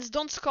pollens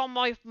don't score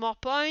more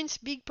points.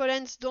 Big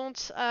pollens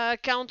don't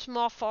count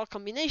more for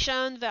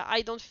combination.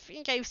 I don't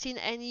think I've seen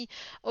any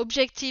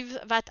objective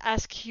that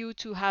ask you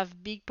to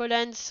have big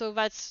pollens. So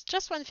that's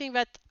just one thing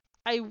that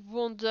I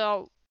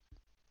wonder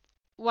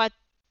what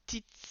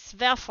it's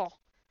there for.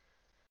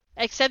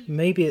 Except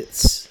maybe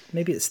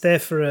it's there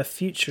for a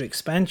future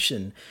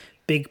expansion.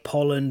 Big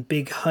pollen,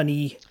 big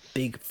honey,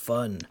 big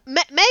fun.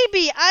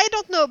 Maybe, I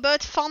don't know.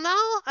 But for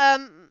now,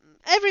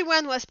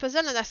 everyone was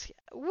puzzled and asked,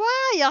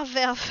 why are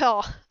there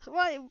for?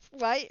 Why?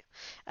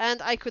 And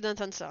I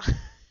couldn't answer.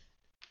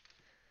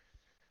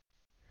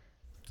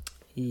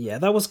 Yeah,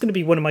 that was going to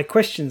be one of my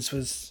questions,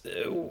 was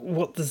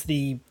what does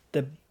the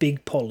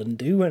big pollen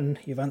do? And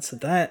you've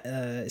answered that.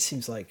 It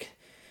seems like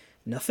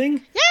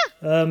nothing.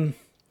 Yeah.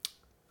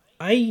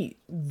 I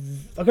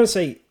gotta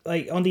say,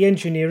 like, on the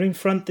engineering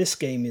front, this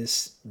game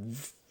is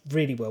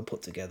really well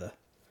put together.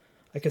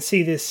 I can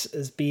see this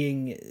as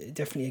being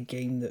definitely a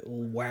game that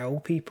will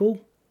wow people,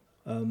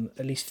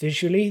 at least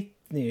visually.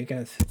 You know,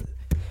 kind of,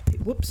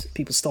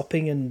 people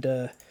stopping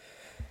and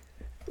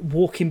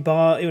walking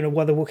by. You know,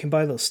 while they're walking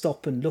by, they'll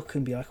stop and look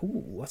and be like, "Ooh,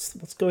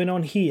 what's going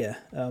on here?"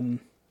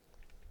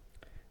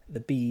 The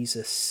bees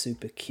are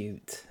super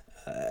cute.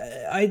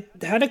 I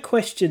had a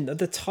question.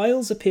 The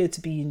tiles appear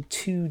to be in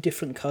 2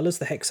 different colours,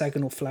 the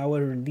hexagonal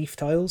flower and leaf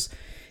tiles.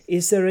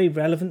 Is there a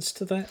relevance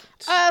to that?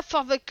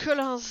 For the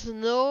colors,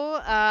 no.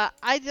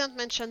 I didn't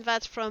mention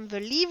that from the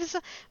leaves,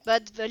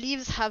 but the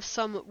leaves have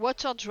some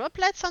water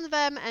droplets on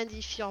them, and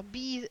if your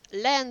bee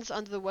lands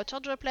on the water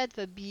droplet,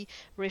 the bee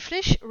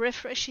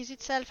refreshes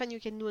itself and you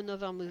can do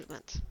another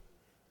movement.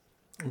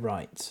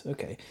 Right,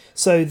 okay.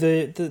 So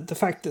the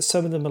fact that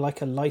some of them are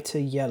like a lighter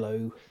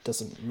yellow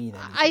doesn't mean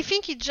anything. I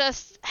think it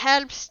just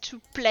helps to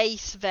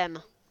place them.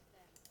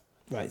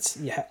 Right,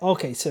 yeah.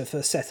 Okay, so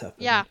for setup.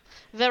 Yeah,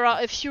 there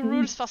are a few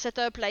rules for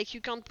setup, like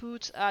you can't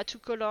put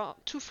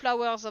 2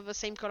 flowers of the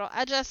same color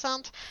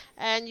adjacent,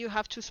 and you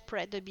have to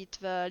spread a bit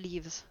the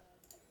leaves.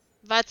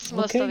 That's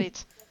most of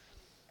it.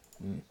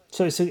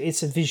 So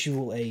it's a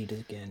visual aid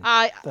again.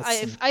 I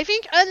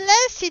think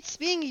unless it's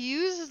being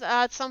used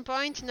at some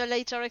point in a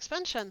later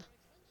expansion.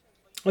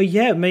 Oh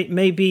yeah,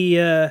 maybe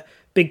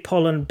big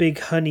pollen, big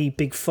honey,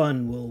 big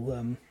fun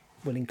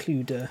will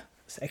include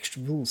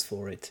extra rules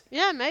for it.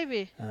 Yeah,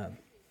 maybe.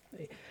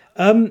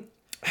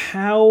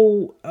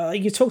 How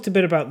you talked a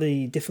bit about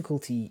the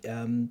difficulty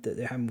that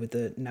they're having with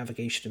the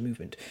navigation and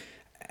movement.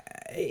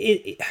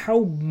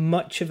 How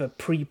much of a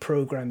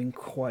pre-programming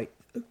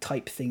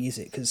type thing is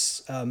it?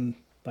 Because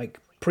like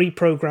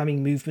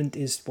pre-programming movement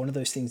is one of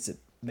those things that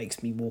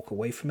makes me walk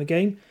away from a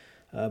game.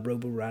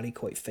 Robo Rally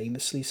quite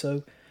famously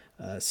so.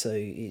 So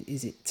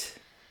is it?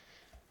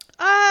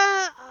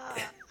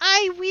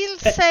 I will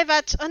say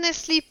that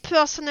honestly,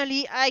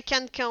 personally, I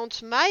can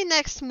count my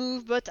next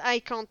move, but I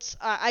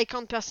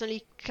can't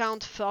personally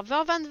count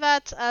further than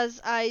that,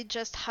 as I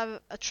just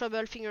have a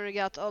trouble figuring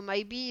out, oh,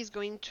 my bee is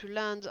going to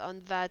land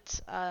on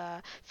that,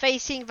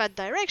 facing that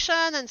direction,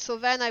 and so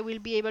then I will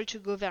be able to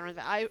go there. And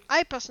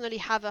I personally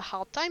have a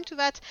hard time to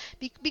that,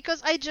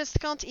 because I just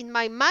can't, in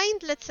my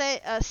mind, let's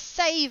say,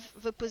 save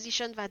the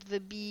position that the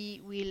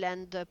bee will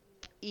end up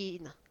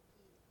in.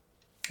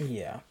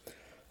 Yeah.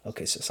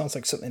 Okay, so it sounds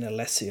like something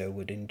Alessio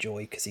would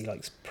enjoy because he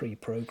likes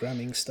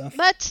pre-programming stuff.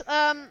 But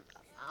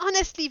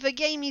honestly, the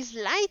game is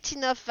light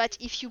enough that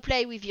if you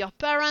play with your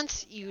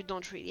parents, you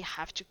don't really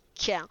have to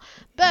care.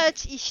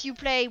 But if you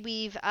play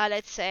with,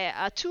 let's say,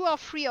 2 or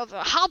 3 other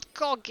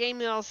hardcore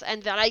gamers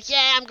and they're like,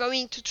 yeah, I'm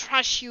going to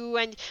trash you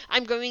and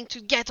I'm going to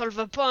get all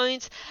the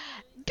points,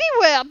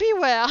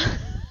 beware.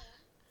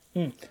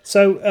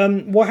 So,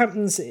 what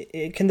happens?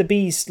 Can the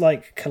bees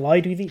like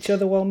collide with each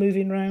other while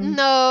moving around?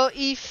 No,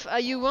 if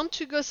you want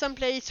to go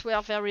someplace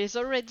where there is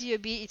already a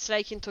bee, it's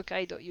like in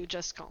Tokaido, you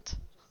just can't.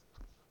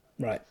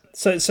 Right.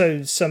 So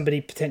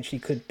somebody potentially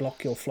could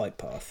block your flight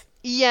path.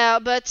 Yeah,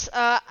 but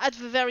at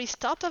the very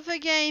start of the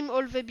game,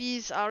 all the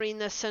bees are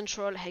in a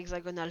central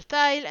hexagonal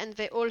tile and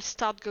they all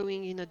start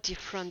going in a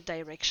different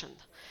direction.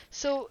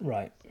 So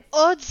Right.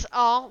 odds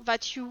are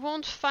that you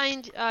won't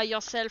find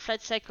yourself,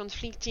 let's say,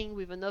 conflicting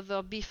with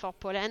another bee for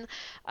pollen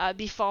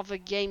before the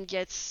game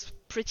gets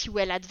pretty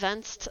well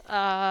advanced.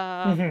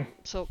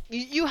 So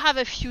you have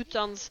a few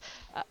turns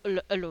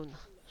alone.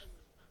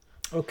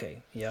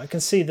 Okay. Yeah, I can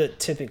see that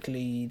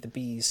typically the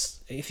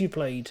bees, if you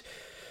played...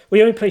 Well,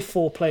 you only play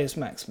 4 players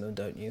maximum,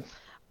 don't you?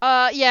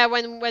 Yeah,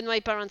 when my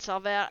parents are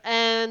there.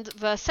 And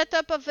the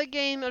setup of the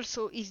game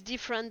also is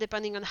different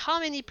depending on how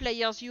many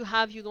players you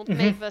have. You don't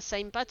make the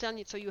same pattern,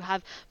 so you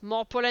have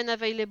more pollen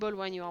available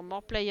when you are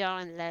more player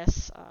and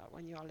less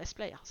when you are less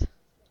players.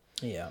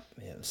 Yeah.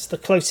 It's the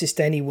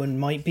closest anyone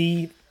might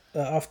be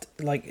after,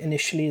 like,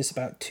 initially is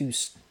about two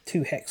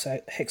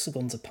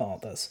hexagons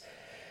apart.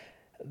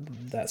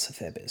 That's a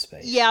fair bit of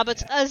space. Yeah,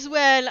 but as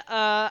well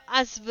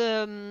as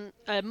the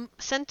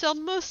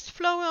centermost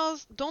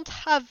flowers don't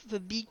have the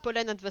big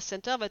pollen at the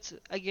center. That's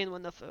again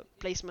one of the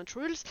placement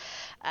rules.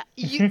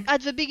 You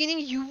at the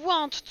beginning you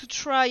want to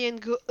try and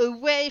go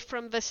away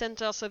from the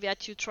center so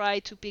that you try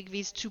to pick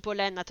these 2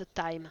 pollen at a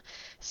time.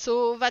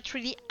 So that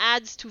really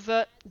adds to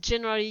the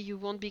generally you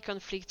won't be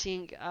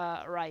conflicting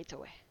right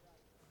away.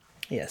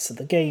 Yeah, so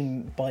the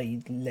game,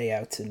 by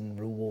layout and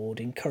reward,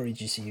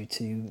 encourages you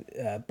to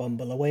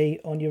bumble away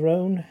on your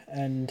own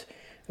and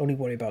only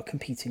worry about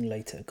competing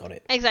later. Got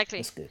it. Exactly.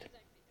 That's good.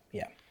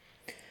 Yeah.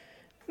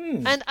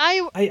 And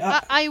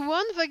I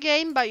won the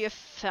game by a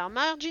fair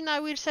margin, I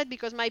will say,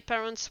 because my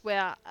parents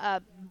were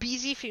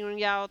busy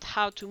figuring out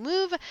how to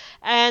move,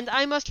 and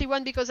I mostly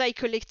won because I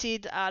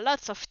collected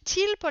lots of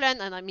teal pollen,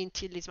 and I mean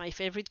teal is my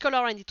favorite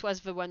color, and it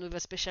was the one with a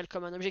special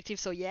common objective,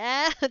 so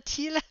yeah,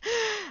 teal.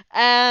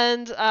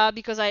 And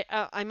because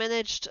I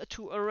managed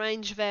to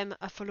arrange them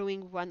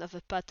following one of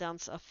the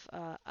patterns of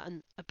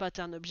a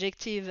pattern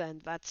objective,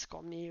 and that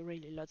scored me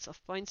really lots of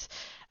points.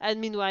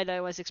 And meanwhile, I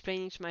was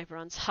explaining to my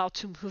parents how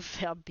to move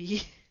their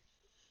bee.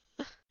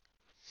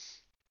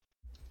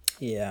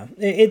 Yeah,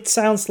 it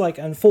sounds like,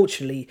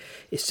 unfortunately,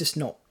 it's just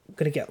not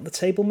going to get on the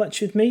table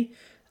much with me.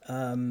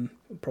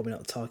 Probably not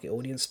the target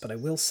audience, but I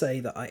will say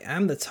that I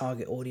am the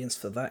target audience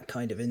for that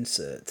kind of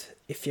insert.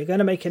 If you're going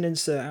to make an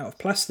insert out of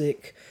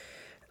plastic,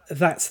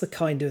 that's the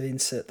kind of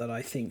insert that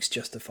I think's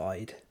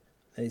justified.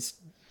 It's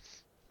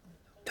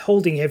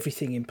holding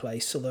everything in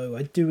place, although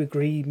I do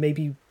agree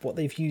maybe what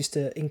they've used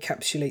to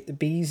encapsulate the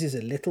bees is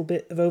a little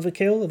bit of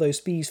overkill. Are those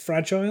bees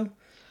fragile?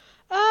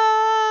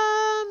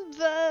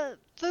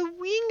 The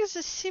wings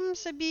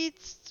seems a bit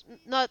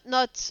not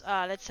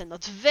let's say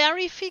not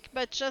very thick,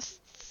 but just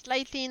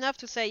slightly enough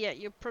to say yeah,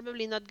 you're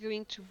probably not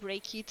going to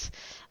break it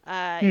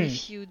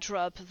if you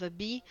drop the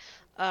bee.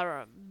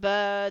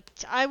 But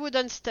I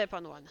wouldn't step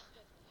on one.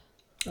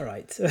 All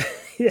right.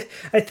 Yeah,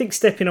 I think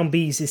stepping on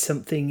bees is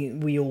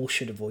something we all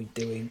should avoid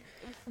doing.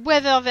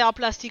 Whether they are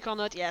plastic or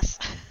not, yes.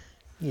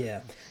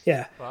 Yeah.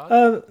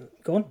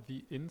 But Go on.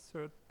 the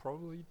insert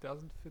probably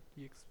doesn't fit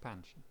the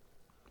expansion.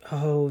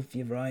 Oh,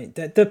 you're right.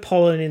 The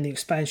pollen in the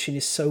expansion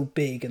is so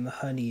big and the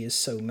honey is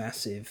so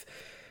massive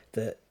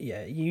that,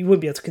 yeah, you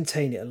wouldn't be able to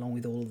contain it along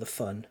with all of the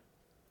fun.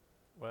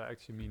 Well, I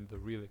actually mean the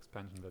real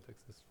expansion that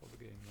exists for the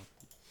game, not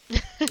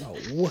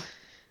the Oh.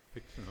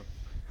 fictional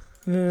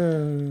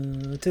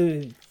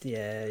Dude,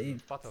 yeah.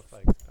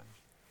 butterfly expansion.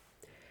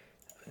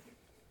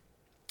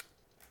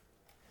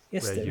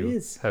 Yes, where there you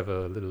is. have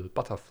a little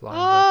butterfly.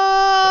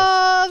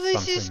 Oh, that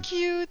this does is something.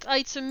 cute.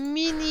 It's a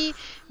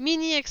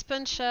mini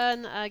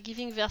expansion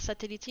giving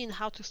versatility in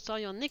how to store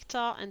your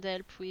nectar and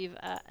help with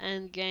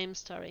end game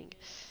storing.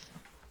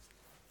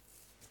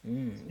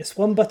 It's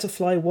 1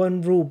 butterfly,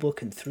 1 rule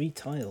book, and 3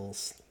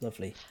 tiles.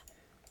 Lovely.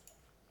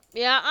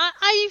 Yeah,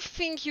 I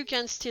think you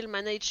can still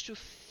manage to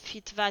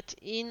fit that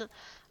in,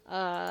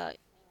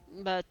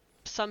 but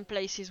some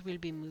places will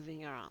be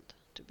moving around,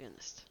 to be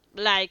honest.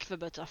 Like the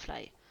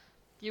butterfly.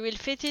 You will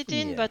fit it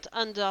in, Yeah. but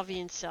under the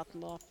insert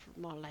more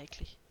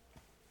likely.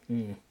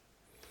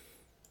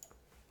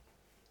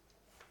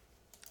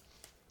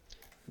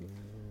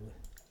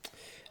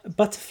 A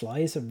butterfly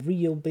is a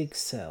real big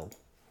cell.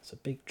 It's a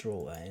big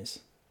draw, that is.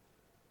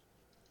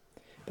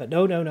 But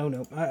no.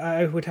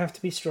 I would have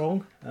to be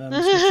strong. As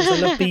much as I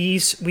love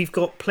bees, we've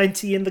got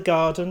plenty in the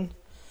garden.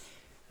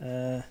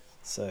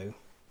 So,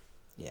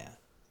 yeah,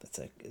 that's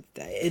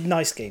a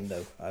nice game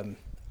though.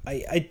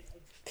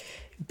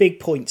 big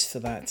points for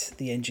that,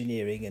 the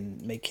engineering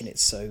and making it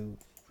so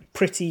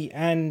pretty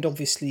and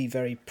obviously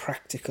very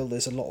practical.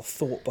 There's a lot of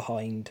thought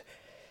behind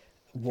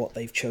what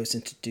they've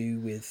chosen to do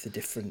with the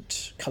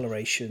different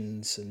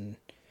colorations and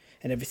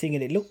everything,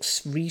 and it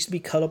looks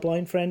reasonably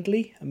colorblind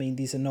friendly. I mean,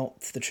 these are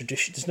not the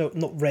tradition. There's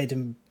not red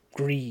and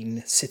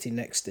green sitting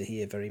next to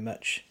here very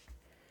much.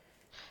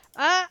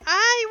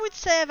 I would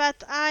say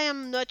that I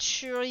am not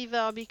sure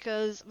either,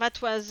 because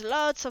that was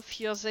lots of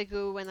years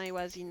ago when I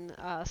was in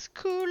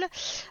school,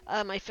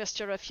 my first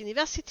year of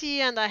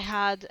university, and I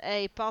had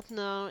a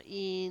partner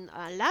in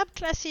lab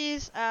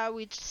classes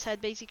which said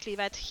basically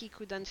that he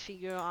couldn't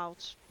figure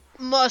out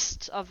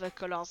most of the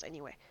colors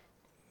anyway.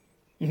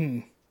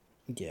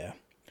 Yeah.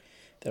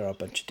 There are a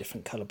bunch of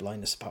different colour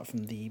blindness apart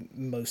from the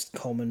most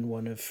common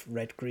one of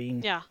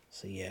red-green. Yeah.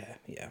 So, yeah.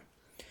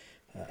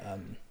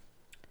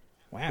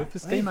 Wow. With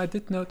this game, I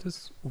did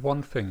notice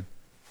one thing.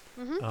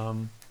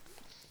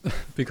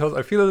 Because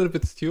I feel a little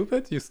bit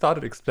stupid. You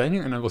started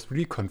explaining, and I was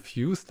really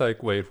confused.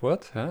 Like, wait,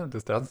 what? Huh?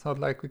 This doesn't sound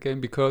like a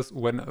game. Because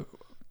when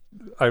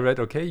I read,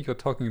 okay, you're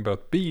talking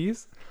about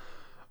bees,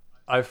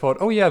 I thought,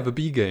 oh yeah, the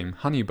bee game,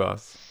 Honey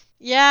Buzz.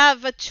 Yeah,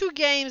 the two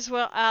games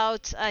were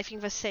out, I think,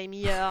 the same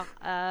year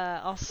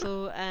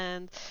also,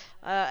 and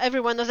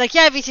everyone was like,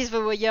 yeah, this is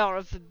the year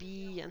of the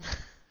bee. And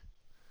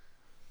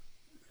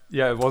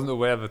yeah, I wasn't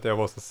aware that there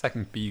was a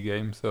second bee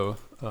game, so...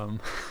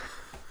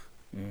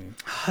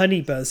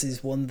 Honey Buzz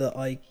is one that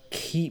I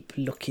keep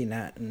looking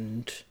at,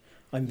 and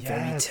I'm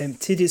very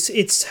tempted.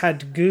 It's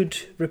had good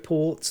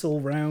reports all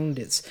round.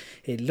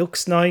 It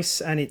looks nice,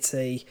 and it's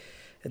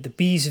the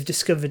bees have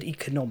discovered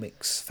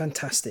economics.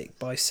 Fantastic.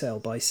 Buy, sell,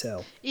 buy,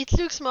 sell. it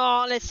looks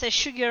more, let's say,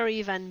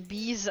 sugary than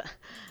bees,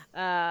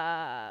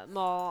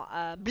 more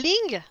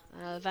bling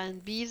than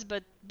bees,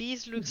 but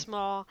bees looks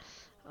more...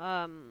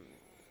 I'm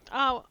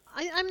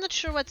not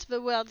sure what's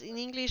the word in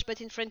English,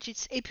 but in French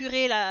it's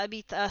épuré, a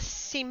bit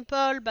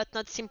simple but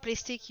not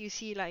simplistic. You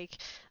see, like,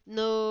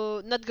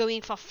 not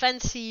going for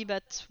fancy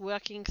but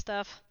working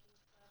stuff.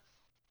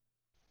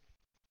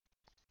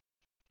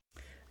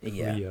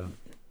 Yeah,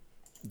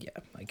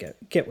 I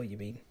get what you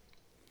mean.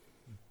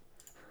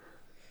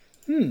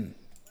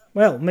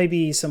 Well,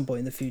 maybe some point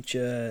in the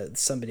future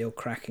somebody will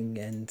crack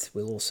and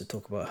we'll also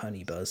talk about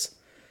Honey Buzz.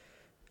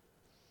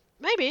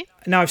 Maybe.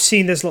 Now I've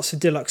seen there's lots of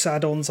deluxe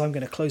add-ons. I'm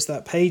going to close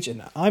that page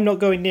and I'm not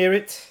going near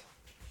it.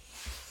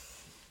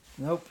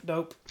 Nope.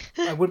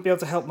 I wouldn't be able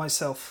to help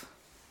myself.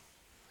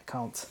 I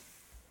can't.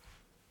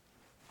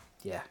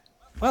 Yeah.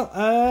 Well,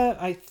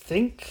 I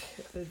think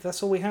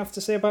that's all we have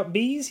to say about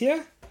bees,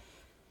 yeah?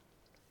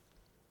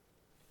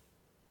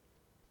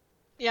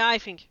 Yeah, I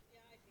think.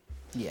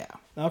 Yeah.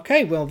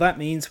 Okay, well, that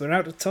means we're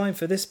out of time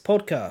for this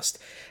podcast.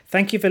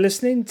 Thank you for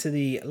listening to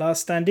the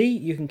Last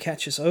Standee. You can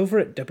catch us over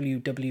at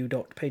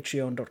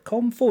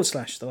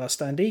www.patreon.com/The Last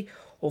Standee,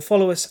 or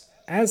follow us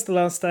as The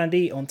Last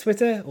Standee on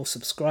Twitter, or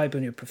subscribe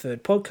on your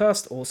preferred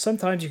podcast, or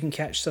sometimes you can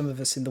catch some of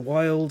us in the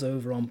wild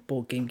over on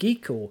Board Game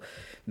Geek, or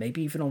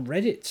maybe even on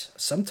Reddit.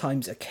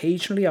 Sometimes,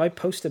 occasionally, I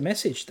post a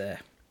message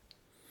there.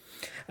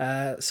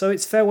 So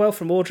it's farewell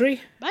from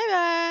Audrey.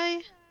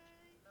 Bye-bye.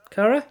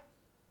 Cara.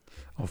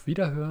 Auf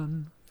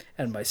Wiederhören.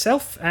 And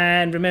myself.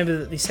 And remember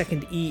that the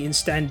second E in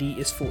Standee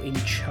is for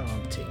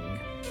enchanting.